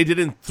than they did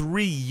in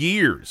 3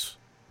 years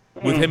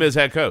with him as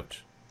head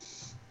coach.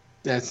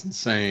 That's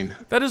insane.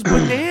 That is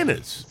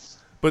bananas.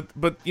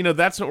 But you know,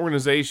 that's an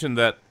organization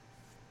that,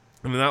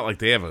 I mean, not like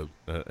they have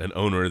an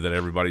owner that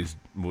everybody's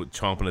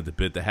chomping at the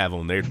bit to have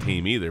on their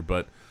team either.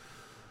 But,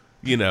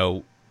 you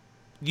know,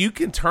 you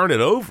can turn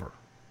it over.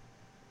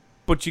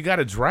 But you got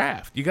to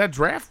draft. You got to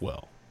draft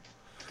well.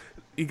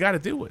 You got to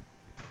do it.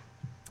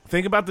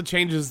 Think about the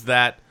changes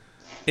that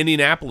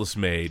Indianapolis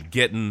made,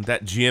 getting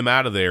that GM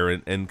out of there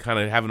and kind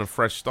of having a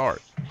fresh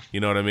start. You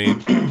know what I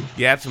mean?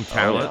 You had some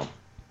talent.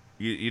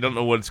 You don't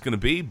know what it's going to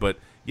be, but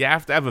you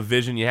have to have a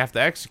vision. You have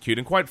to execute.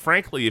 And quite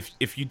frankly,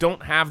 if you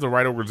don't have the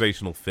right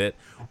organizational fit,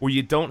 or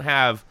you don't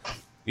have,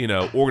 you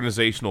know,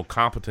 organizational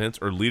competence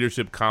or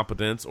leadership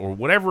competence or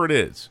whatever it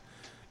is,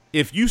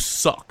 if you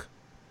suck,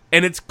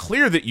 and it's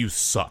clear that you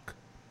suck,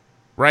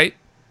 right?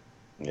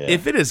 Yeah.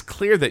 If it is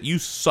clear that you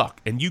suck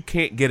and you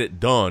can't get it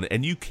done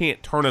and you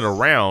can't turn it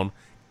around,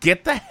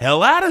 get the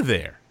hell out of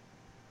there.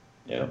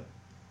 Yeah.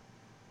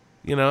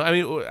 You know, I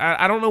mean,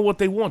 I don't know what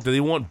they want. Do they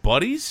want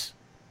buddies?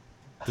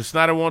 Does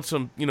Snyder want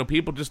some, you know,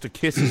 people just to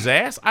kiss his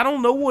ass? I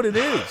don't know what it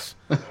is.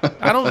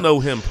 I don't know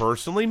him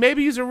personally.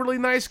 Maybe he's a really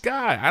nice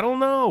guy. I don't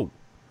know.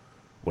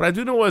 What I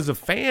do know as a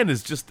fan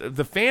is just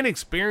the fan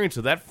experience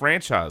of that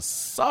franchise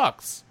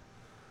sucks.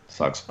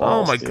 Sucks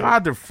balls, oh my dude.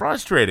 God, they're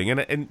frustrating,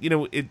 and you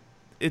know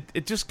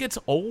it just gets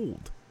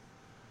old.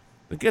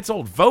 It gets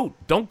old. Vote.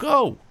 Don't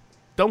go.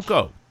 Don't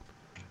go.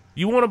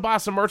 You want to buy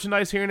some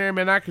merchandise here and there,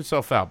 man, knock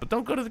yourself out, but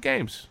don't go to the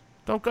games.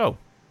 Don't go.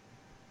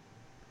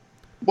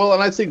 Well,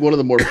 and I think one of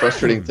the more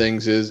frustrating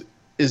things is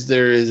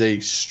there is a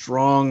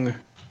strong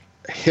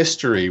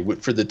history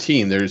for the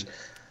team.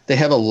 They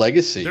have a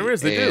legacy. There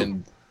is. They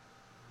do.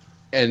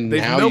 And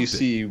They've now you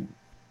see,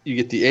 you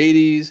get the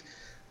 80s,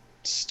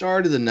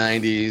 start of the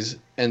 90s,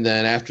 and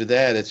then after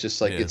that, it's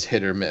just like it's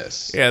hit or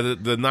miss. Yeah,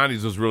 the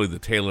 90s was really the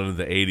tail end of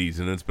the 80s,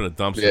 and it's been a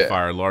dumpster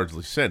fire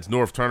largely since.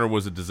 North Turner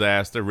was a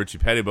disaster. Richie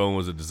Pettibone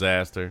was a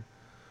disaster.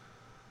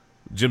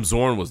 Jim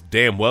Zorn was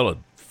damn well a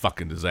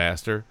fucking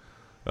disaster.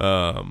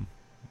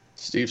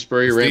 Steve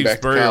Spurrier ran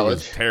back to college.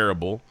 Was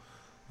terrible.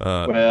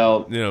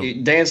 Well, you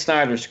know, Dan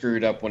Snyder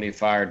screwed up when he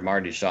fired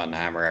Marty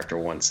Schottenheimer after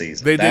one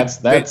season. They did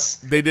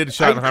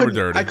Schottenheimer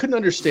dirty. I couldn't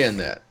understand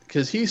that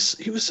because he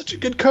was such a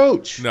good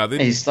coach. No,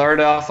 he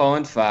started off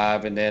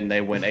 0-5, and then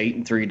they went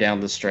 8-3 down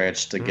the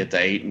stretch to get to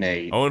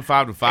 8-8.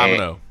 0-5 to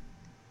 5-0.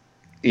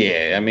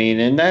 Yeah, I mean,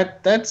 and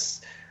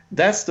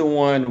that's the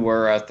one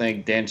where I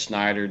think Dan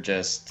Snyder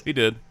just he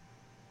did.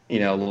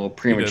 a little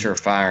premature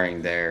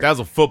firing there. That was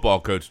a football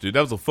coach, dude.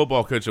 That was a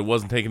football coach that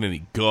wasn't taking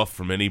any guff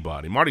from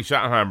anybody. Marty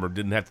Schottenheimer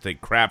didn't have to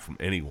take crap from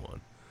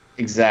anyone.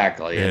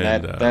 Exactly,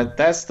 and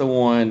that's the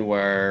one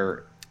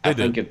where I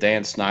think if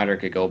Dan Snyder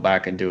could go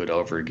back and do it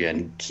over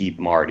again, keep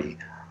Marty.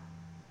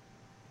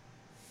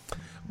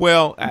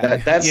 Well,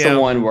 that's the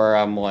one where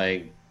I'm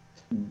like,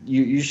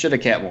 you should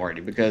have kept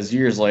Marty, because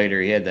years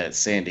later he had that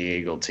San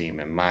Diego team,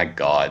 and my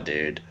God,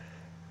 dude.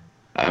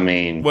 I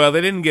mean, well,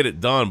 they didn't get it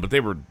done, but they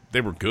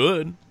were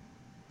good.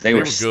 They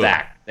were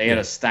stacked. They had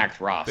a stacked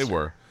roster. They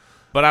were.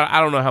 But I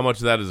don't know how much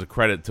of that is a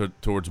credit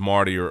towards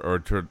Marty or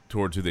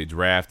towards who they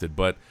drafted.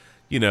 But,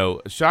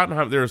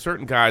 Schottenheimer, there are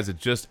certain guys that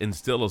just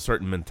instill a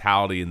certain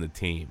mentality in the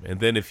team. And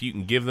then if you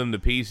can give them the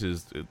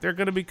pieces, they're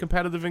going to be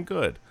competitive and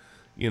good,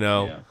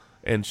 Yeah.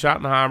 And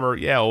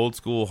Schottenheimer, old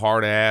school,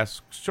 hard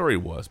ass. Sure he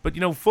was. But,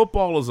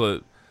 football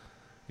is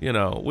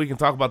we can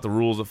talk about the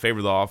rules that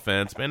favor the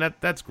offense. Man,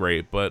 that's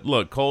great. But,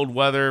 look, cold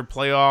weather,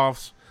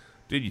 playoffs,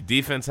 dude, your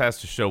defense has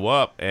to show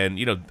up. And,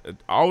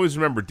 always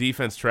remember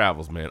defense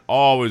travels, man.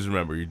 Always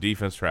remember your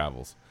defense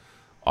travels.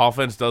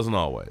 Offense doesn't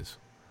always.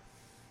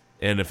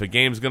 And if a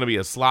game's going to be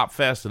a slop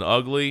fest and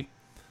ugly,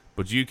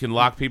 but you can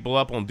lock people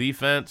up on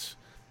defense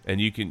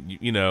and you can,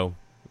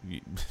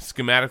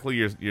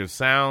 schematically you're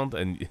sound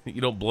and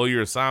you don't blow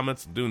your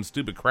assignments doing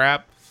stupid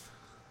crap,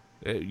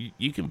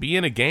 you can be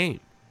in a game.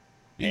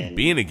 You can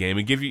be in a game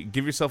and give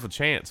yourself a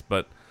chance.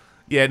 But,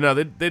 they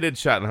did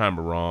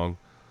Schottenheimer wrong.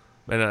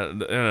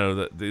 And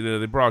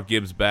they brought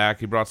Gibbs back.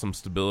 He brought some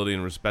stability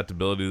and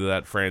respectability to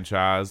that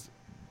franchise,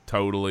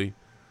 totally.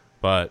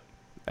 But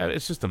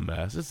it's just a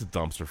mess. It's a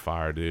dumpster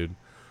fire, dude.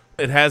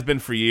 It has been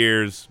for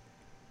years.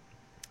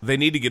 They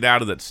need to get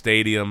out of that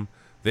stadium.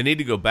 They need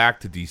to go back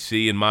to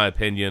D.C., in my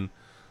opinion.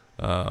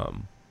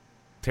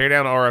 Tear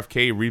down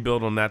RFK,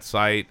 rebuild on that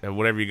site, and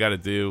whatever you got to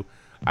do.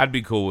 I'd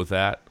be cool with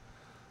that.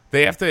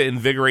 They have to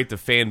invigorate the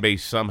fan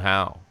base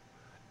somehow.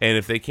 And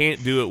if they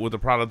can't do it with the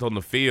product on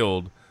the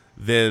field,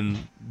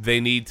 then they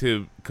need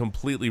to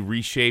completely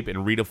reshape and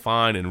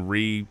redefine and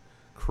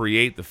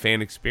recreate the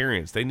fan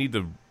experience. They need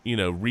to,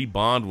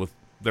 rebond with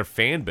their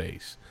fan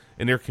base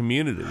and their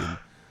community.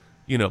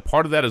 And,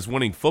 part of that is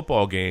winning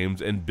football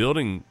games and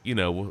building,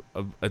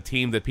 a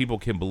team that people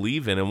can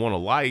believe in and want to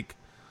like.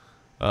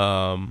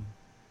 But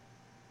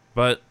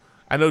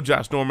I know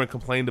Josh Norman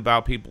complained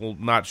about people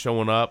not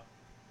showing up.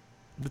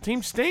 The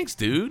team stinks,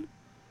 dude.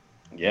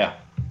 Yeah.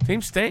 The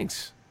team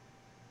stinks.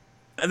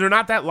 And they're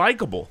not that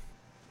likable.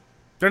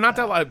 They're not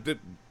that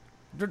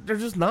they're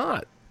just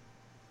not.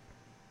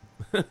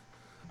 I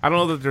don't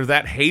know that they're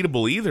that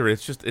hateable either.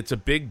 It's a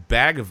big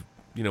bag of,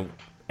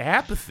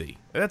 apathy.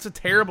 That's a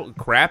terrible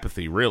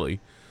crapathy, really.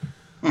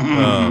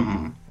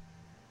 I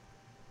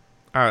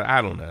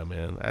don't know,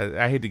 man.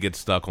 I hate to get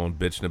stuck on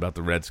bitching about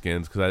the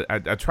Redskins because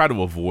I try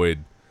to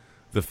avoid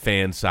the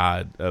fan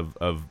side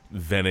of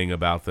venting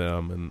about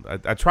them, and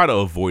I try to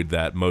avoid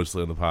that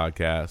mostly on the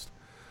podcast,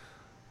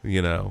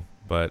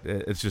 But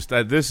it's just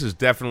that this is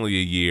definitely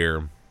a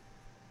year.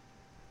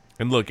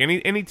 And look,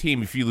 any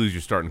team, if you lose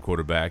your starting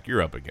quarterback,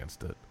 you're up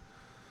against it.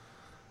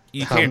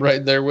 I'm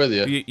right there with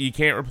you. You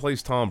can't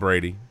replace Tom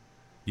Brady.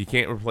 You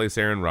can't replace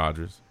Aaron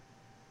Rodgers.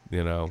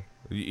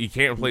 You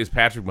can't replace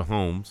Patrick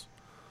Mahomes.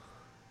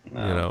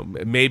 No.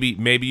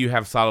 Maybe you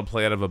have solid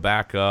play out of a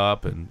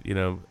backup, and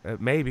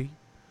maybe.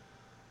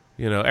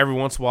 Every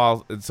once in a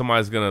while,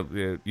 somebody's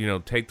gonna,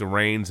 take the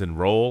reins and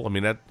roll. I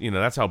mean,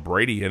 that's how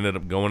Brady ended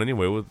up going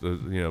anyway with,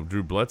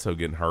 Drew Bledsoe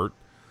getting hurt.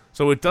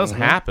 So it does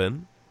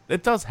happen.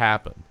 It does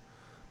happen.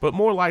 But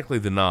more likely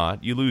than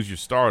not, you lose your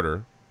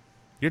starter,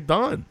 you're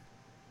done.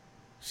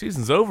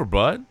 Season's over,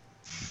 bud.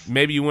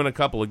 Maybe you win a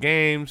couple of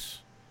games,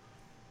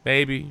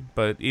 maybe.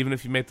 But even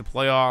if you make the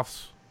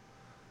playoffs,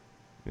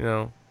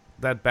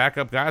 that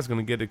backup guy's going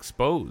to get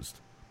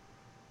exposed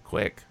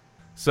quick.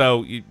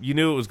 So you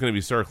knew it was going to be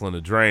circling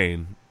the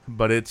drain,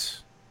 but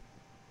it's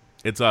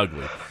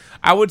ugly.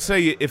 I would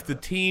say if the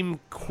team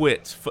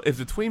quits, if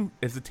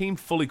the team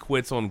fully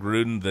quits on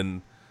Gruden,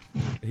 then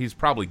he's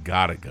probably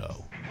got to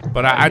go.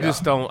 But I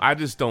just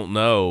don't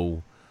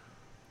know.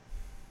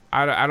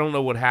 I don't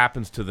know what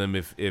happens to them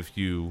if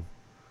you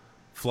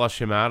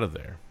flush him out of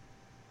there.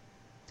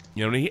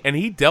 And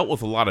he dealt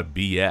with a lot of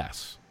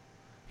BS.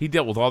 He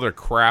dealt with all their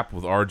crap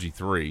with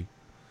RG3.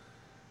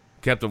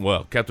 Kept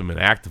him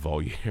inactive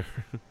all year.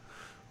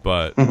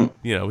 But,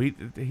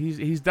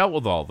 he's dealt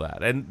with all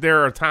that. And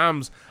there are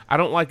times I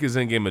don't like his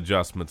in-game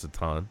adjustments a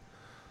ton.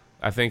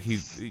 I think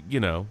he's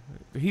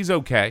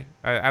okay.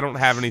 I don't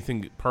have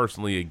anything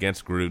personally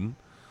against Gruden.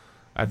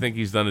 I think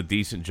he's done a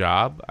decent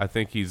job. I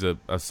think he's a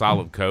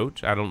solid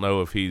coach. I don't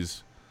know if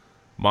he's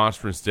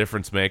monstrous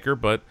difference maker,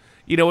 but,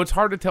 it's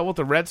hard to tell with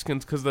the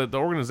Redskins because the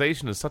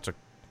organization is such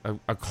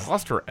a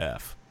cluster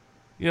F.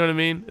 You know what I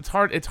mean? It's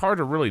hard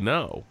to really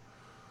know.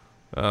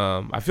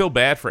 I feel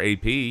bad for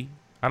AP. I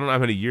don't know how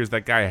many years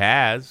that guy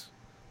has,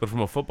 but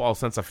from a football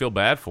sense, I feel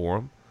bad for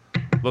him.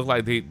 Looked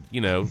like they,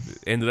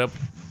 ended up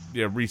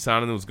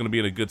re-signing and was going to be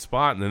in a good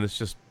spot, and then it's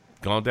just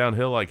gone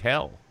downhill like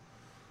hell.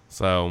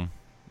 So,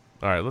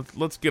 All right,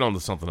 let's get on to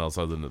something else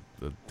other than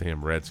the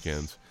damn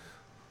Redskins.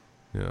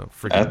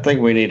 I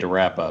think we need to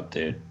wrap up,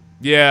 dude.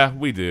 Yeah,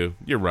 we do.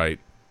 You're right.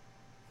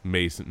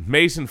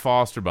 Mason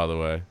Foster, by the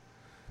way,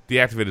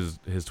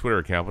 deactivated his Twitter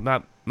account,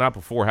 but not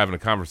before having a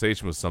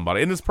conversation with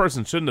somebody. And this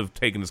person shouldn't have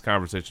taken this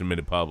conversation and made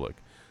it public.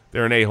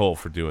 They're an a-hole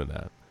for doing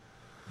that.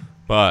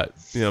 But,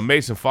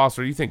 Mason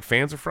Foster, you think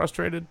fans are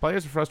frustrated?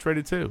 Players are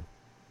frustrated too.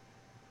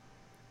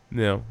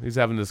 He's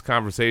having this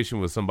conversation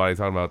with somebody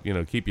talking about,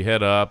 keep your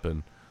head up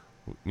and,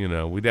 we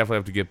definitely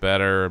have to get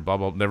better, blah,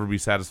 blah, never be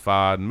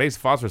satisfied. And Mason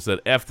Foster said,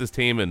 F this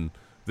team and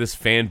this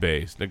fan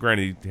base. Now,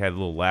 granted, he had a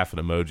little laughing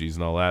emojis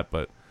and all that,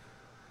 but,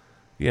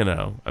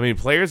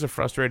 players are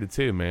frustrated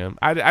too, man.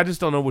 I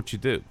just don't know what you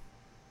do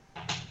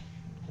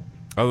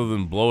other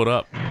than blow it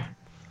up.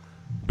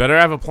 Better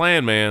have a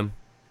plan, man.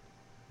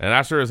 And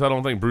I sure as hell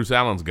don't think Bruce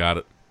Allen's got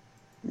it.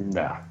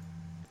 No.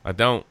 I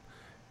don't.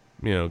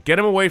 Get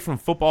him away from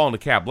football and the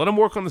cap. Let him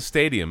work on the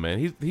stadium,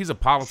 man. He's a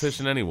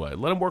politician anyway.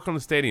 Let him work on the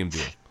stadium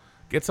deal.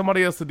 Get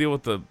somebody else to deal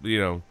with the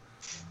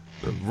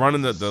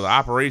running the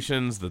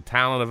operations, the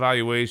talent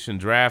evaluation,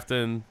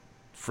 drafting,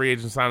 free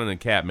agent signing, and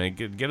cap, man.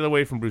 Get it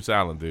away from Bruce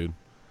Allen, dude.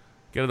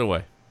 Get it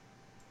away.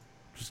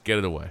 Just get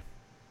it away.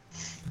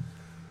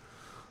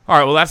 All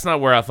right, well, that's not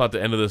where I thought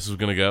the end of this was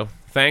going to go.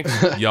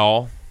 Thanks,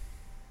 y'all.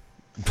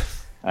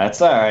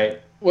 That's all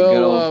right.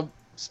 Well,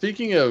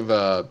 speaking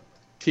of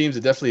teams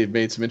that definitely have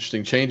made some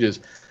interesting changes,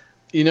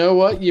 you know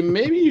what?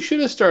 Maybe you should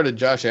have started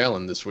Josh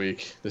Allen this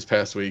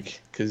past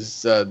week,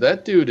 because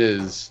that dude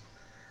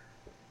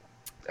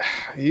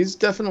he's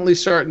definitely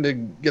starting to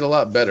get a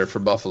lot better for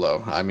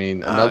Buffalo.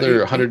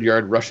 Another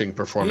 100-yard rushing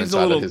performance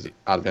out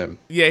of him.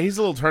 Yeah, he's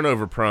a little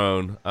turnover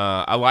prone.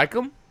 I like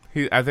him.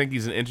 I think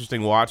he's an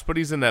interesting watch, but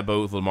he's in that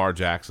boat with Lamar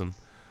Jackson.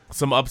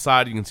 Some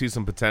upside, you can see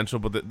some potential,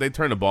 but they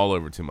turn the ball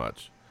over too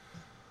much.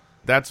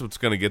 That's what's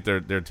going to get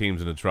their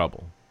teams into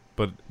trouble.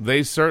 But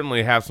they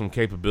certainly have some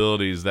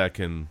capabilities that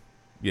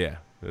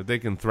they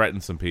can threaten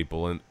some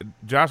people. And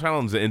Josh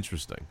Allen's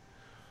interesting.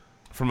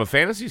 From a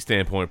fantasy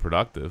standpoint,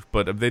 productive,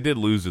 but they did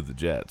lose to the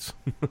Jets.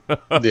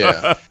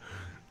 Yeah.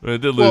 They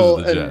did lose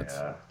to the Jets.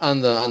 On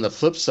the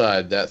flip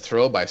side, that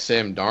throw by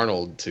Sam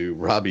Darnold to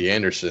Robbie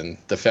Anderson,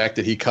 the fact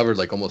that he covered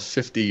like almost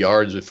 50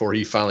 yards before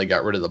he finally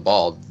got rid of the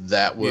ball,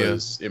 that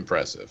was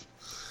impressive.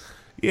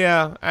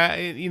 Yeah,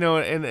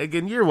 and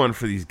again, year one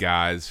for these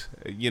guys,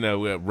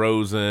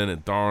 Rosen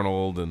and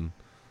Darnold and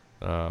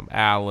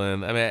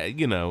Allen.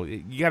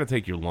 You got to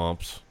take your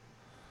lumps.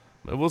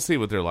 We'll see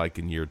what they're like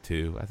in year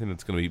two. I think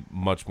it's going to be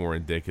much more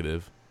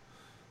indicative.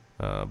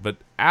 But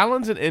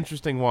Allen's an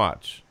interesting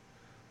watch.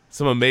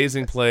 Some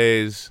amazing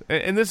plays,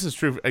 and this is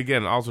true,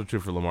 again, also true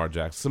for Lamar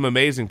Jackson. Some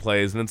amazing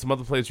plays, and then some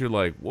other plays you're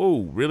like,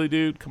 whoa, really,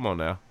 dude? Come on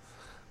now.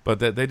 But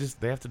they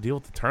have to deal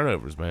with the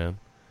turnovers, man.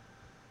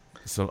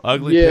 Some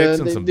ugly picks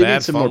and some bad fumbles. They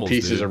need some more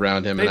pieces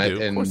around him,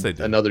 of course they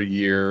do. Another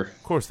year.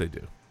 Of course they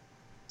do.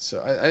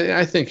 So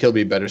I think he'll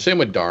be better. Same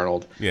with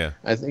Darnold. Yeah.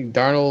 I think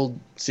Darnold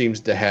seems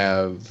to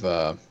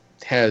have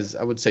has,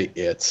 I would say,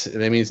 it's.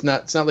 It's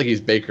not like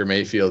he's Baker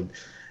Mayfield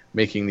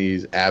making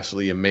these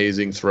absolutely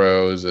amazing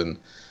throws,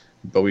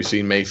 but we've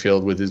seen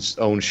Mayfield with his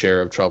own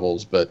share of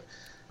troubles. But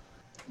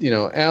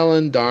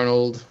Allen,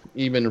 Darnold,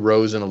 even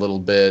Rosen a little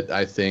bit,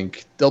 I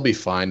think they'll be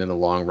fine in the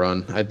long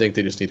run. I think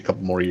they just need a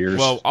couple more years.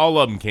 Well, all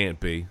of them can't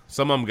be.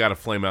 Some of them got to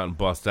flame out and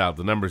bust out.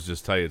 The numbers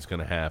just tell you it's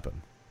going to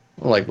happen.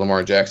 Like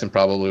Lamar Jackson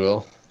probably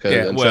will.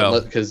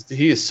 Because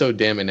he is so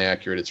damn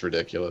inaccurate, it's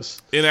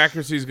ridiculous.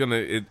 Inaccuracy is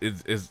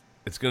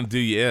it's going to do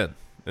you in.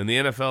 In the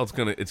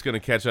NFL, it's going to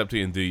catch up to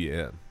you and do you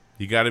in.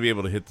 You got to be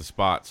able to hit the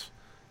spots.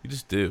 You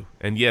just do.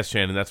 And yes,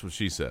 Shannon, that's what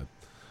she said.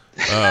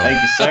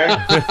 Thank you,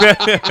 sir.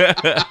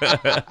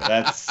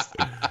 That's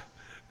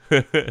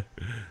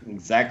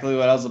exactly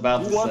what I was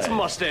about to say. What's a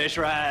mustache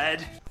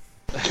ride?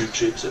 2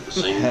 chicks at the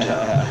same time.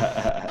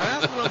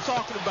 That's what I'm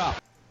talking about.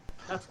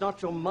 That's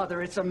not your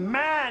mother. It's a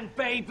man,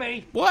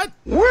 baby. What?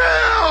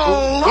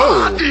 Well,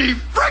 Lordy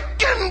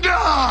frickin'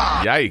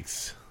 God!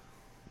 Yikes.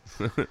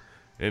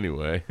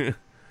 Anyway.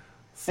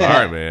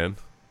 Sorry, man.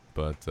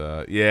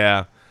 But,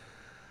 yeah.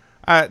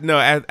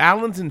 No,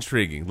 Allen's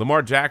intriguing.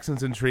 Lamar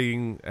Jackson's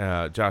intriguing.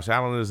 Josh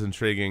Allen is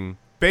intriguing.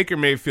 Baker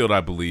Mayfield,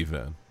 I believe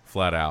in,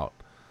 flat out.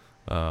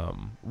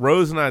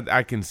 Rosen,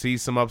 I can see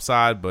some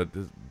upside, but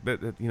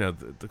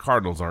the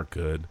Cardinals aren't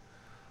good.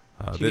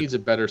 He needs a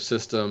better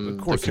system,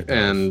 of course,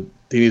 and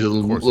he needs a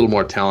little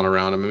more talent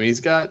around him. He's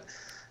got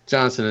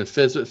Johnson and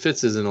Fitz, but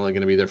Fitz isn't only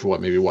going to be there for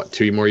maybe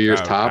 2 more years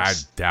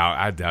tops.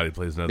 I doubt he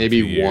plays another maybe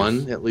 2 years.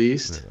 1 at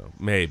least.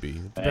 Maybe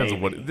it depends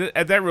on what.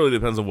 That really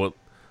depends on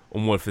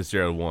what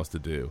Fitzgerald wants to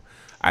do.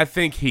 I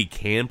think he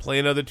can play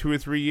another 2 or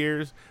 3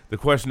 years. The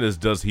question is,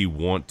 does he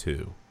want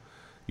to?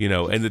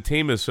 And the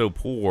team is so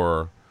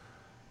poor.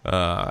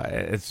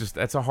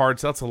 That's a hard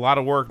sell. It's a lot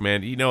of work,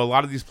 man. A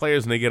lot of these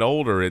players, when they get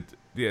older,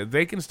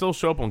 they can still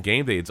show up on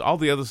game day. It's all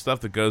the other stuff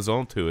that goes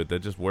on to it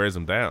that just wears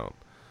them down.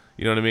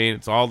 You know what I mean?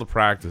 It's all the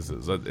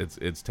practices.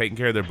 It's taking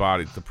care of their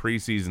bodies, the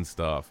preseason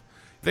stuff.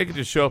 If they could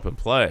just show up and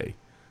play,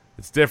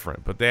 it's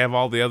different. But they have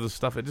all the other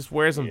stuff. It just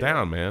wears them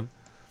down, man.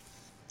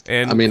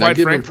 And I mean, I give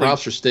him frankly,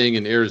 props for staying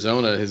in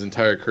Arizona his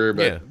entire career,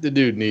 but the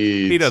dude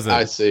needs.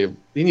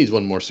 He needs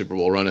one more Super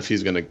Bowl run if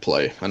he's going to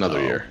play another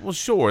year. Well,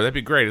 sure, that'd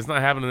be great. It's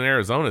not happening in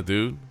Arizona,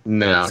 dude.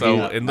 No.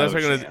 So unless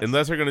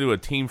they're gonna do a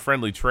team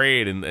friendly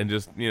trade and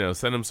just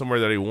send him somewhere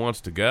that he wants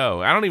to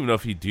go, I don't even know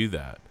if he'd do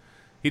that.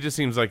 He just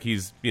seems like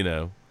he's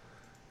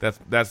that's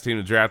the team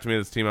that drafted me.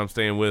 That's the team I'm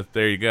staying with.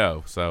 There you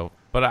go. So,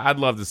 but I'd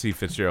love to see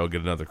Fitzgerald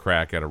get another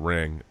crack at a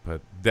ring,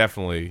 but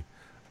definitely.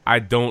 I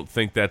don't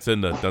think that's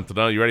in the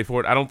dun-dun-dun. You ready for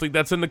it? I don't think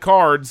that's in the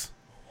cards.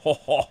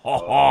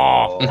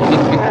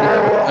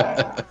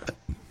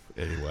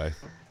 Anyway.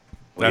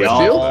 We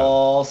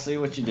all see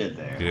what you did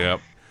there.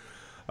 Yep.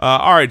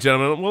 All right,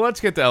 gentlemen. Well, let's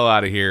get the hell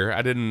out of here.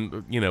 We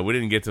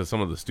didn't get to some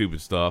of the stupid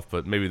stuff,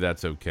 but maybe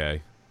that's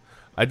okay.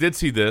 I did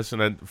see this,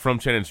 and from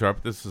Shannon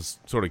Sharp. This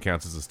sort of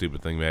counts as a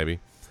stupid thing, maybe.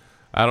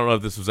 I don't know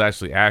if this was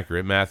actually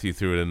accurate. Matthew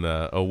threw it in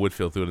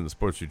Woodfield threw it in the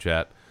Sports Shoot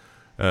chat.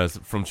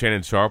 From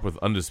Shannon Sharp with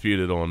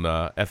Undisputed on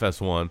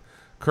FS1.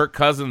 Kirk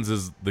Cousins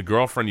is the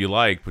girlfriend you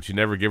like, but you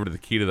never give her the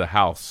key to the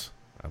house.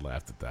 I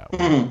laughed at that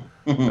one.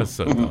 That's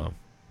so dumb.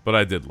 But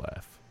I did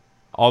laugh.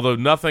 Although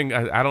nothing,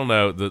 I don't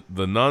know,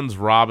 the nuns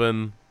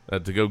robbing to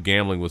go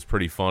gambling was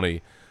pretty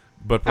funny.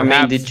 But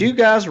perhaps, did you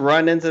guys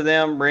run into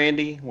them,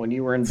 Randy, when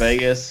you were in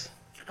Vegas?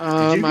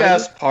 Did you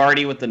guys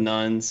party with the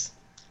nuns?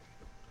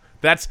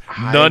 That's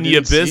none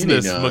your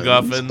business,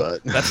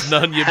 McGuffin. That's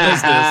none your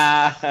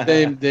business.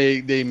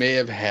 They may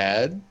have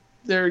had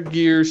their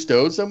gear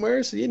stowed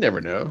somewhere, so you never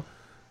know.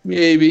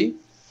 Maybe.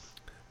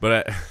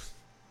 But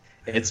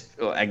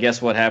I guess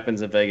what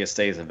happens in Vegas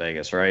stays in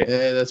Vegas, right?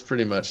 Yeah, that's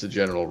pretty much the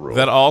general rule.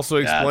 That also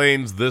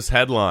explains this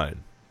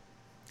headline.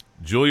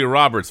 Julia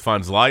Roberts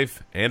finds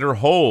life and her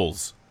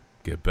holes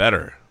get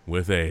better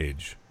with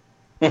age.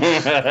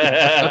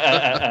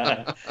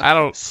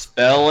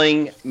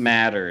 Spelling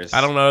matters.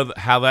 I don't know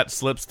how that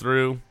slips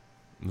through.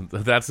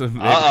 That's maybe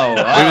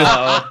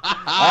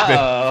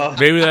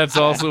that's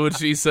also what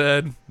she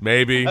said.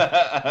 Maybe. Do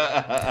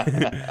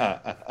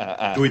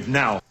it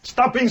now.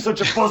 Stop being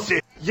such a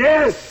pussy.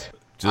 Yes.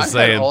 Just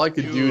saying. All I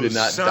could do to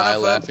not die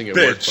laughing at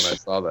work when I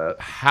saw that.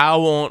 How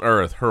on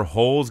earth her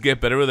holes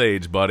get better with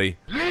age, buddy?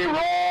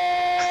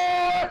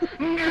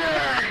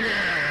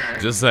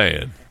 Just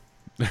saying.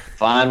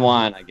 Fine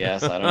wine, I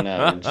guess. I don't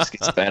know. It just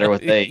gets better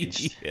with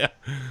age. Yeah.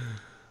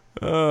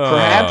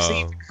 Perhaps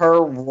even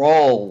her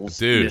roles,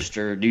 dude.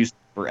 Mr.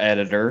 Newspaper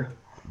Editor.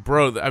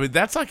 Bro, I mean,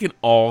 that's like an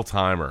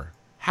all-timer.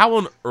 How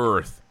on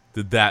earth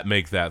did that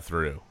make that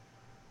through?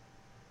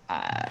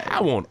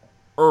 How on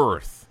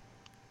earth?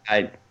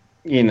 Maybe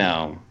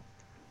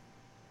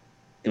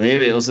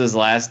it was his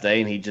last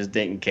day and he just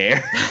didn't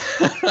care.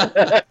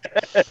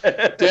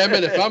 Damn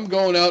it, if I'm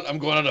going out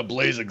in a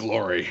blaze of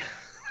glory.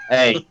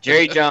 Hey,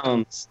 Jerry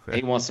Jones,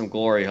 he wants some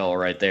glory hole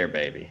right there,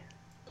 baby.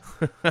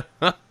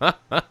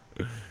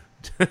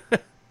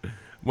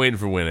 Waiting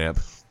for Winamp.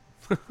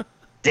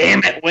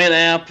 Damn it,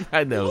 Winamp.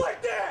 I know. You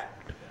like that?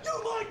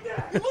 You like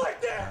that? You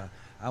like that?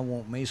 I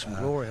want me some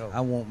glory hole.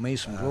 I want me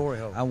some glory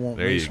hole. I want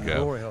there me you some go.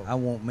 glory hole. I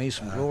want me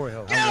some glory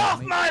hole. Get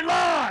off my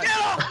lawn! Get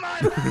off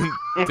my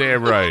lawn!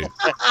 Damn right.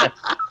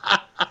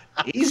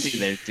 Easy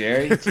there,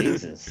 Jerry.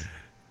 Jesus.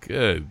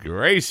 Good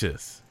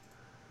gracious.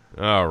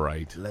 All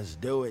right. Let's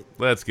do it.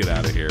 Let's get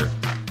out of here.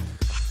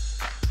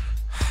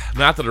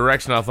 Not the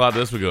direction I thought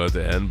this would go at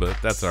the end, but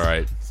that's all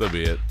right. So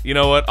be it. You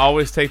know what?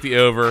 Always take the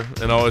over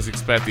and always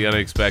expect the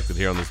unexpected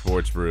here on the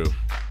Sports Brew.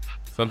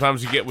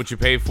 Sometimes you get what you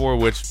pay for,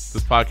 which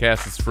this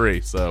podcast is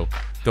free, so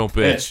don't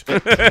bitch.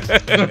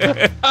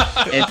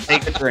 And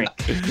take a drink.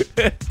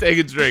 Take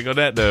a drink on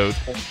that note.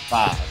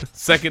 5.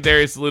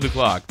 Secondary salute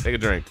o'clock. Take a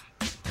drink.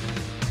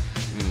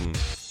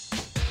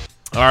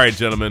 All right,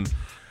 gentlemen.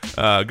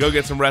 Go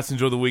get some rest,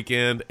 enjoy the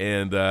weekend,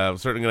 and I'm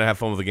certainly going to have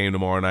fun with the game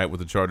tomorrow night with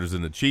the Chargers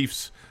and the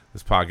Chiefs.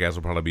 This podcast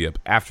will probably be up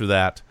after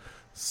that,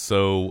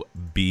 so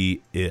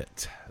be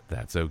it.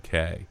 That's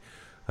okay.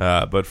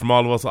 But from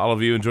all of us, all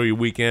of you, enjoy your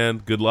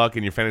weekend. Good luck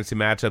in your fantasy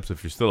matchups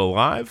if you're still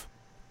alive.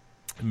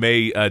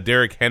 May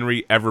Derrick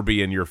Henry ever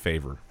be in your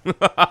favor.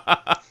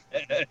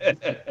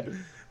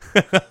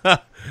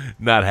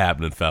 Not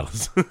happening,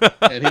 fellas.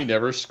 And he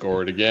never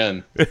scored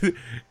again.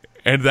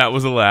 And that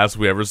was the last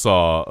we ever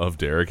saw of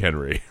Derrick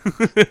Henry.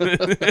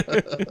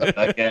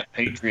 Like that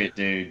Patriot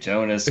dude,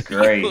 Jonas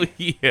Gray.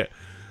 Yeah.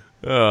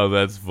 Oh,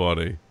 that's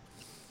funny.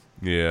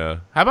 Yeah.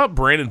 How about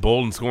Brandon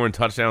Bolden scoring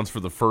touchdowns for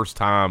the first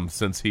time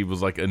since he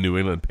was like a New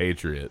England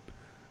Patriot?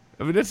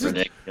 I mean, it's just,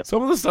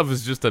 some of the stuff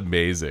is just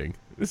amazing.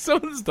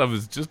 Some of the stuff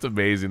is just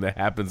amazing that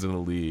happens in the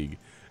league.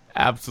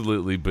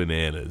 Absolutely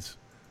bananas.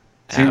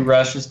 2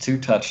 rushes, 2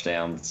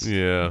 touchdowns.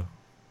 Yeah.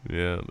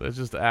 Yeah. That's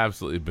just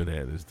absolutely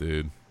bananas,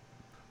 dude.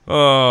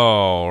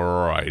 All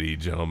righty,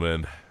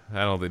 gentlemen.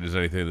 I don't think there's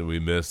anything that we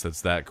missed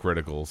that's that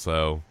critical,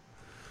 so.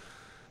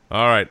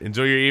 All right.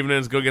 Enjoy your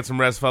evenings. Go get some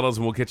rest, fellas,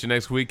 and we'll catch you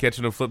next week. Catch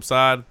you on the flip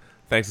side.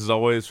 Thanks, as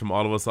always, from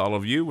all of us to all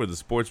of you. We're the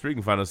Sports Brew. You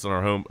can find us on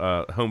our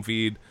home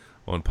feed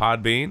on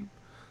Podbean.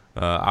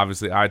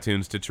 Obviously,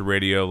 iTunes, Stitcher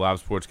Radio,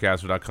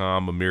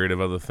 LiveSportscaster.com, a myriad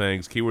of other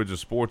things. Keywords are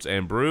sports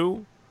and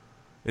brew.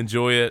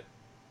 Enjoy it.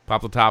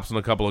 Pop the tops on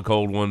a couple of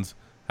cold ones.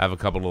 Have a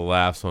couple of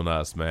laughs on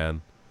us,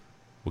 man.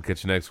 We'll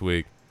catch you next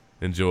week.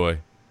 Enjoy.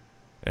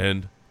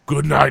 And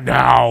good night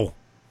now.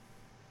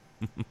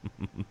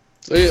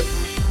 See ya.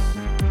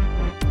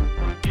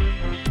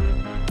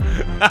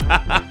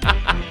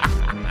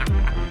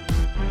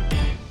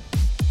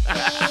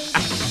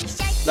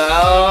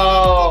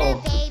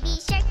 No.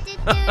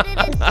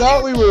 I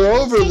thought we were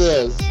over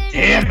this.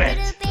 Damn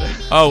it.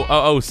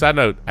 Oh, side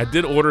note. I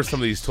did order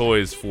some of these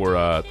toys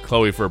for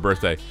Chloe for her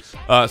birthday.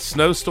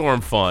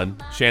 Snowstorm fun.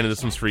 Shannon,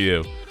 this one's for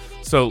you.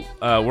 So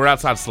we're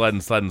outside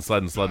sledding,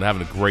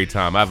 having a great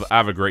time. I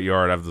have a great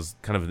yard. I have this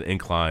kind of an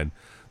incline.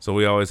 So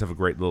we always have a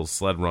great little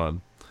sled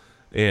run.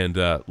 And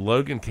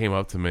Logan came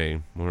up to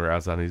me when we were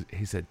outside, and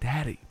he said,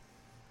 Daddy,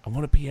 I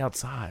want to pee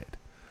outside.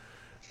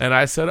 And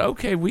I said,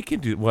 okay, we can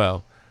do,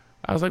 well,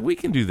 I was like, we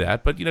can do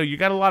that. But, you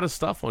got a lot of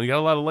stuff on. You got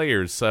a lot of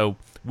layers. So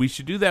we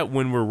should do that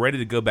when we're ready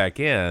to go back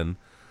in,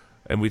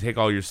 and we take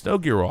all your snow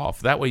gear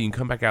off. That way you can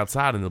come back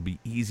outside, and it'll be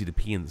easy to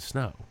pee in the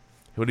snow.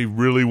 But he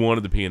really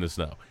wanted to pee in the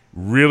snow.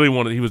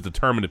 He was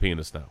determined to pee in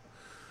the snow.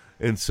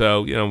 And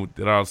so,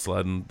 did our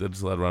sledding, did the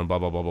sled run, blah,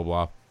 blah, blah, blah,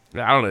 blah.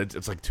 I don't know,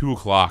 it's like 2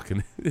 o'clock,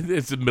 and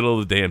it's the middle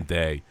of the damn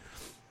day.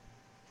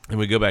 And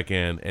we go back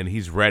in, and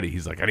he's ready.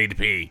 He's like, I need to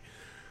pee.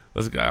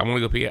 Let's go. I want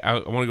to go pee. I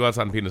want to go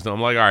outside and pee in the snow.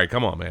 I'm like, all right,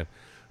 come on, man.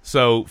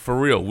 So, for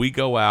real, we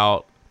go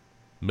out,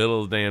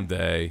 middle of the damn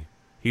day.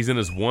 He's in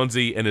his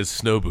onesie and his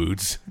snow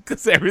boots,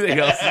 because everything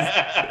else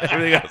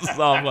is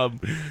off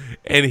of him.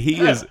 And he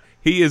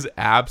is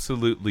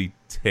absolutely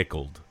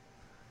tickled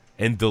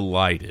and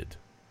delighted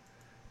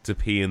to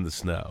pee in the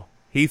snow.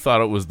 He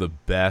thought it was the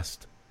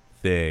best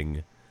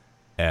thing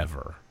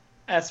ever.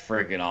 That's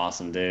freaking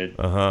awesome, dude.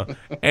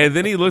 And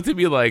then he looked at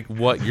me like,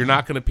 what, you're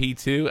not going to pee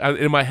too?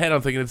 In my head,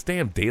 I'm thinking, it's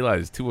damn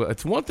daylight.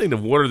 It's one thing to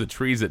water the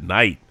trees at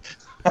night.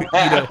 You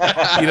know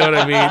what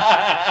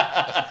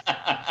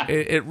I mean?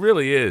 It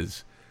really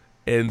is.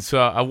 And so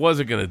I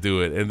wasn't going to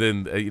do it. And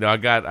then, I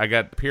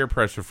got peer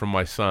pressure from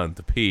my son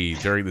to pee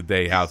during the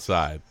day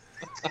outside.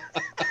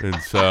 And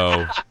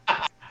so,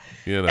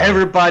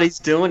 everybody's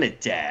doing it,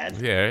 Dad.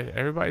 Yeah,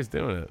 everybody's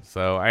doing it.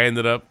 So I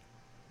ended up,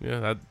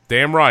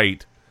 damn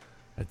right,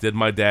 I did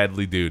my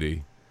dadly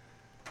duty,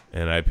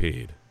 and I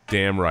peed.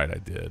 Damn right I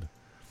did.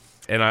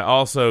 And I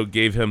also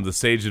gave him the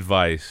sage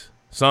advice,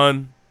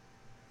 son,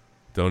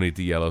 don't eat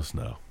the yellow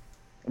snow.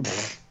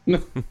 That's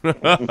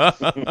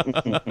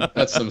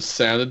some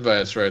sound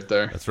advice right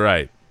there. That's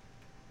right.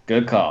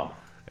 Good call.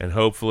 And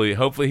hopefully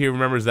he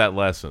remembers that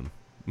lesson.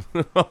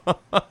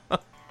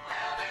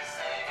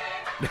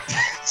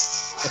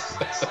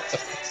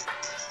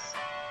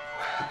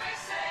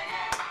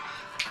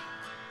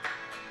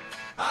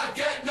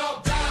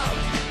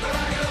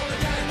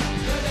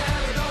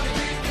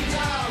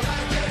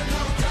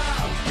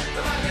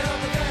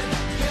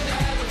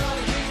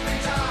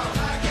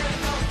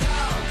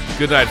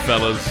 Good night,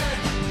 fellas.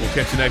 We'll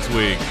catch you next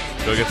week.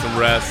 Go get some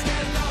rest.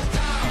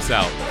 Peace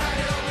out.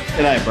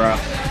 Good night, bro.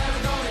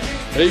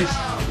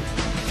 Peace.